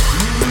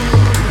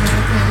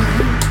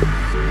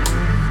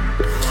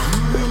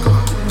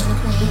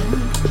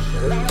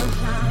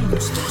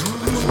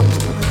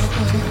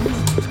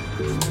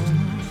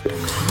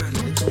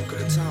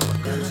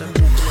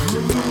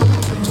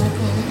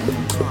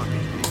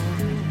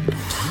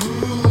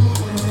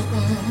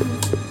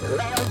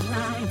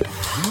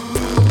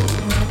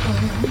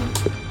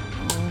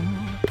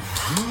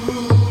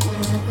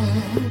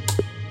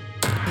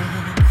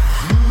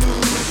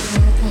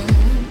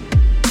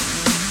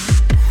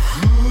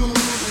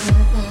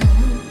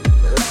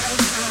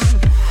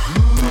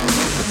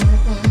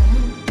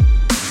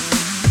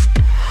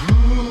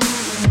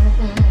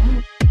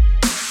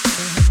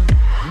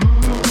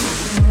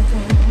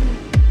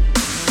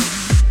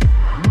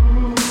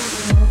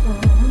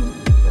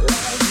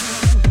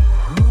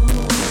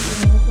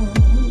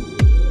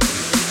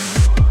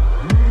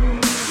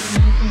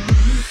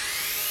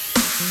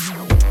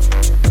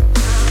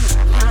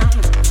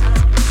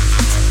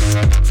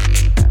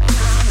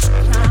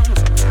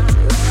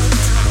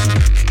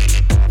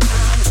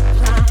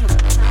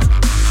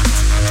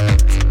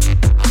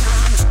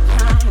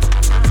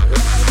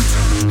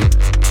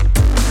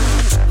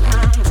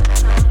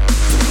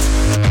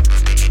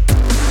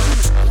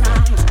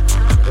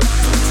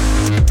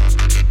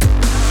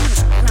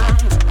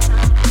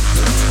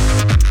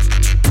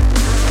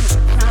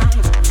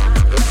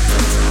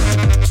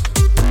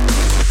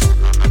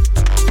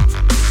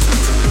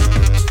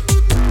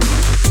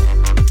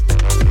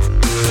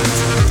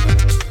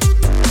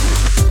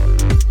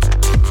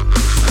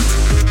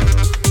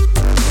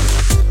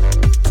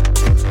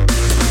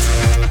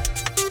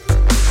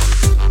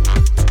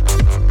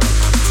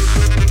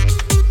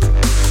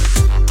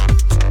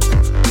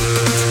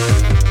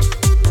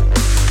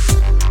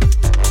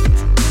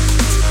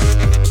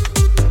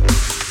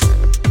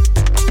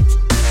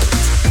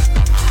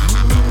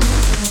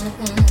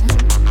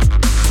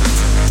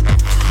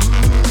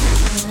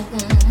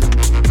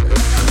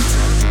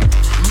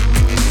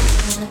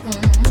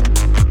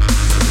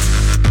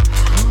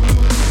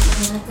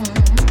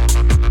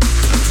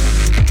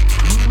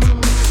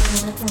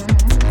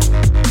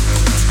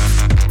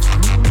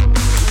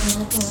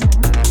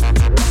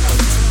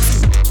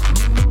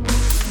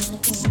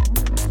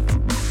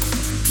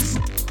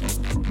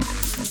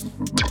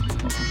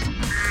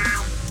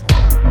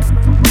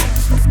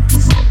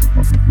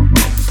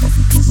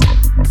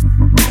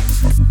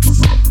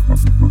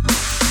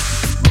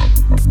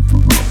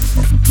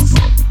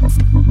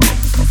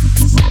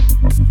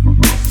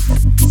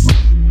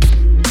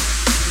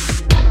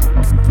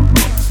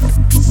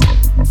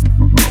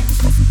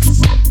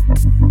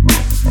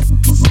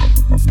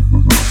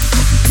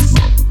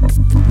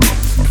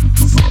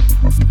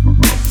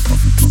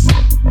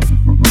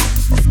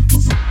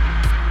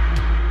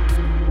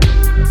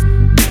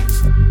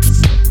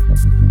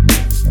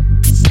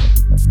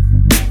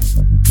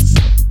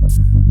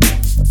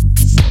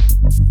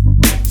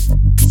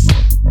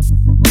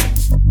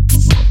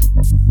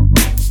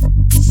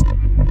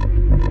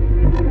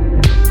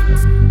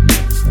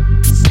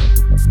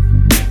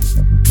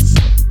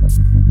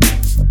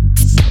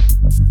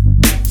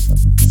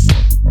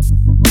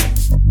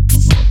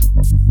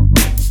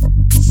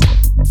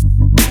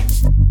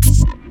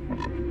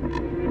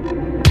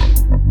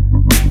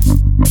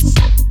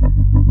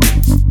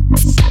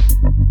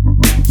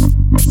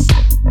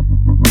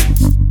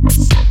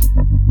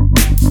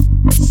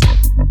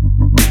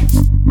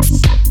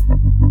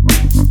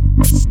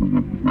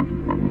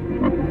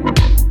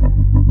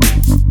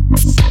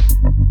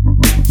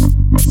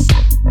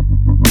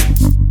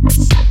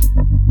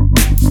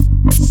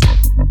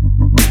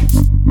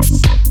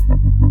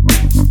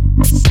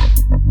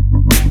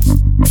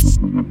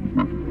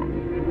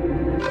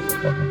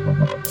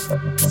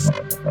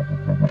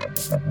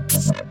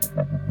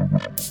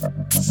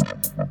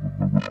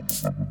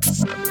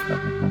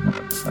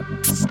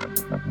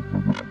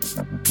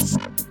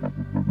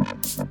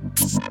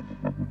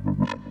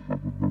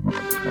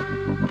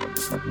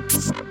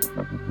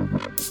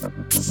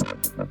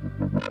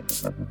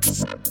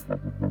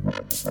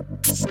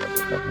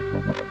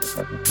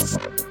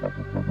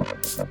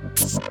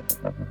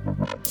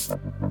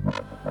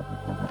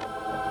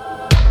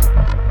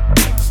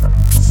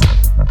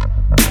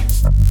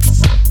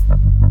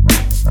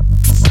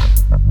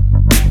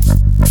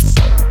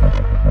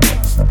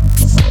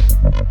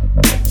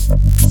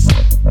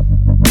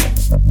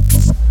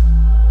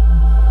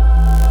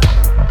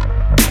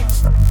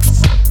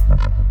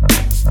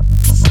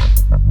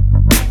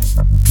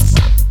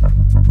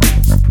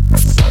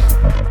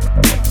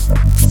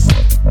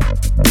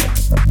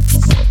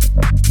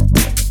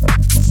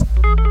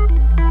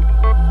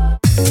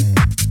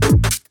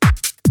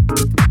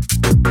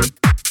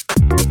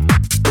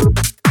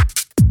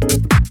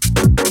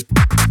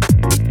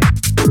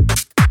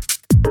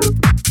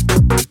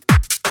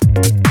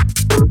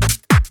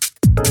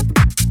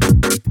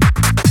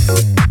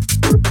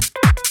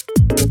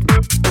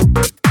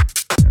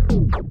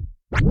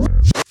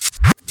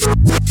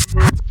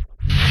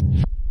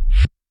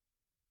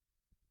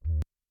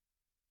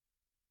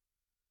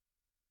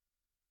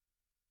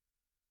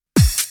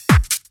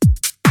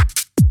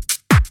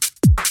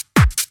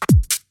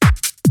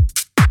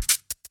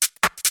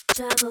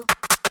 Trouble.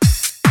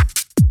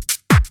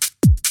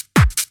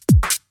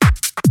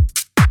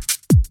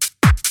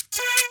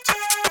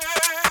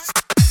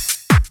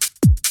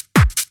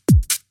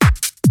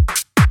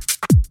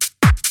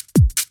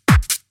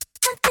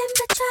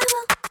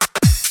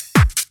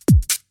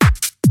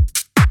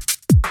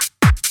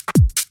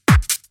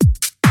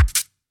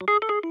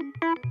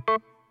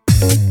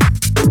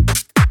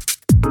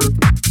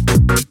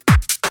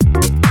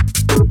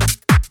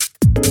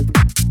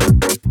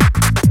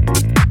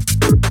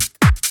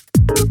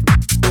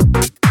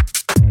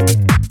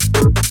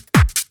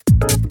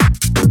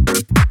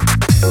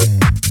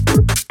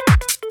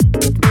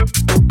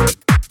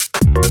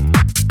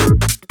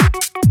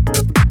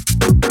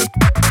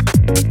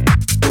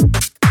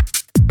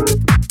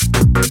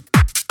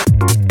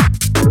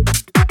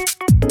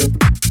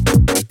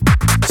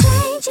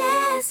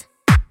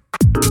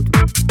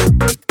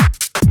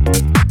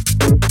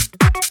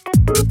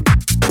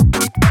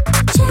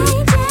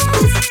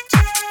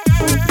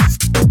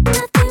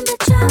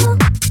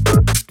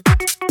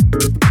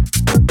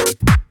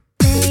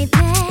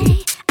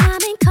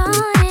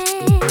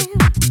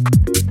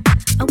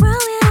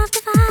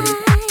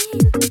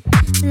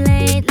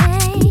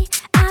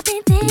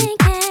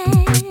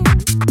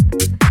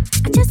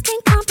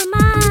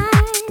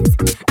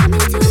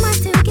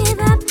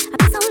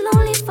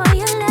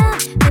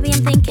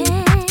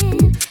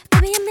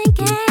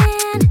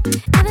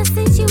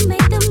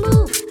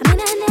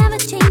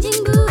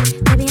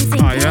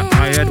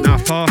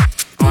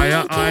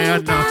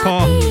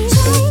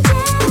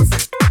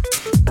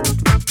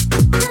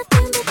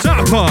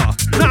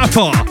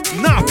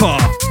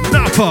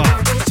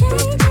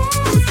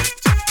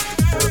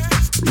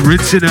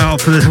 Rinsing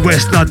out for the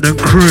West London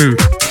crew.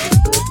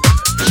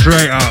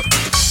 Straight up.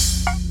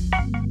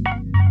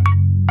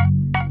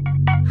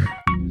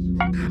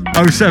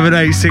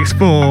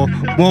 07864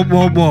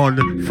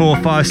 111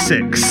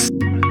 456.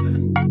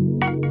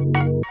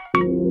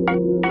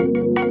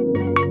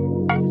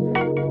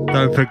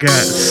 Don't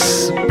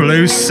forget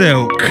Blue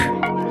Silk.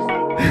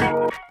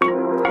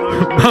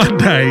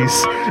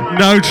 Mondays,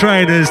 no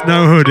trainers,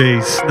 no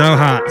hoodies, no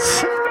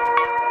hats.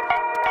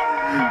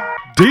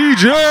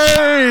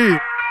 DJ!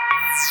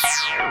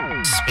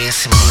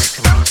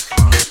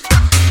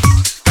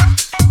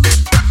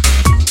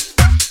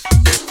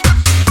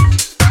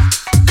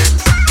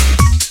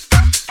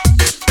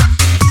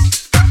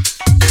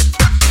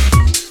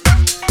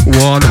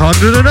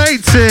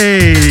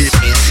 $180.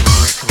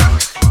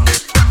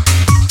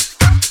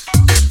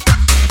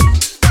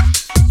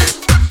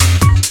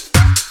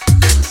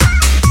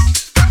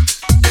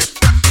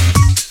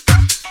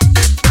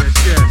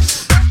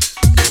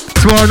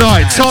 Tomorrow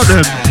night,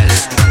 Tottenham.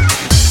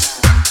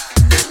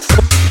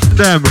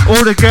 Them,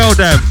 all the girl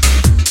them.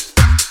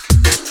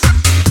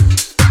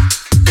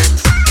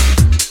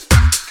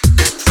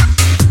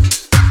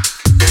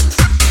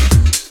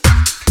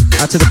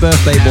 Out to the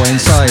birthday boy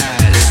inside.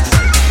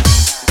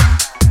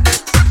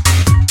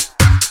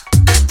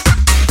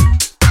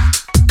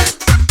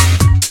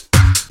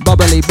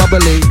 Bubbly,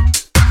 bubbly.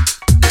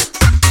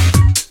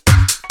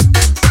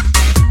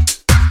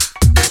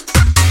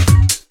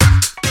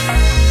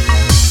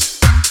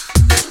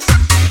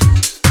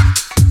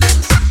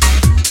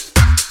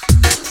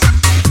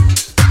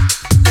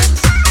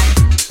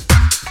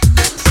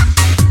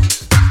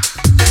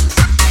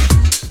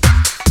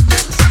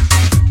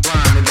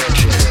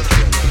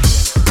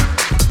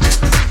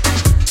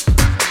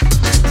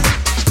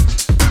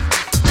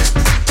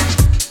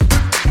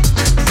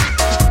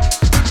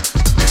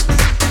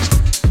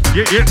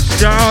 Yep,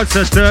 shout out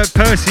to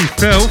Percy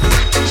Phil.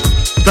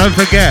 Don't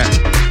forget,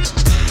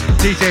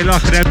 DJ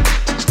Lock and M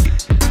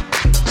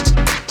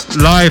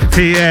Live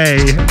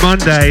PA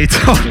Monday,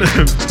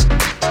 Tottenham.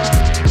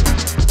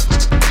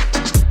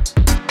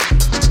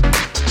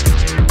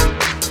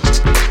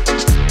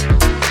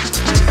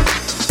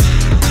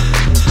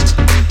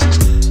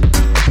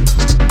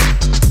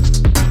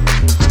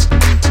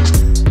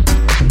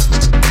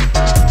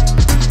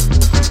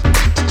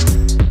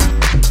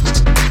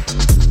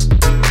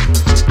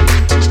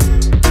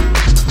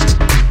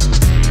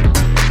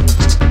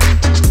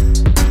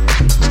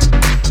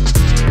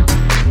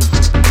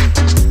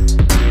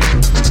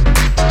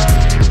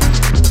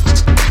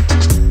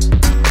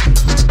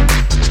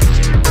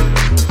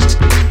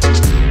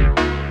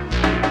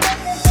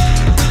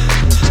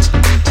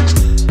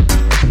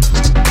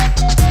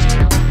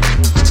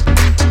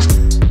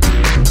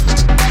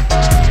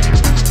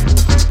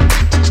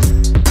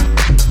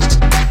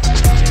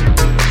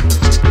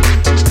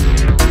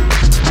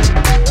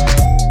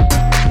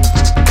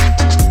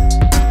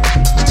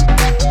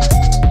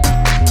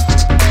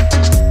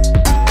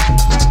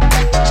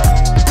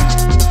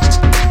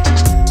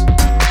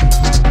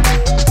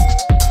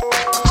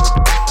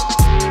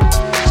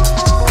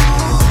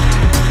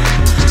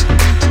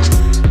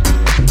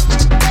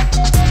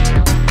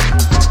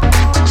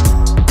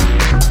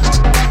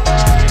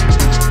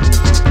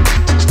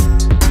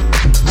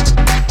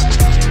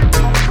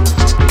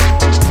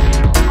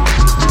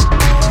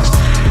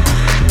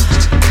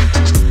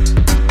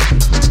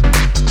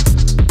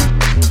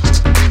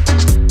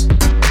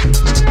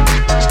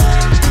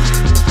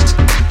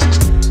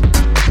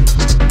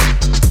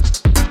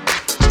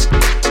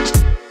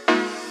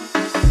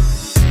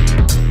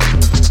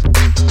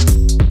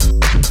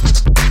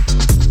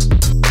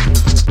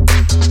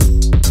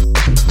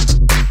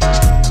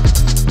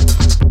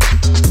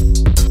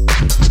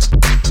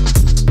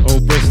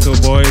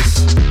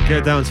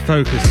 Down to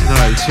focus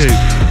tonight too.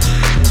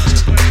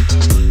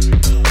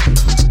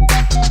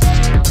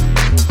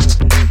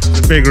 It's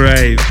a big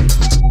rave.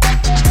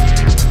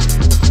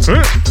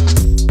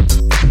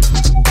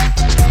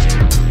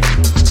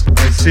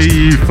 I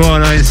see you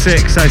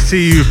 496, I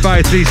see you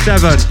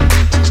 537.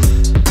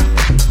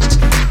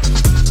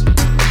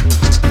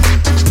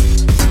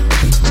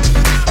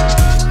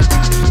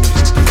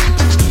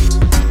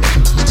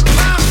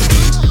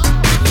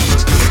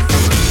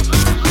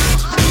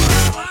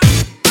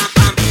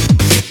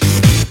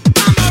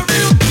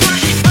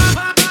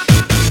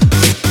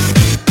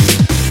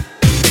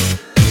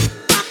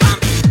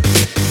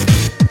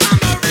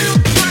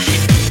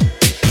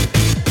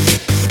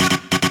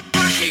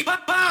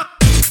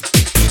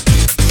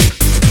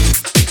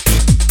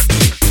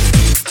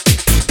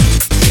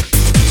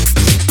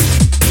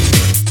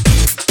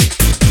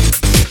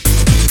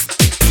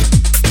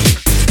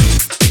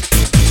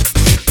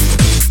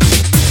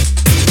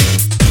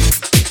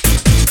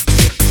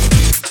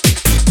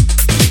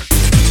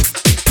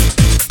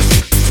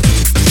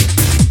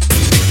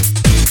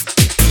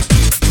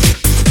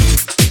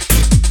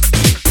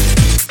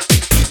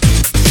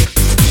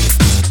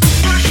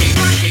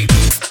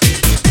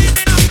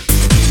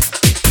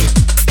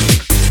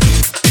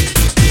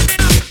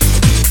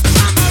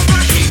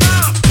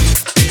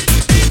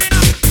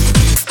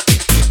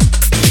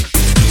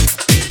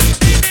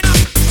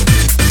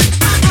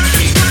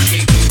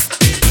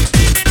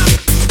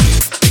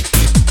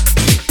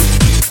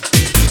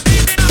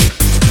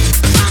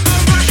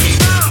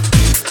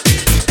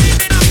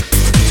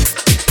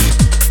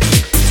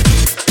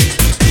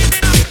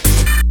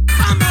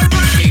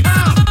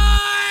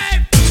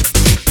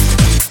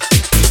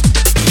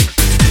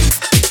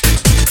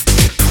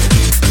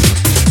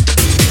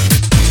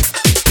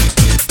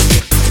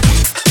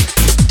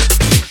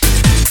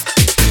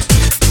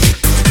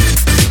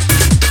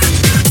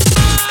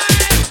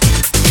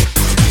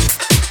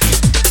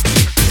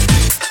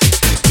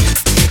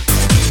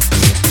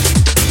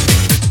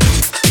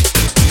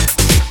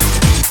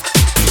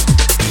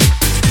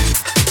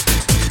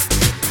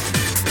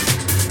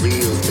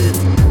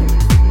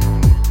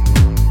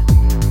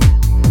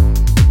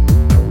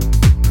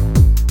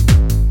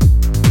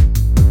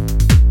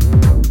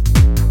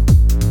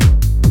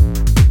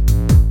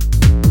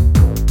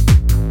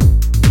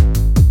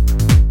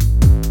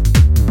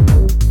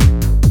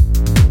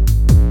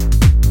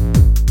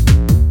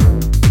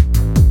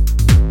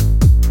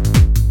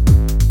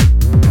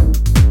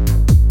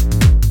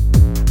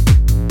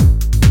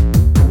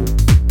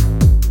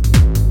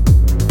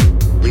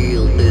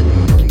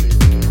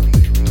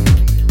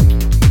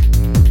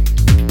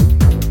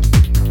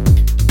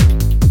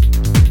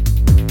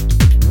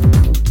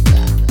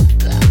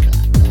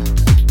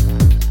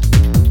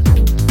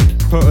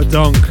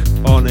 Dunk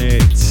on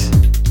it.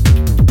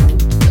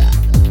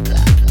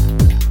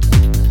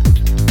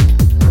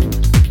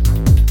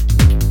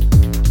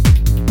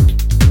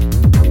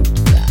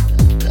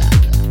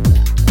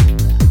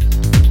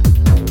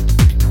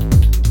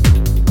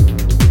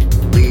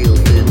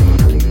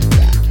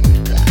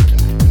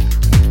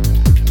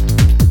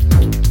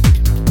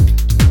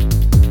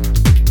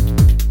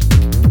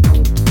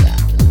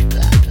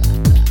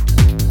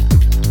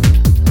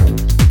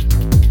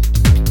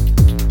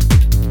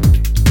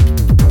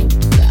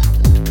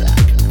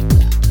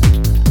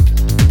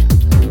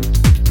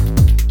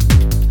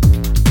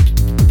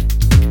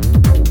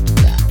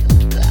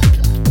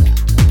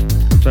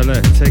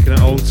 taking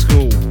it old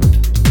school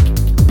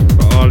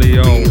for Ollie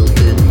O.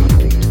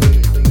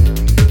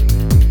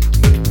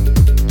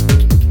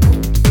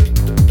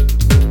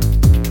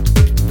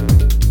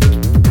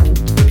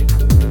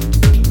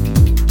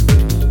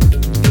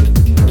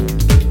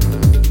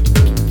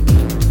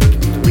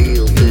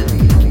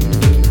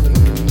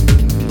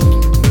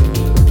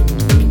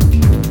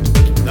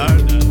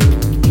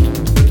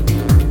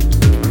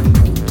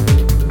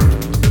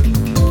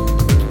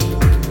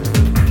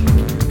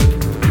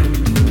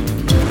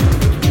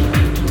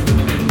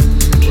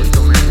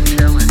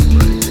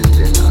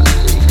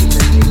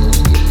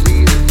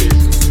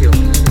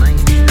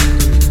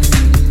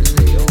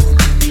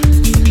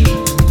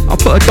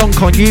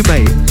 On you,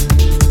 mate.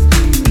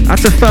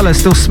 That's a fella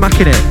still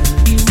smacking it.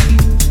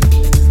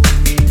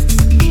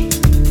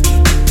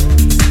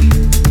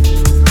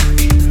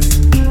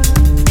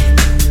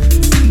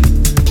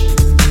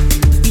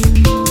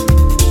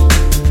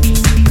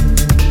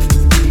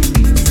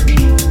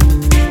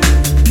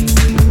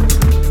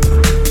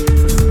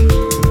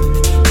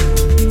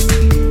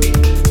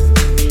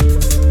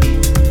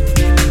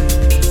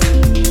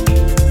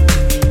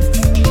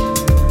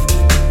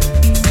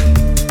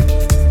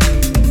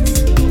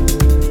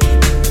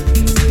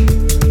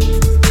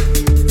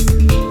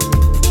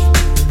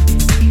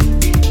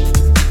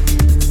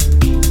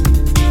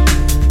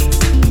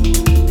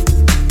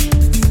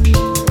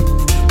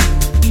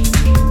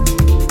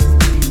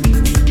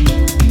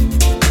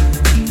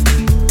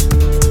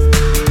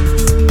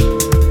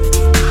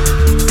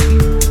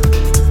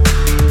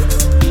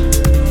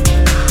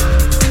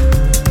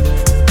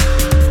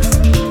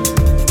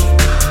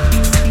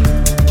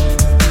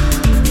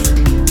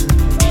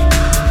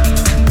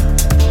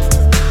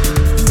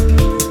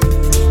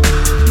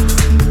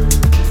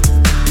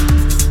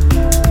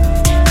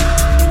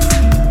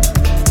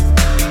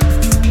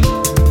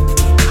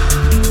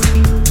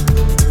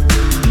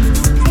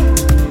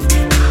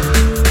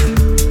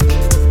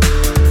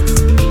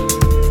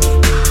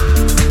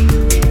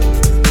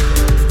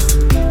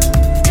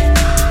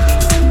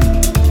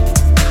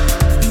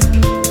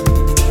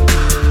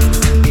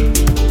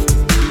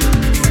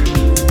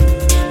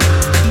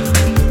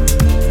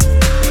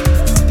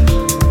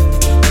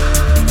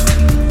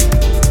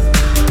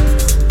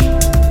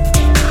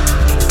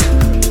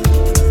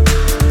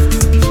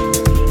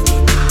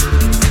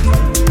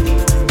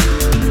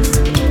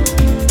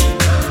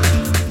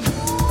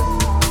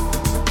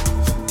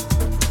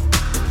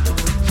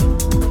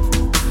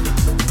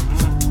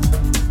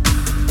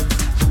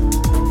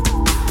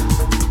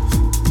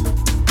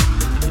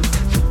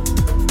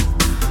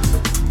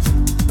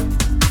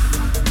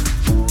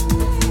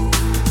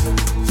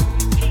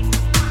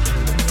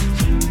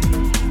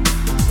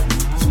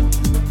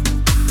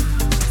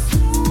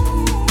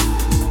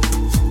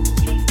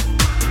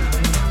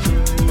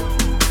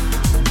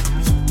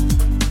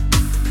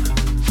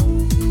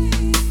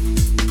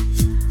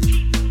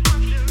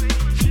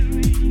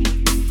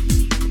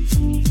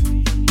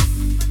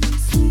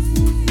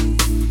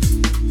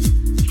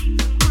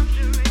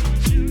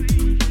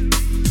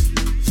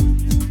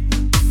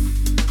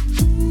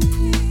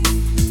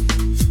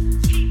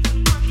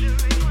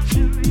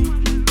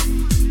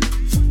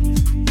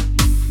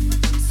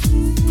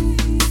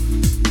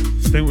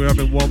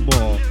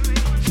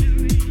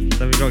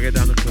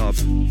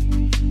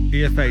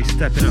 EFA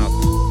stepping up.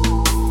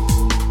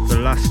 The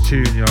last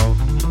tune, y'all.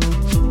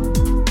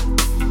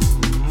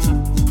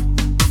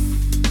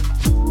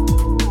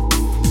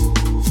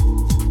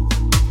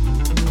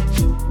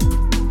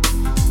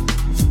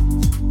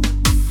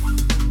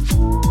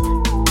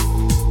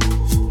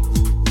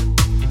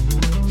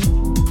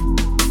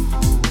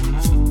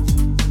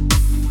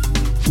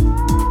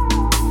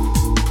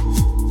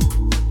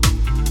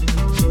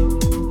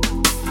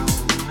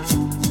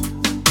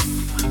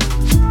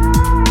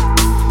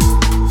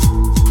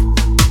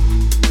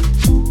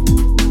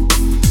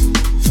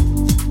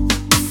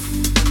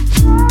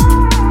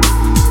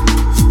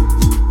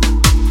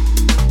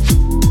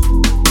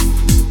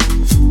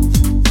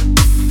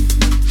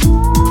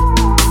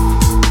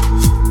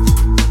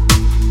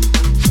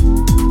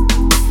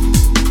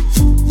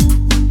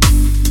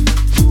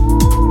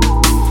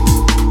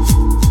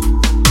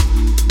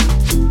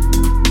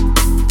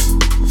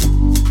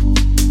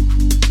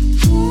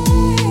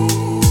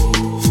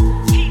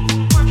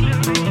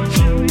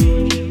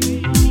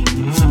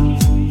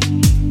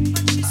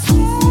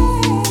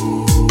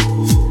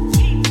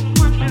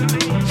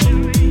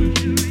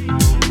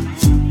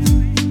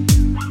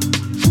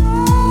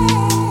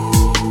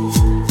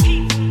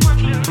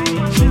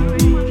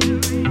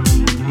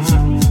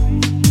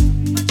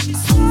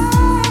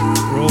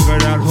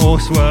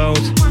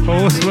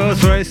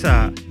 Horse, where is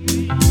that?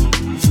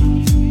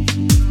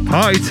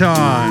 Party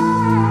time!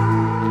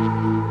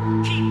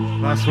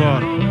 Last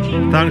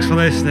one. Thanks for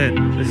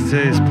listening. This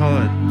is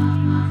Pollen.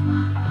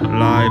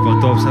 Live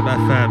on Dubstep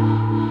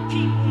FM.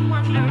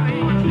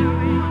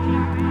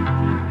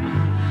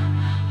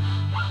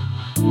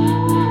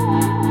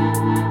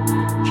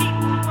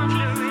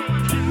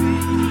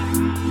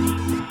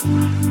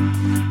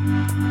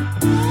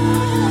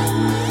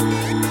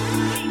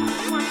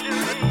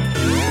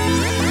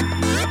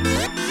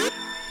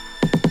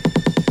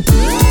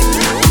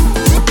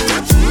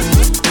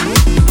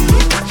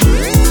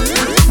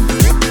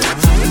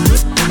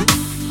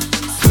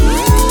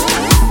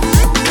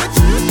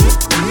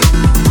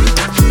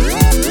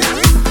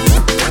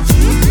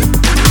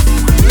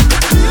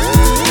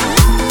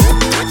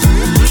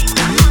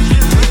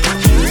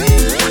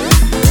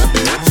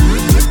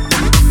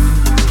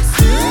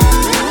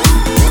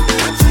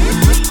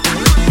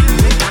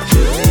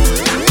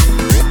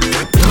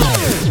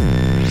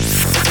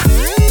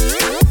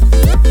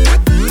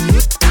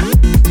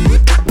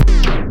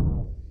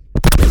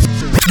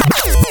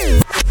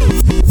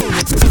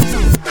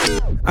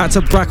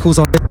 Out to Brackles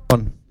on this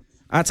one.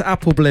 Out to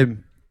Apple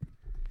Blim.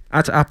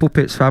 Out to Apple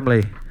Pits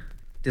family.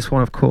 This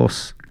one, of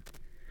course.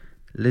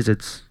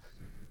 Lizards.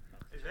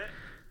 Is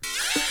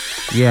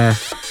it? Yeah.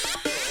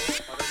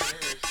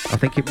 I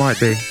think it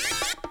might be.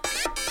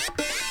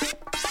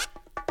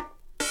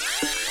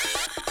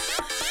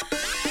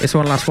 This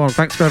one, last one.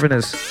 Thanks for having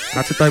us.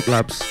 Out to Dope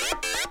Labs.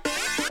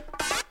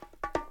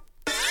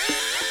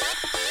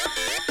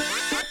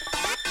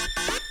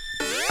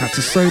 Out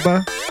to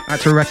Sober. Out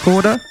to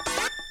Recorder.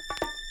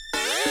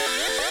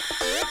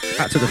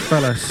 Out to the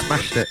fella.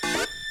 Smashed it.